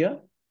 Teammate is here.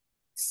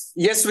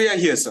 Yes, we are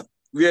here, sir.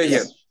 We are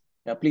here. Yes.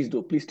 Yeah, please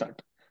do. Please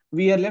start.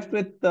 We are left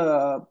with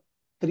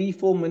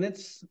 3-4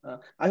 minutes.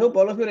 I hope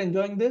all of you are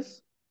enjoying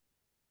this.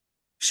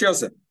 Sure,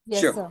 sir.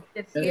 Yes, Sure. sir.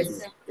 Yes, Yes,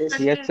 yes.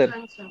 sir. Yes, sir.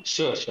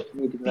 Sure, sure.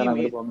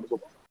 Teammate.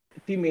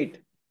 Teammate.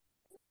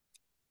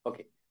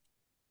 Okay.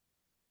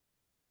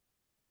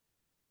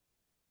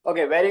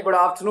 Okay, very good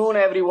afternoon,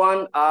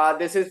 everyone. I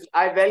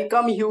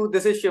welcome you.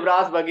 This is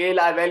Shivraj Baghel.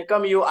 I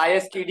welcome you,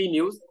 ISTD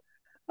News.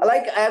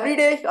 Like every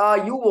day,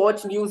 you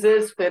watch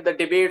newses with the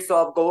debates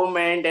of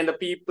government and the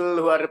people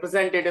who are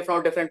representative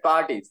from different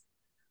parties.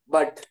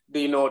 But do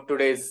you know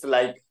today's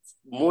like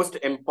most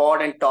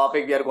important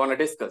topic we are going to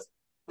discuss?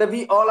 That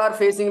we all are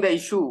facing the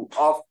issue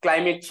of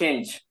climate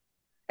change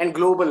and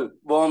global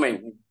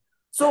warming.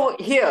 So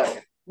here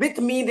with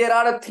me there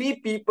are three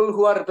people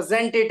who are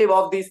representative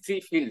of these three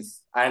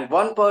fields, and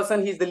one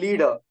person he's the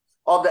leader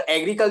of the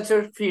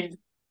agriculture field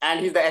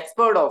and he's the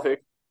expert of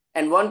it,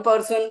 and one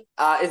person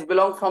is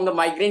belongs from the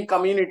migrant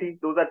community.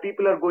 Those are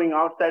people are going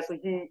outside, so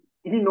he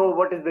know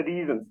what is the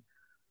reasons,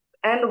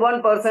 and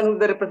one person who's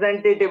the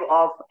representative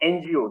of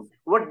NGOs,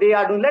 what they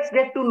are doing. Let's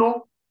get to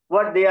know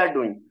what they are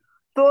doing.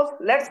 So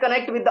let's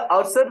connect with the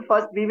outside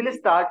first. We will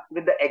start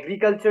with the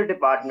agriculture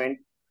department.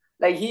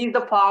 Like he is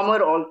the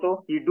farmer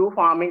also. He do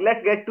farming.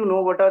 Let's get to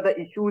know what are the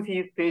issues he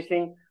is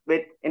facing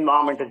with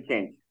environmental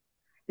change.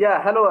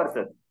 Yeah, hello,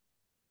 Arshad.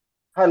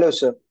 Hello,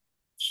 sir.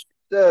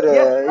 Sir,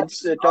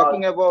 Yes. it's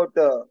talking about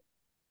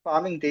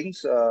farming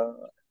things.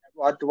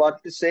 What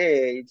to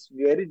say? It's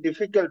very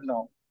difficult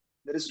now.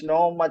 There is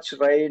no much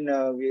rain.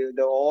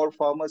 The all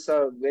farmers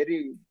are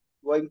very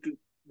going to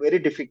very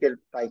difficult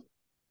time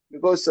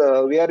because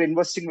we are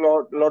investing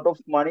lot of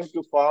money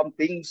to farm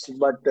things,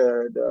 but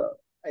the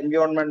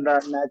environment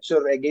and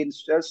nature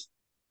against us,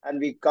 and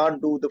we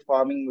can't do the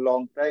farming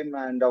long time,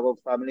 and our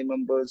family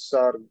members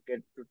are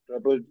get to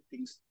trouble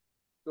things.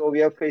 So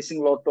we are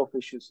facing lot of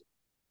issues.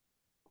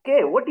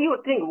 Okay, what do you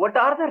think? What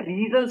are the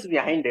reasons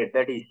behind it,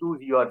 that issues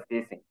you are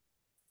facing?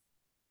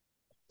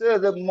 So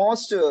the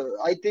most,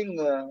 I think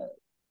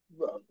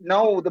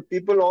now the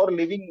people are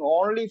living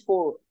only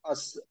for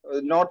us,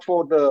 not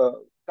for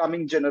the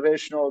coming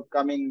generation or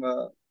coming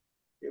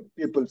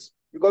peoples,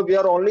 because we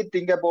are only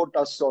think about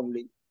us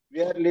only.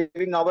 We are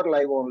living our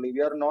life only.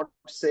 We are not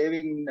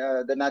saving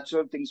the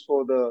natural things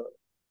for the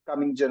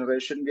coming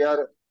generation. We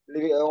are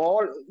living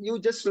all. You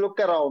just look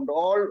around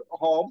all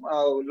home.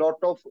 A lot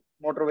of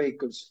motor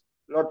vehicles,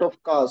 lot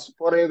of cars.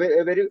 For a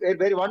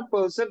very one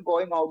person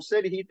going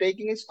outside, he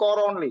taking his car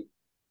only.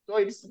 So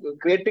it's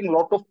creating a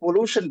lot of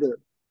pollution there.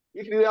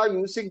 If we are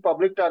using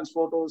public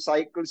transport or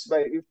cycles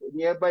by if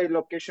nearby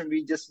location,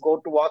 we just go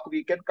to walk.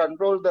 We can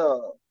control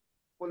the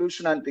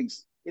pollution and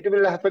things. It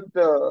will affect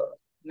the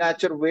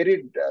nature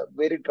very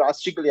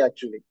drastically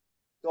actually.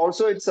 So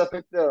also it's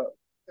affect the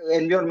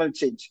environmental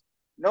change.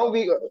 Now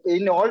we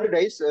in old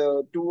days,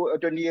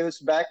 20 years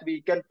back,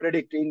 we can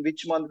predict in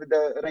which month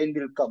the rain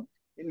will come,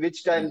 in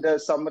which time the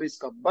summer is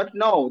come. But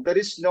now there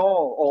is no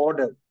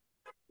order.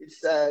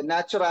 It's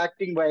nature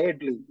acting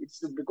wildly.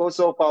 It's because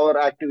of our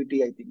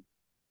activity, I think.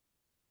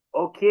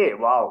 Okay,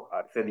 wow.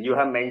 Arshad, you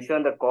have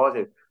mentioned the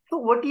causes. So,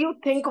 what do you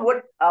think?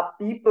 What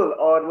people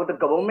or what the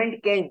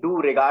government can do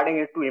regarding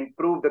it to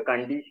improve the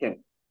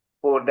condition?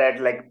 for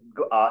that, like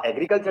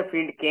agriculture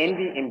field can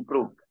be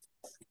improved?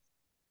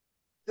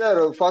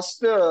 Sir,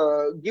 first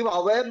give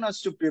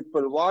awareness to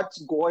people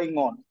what's going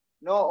on.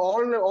 No,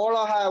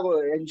 all have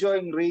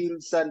enjoying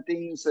reels and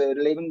things,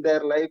 living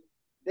their life.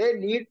 They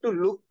need to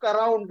look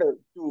around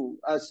to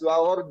as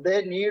well, or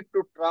they need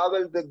to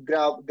travel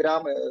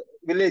the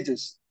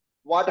villages.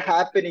 What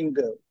happening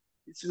there?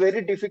 It's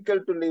very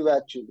difficult to live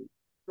actually.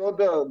 So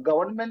the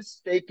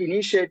governments take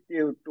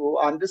initiative to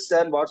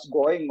understand what's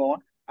going on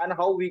and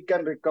how we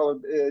can recover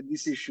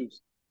these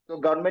issues. So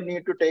government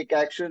need to take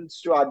actions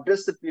to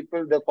address the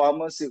people, the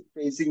farmers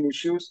facing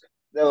issues,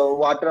 the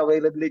water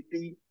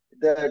availability,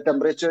 the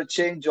temperature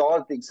change,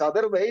 all things.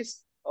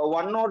 Otherwise,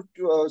 one or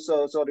two,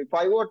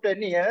 5 or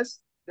 10 years,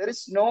 there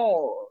is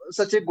no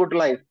such a good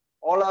life.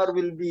 All are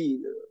will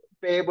be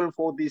payable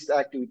for these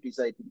activities.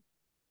 I think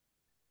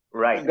the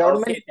Right.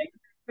 government Okay. take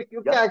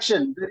quick Yeah.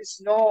 action. There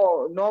is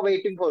no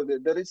waiting for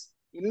this. There is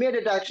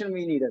immediate action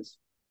we need us.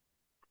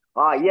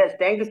 Yes,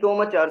 thank you so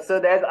much,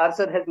 Arshad. As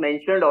Arshad has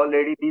mentioned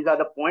already, these are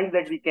the points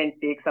that we can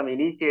take some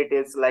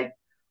initiatives like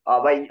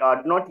by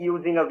not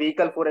using a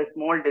vehicle for a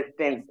small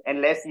distance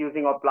and less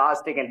using of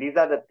plastic. And these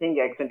are the thing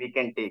action we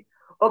can take.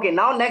 Okay,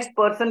 now next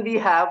person we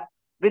have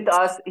with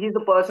us, he's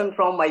the person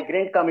from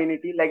migrant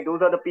community. Like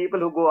those are the people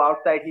who go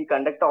outside, he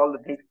conduct all the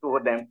things for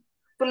them.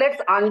 So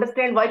let's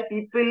understand why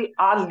people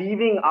are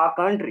leaving our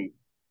country.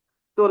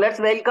 So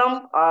let's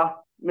welcome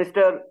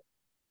Mr.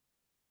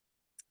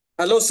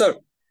 Hello, sir.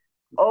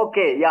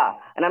 Okay, yeah,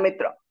 and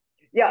Amitra.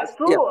 Yeah, Yeah.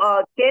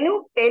 so can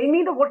you tell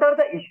me what are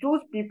the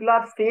issues people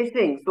are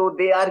facing? So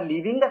they are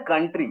leaving the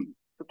country.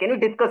 So can you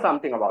discuss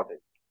something about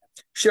it?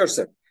 Sure,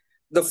 sir.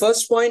 The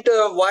first point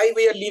why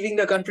we are leaving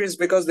the country is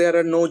because there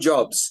are no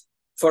jobs.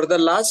 For the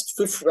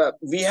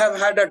we have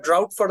had a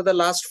drought for the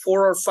last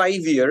 4 or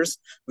 5 years,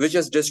 which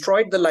has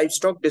destroyed the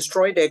livestock,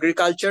 destroyed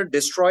agriculture,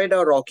 destroyed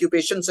our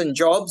occupations and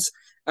jobs,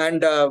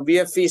 and we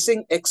are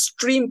facing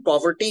extreme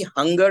poverty,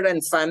 hunger,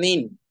 and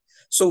famine.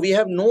 So we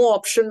have no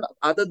option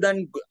other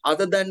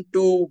than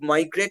to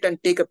migrate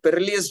and take a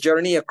perilous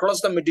journey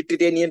across the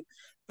Mediterranean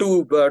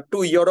to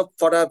Europe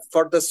for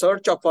the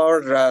search of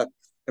our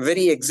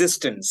very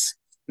existence.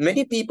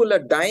 Many people are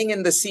dying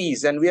in the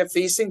seas, and we are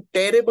facing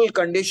terrible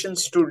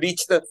conditions to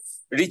reach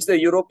the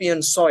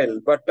European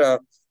soil. But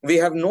we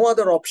have no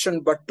other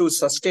option but to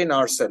sustain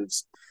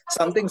ourselves.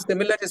 Something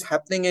similar is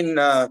happening in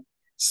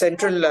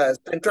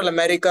Central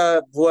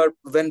America,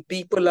 when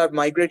people are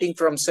migrating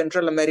from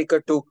Central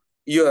America to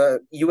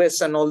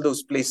US and all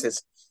those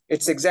places.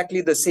 It's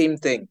exactly the same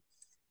thing.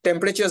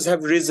 Temperatures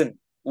have risen,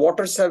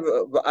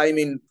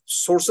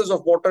 sources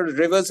of water,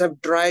 rivers have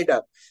dried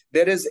up.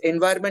 There is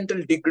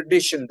environmental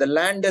degradation, the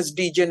land has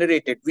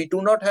degenerated, we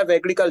do not have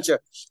agriculture.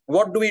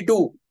 What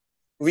do?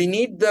 We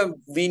need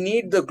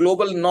the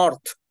global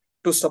north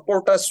to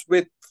support us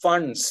with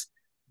funds,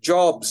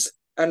 jobs,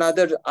 and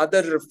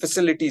other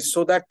facilities,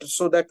 so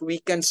that we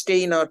can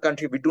stay in our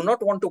country. We do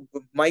not want to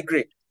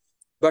migrate,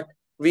 but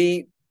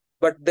we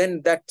but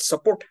then that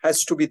support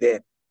has to be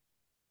there.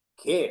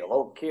 Okay,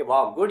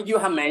 wow, good. You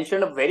have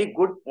mentioned a very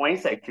good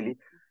points actually.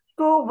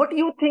 So what do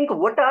you think?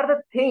 What are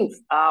the things,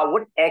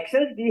 what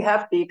actions we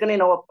have taken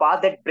in our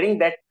past that bring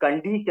that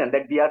condition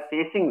that we are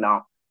facing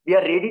now? We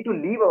are ready to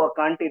leave our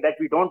country that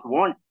we don't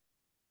want.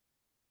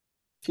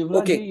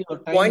 Shivraji, your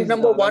time Point is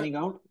number one. running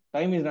out.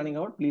 Time is running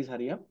out. Please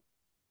hurry up.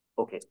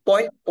 Okay.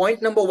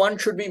 Point number one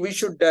should be we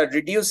should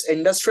reduce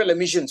industrial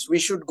emissions. We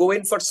should go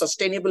in for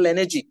sustainable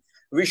energy.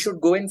 We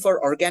should go in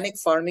for organic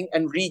farming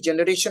and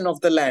regeneration of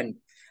the land.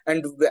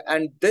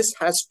 And this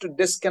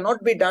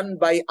cannot be done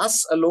by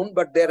us alone,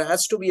 but there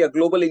has to be a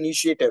global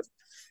initiative.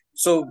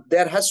 So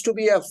there has to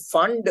be a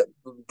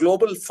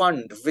global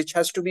fund, which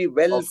has to be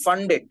well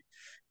funded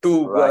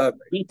to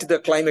beat the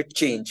climate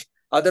change.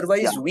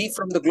 Otherwise, we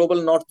from the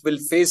global north will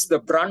face the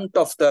brunt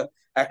of the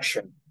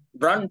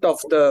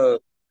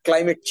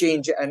climate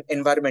change and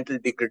environmental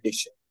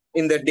degradation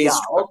in the days Yeah,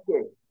 to come.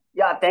 okay.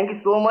 Yeah, thank you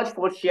so much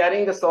for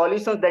sharing the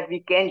solutions that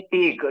we can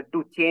take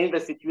to change the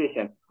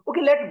situation.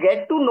 Okay, let's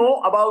get to know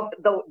about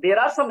there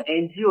are some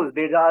NGOs,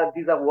 these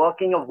are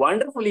working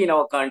wonderfully in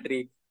our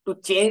country to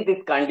change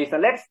this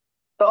condition. Let's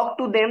talk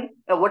to them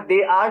what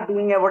they are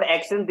doing and what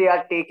actions they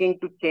are taking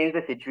to change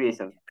the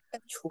situation.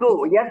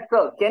 So, yes,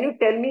 sir, can you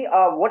tell me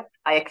what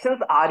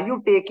actions are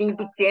you taking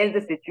to change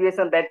the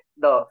situation that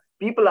the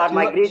people are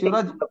migrating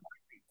to the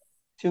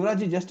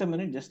Shivraji, just a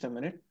minute, just a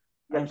minute.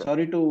 Yes, I'm sir.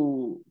 sorry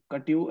to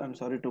cut you. I'm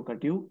sorry to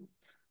cut you.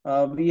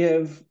 We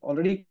have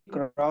already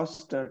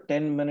crossed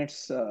 10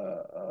 minutes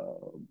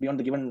beyond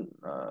the given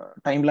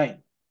timeline.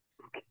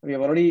 We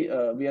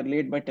are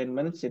late by 10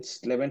 minutes. It's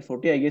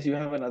 11:40. I guess you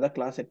have another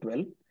class at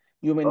 12.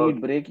 You may need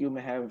break. You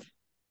may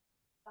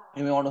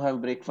want to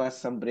have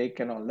breakfast, some break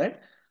and all that.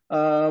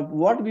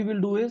 What we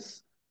will do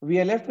is we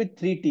are left with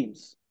three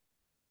teams.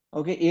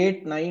 Okay,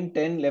 8, 9,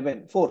 10,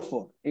 11.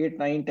 4. 8,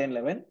 9, 10,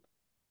 11.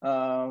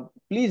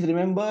 Please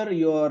remember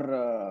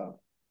your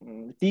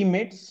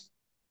teammates.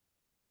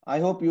 I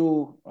hope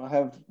you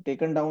have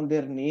taken down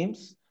their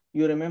names.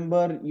 You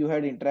remember you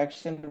had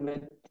interaction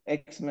with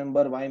X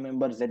member, Y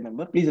member, Z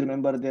member. Please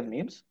remember their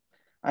names.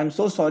 I'm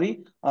so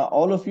sorry.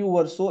 All of you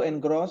were so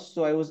engrossed,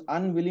 so I was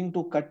unwilling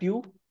to cut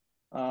you.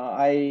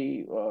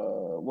 I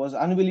was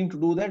unwilling to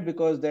do that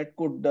because that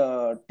could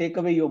take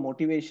away your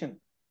motivation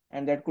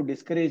and that could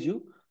discourage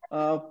you.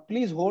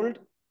 Please hold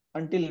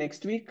until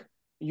next week.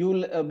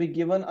 You'll be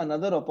given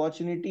another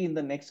opportunity in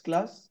the next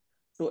class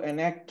to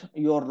enact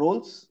your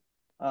roles.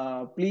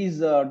 Please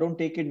don't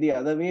take it the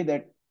other way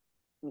that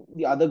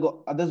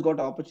others got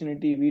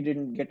opportunity, we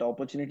didn't get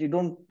opportunity.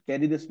 Don't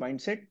carry this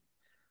mindset.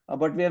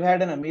 But we have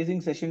had an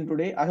amazing session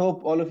today. I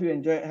hope all of you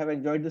have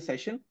enjoyed the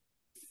session.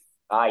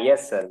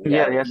 Yes, sir. We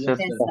Yeah, have. yes, sir.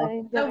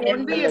 So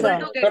won't be Yes, able sir.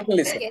 to get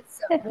Certainly,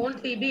 sir.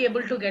 won't we be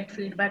able to get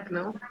feedback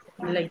now?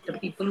 Like the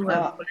people who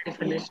have already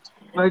finished.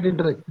 Quite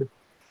interactive.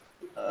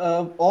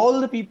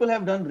 All the people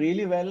have done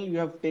really well. You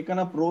have taken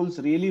up roles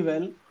really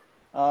well.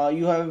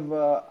 You have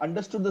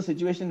understood the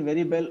situation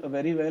very well,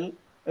 very well.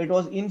 It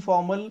was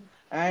informal,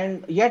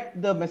 and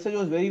yet the message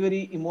was very,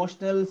 very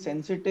emotional,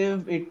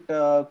 sensitive. It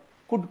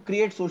could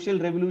create social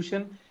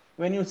revolution.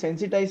 When you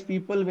sensitize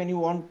people,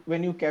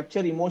 when you capture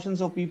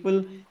emotions of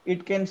people,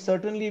 it can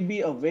certainly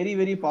be a very,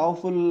 very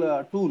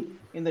powerful tool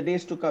in the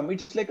days to come.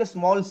 It's like a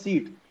small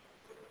seed,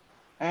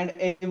 and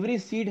every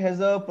seed has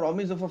a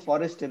promise of a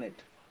forest in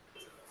it.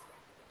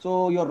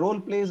 So your role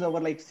plays are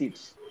like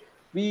seeds.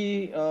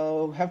 We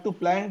have to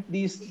plant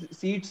these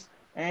seeds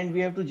and we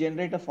have to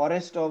generate a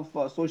forest of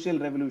social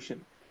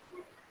revolution.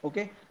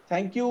 Okay.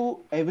 Thank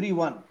you,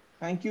 everyone.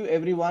 Thank you,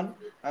 everyone.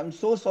 I'm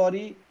so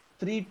sorry.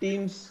 Three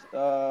teams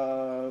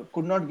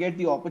could not get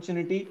the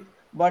opportunity,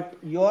 but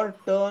your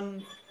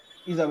turn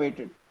is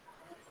awaited.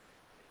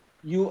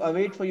 You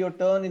await for your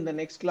turn in the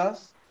next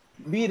class.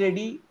 Be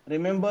ready.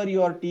 Remember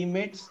your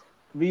teammates.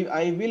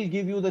 I will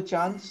give you the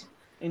chance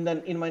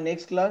in my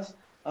next class.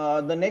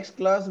 The next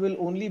class will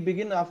only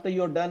begin after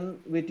you're done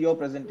with your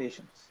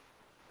presentations.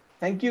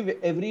 Thank you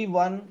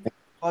everyone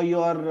for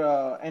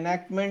your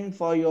enactment,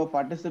 for your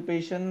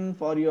participation,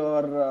 for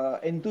your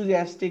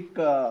enthusiastic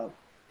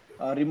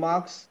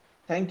remarks.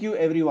 Thank you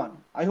everyone.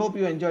 I hope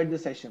you enjoyed the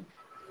session.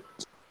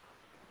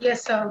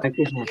 Yes, sir. Thank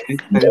you, sir.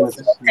 Thank you very Yes, much.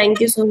 sir. Thank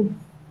you, sir.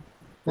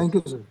 Thank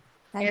you, sir.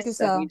 Thank you, Yes,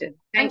 sir, sir. we did. Thank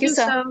Thank you, you,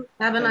 sir. sir.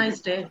 Have a Thank nice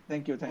you. day.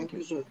 Thank you. Thank Thank you.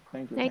 you, sir.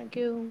 Thank you. Thank Thank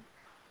you. you.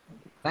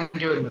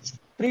 Thank you very much.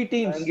 Three Thank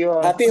teams. you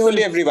all. Happy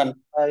Holi, everyone.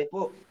 Bye.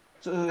 Oh,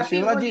 so,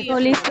 Happy Holi, Shivraji,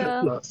 Holy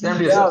everyone. sir. Same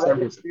to you, sir. Yeah, Same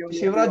very to you,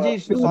 sir.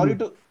 happy only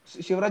to you all.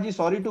 Shivraji,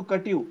 sorry to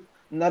cut you.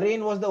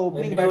 Naren was the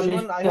opening Happy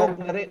Holi,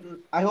 batsman. sir.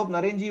 I hope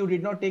Narenji, you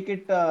did not take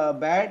it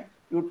bad.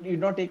 You did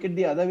not take it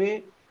the other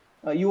way.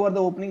 You are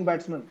the opening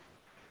batsman.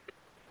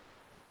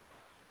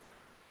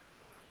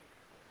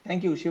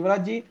 Thank you,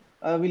 Shivraji.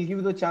 We'll give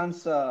you the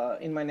chance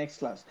in my next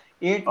class.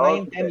 8,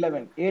 9, Okay, 10, sir.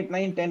 11. 8,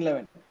 9, 10,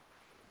 11.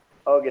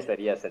 Okay, sir.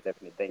 Yes, sir.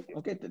 Definitely. Thank you.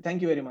 Okay,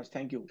 thank you very much.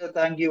 Thank you.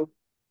 Thank you.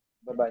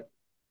 Bye bye.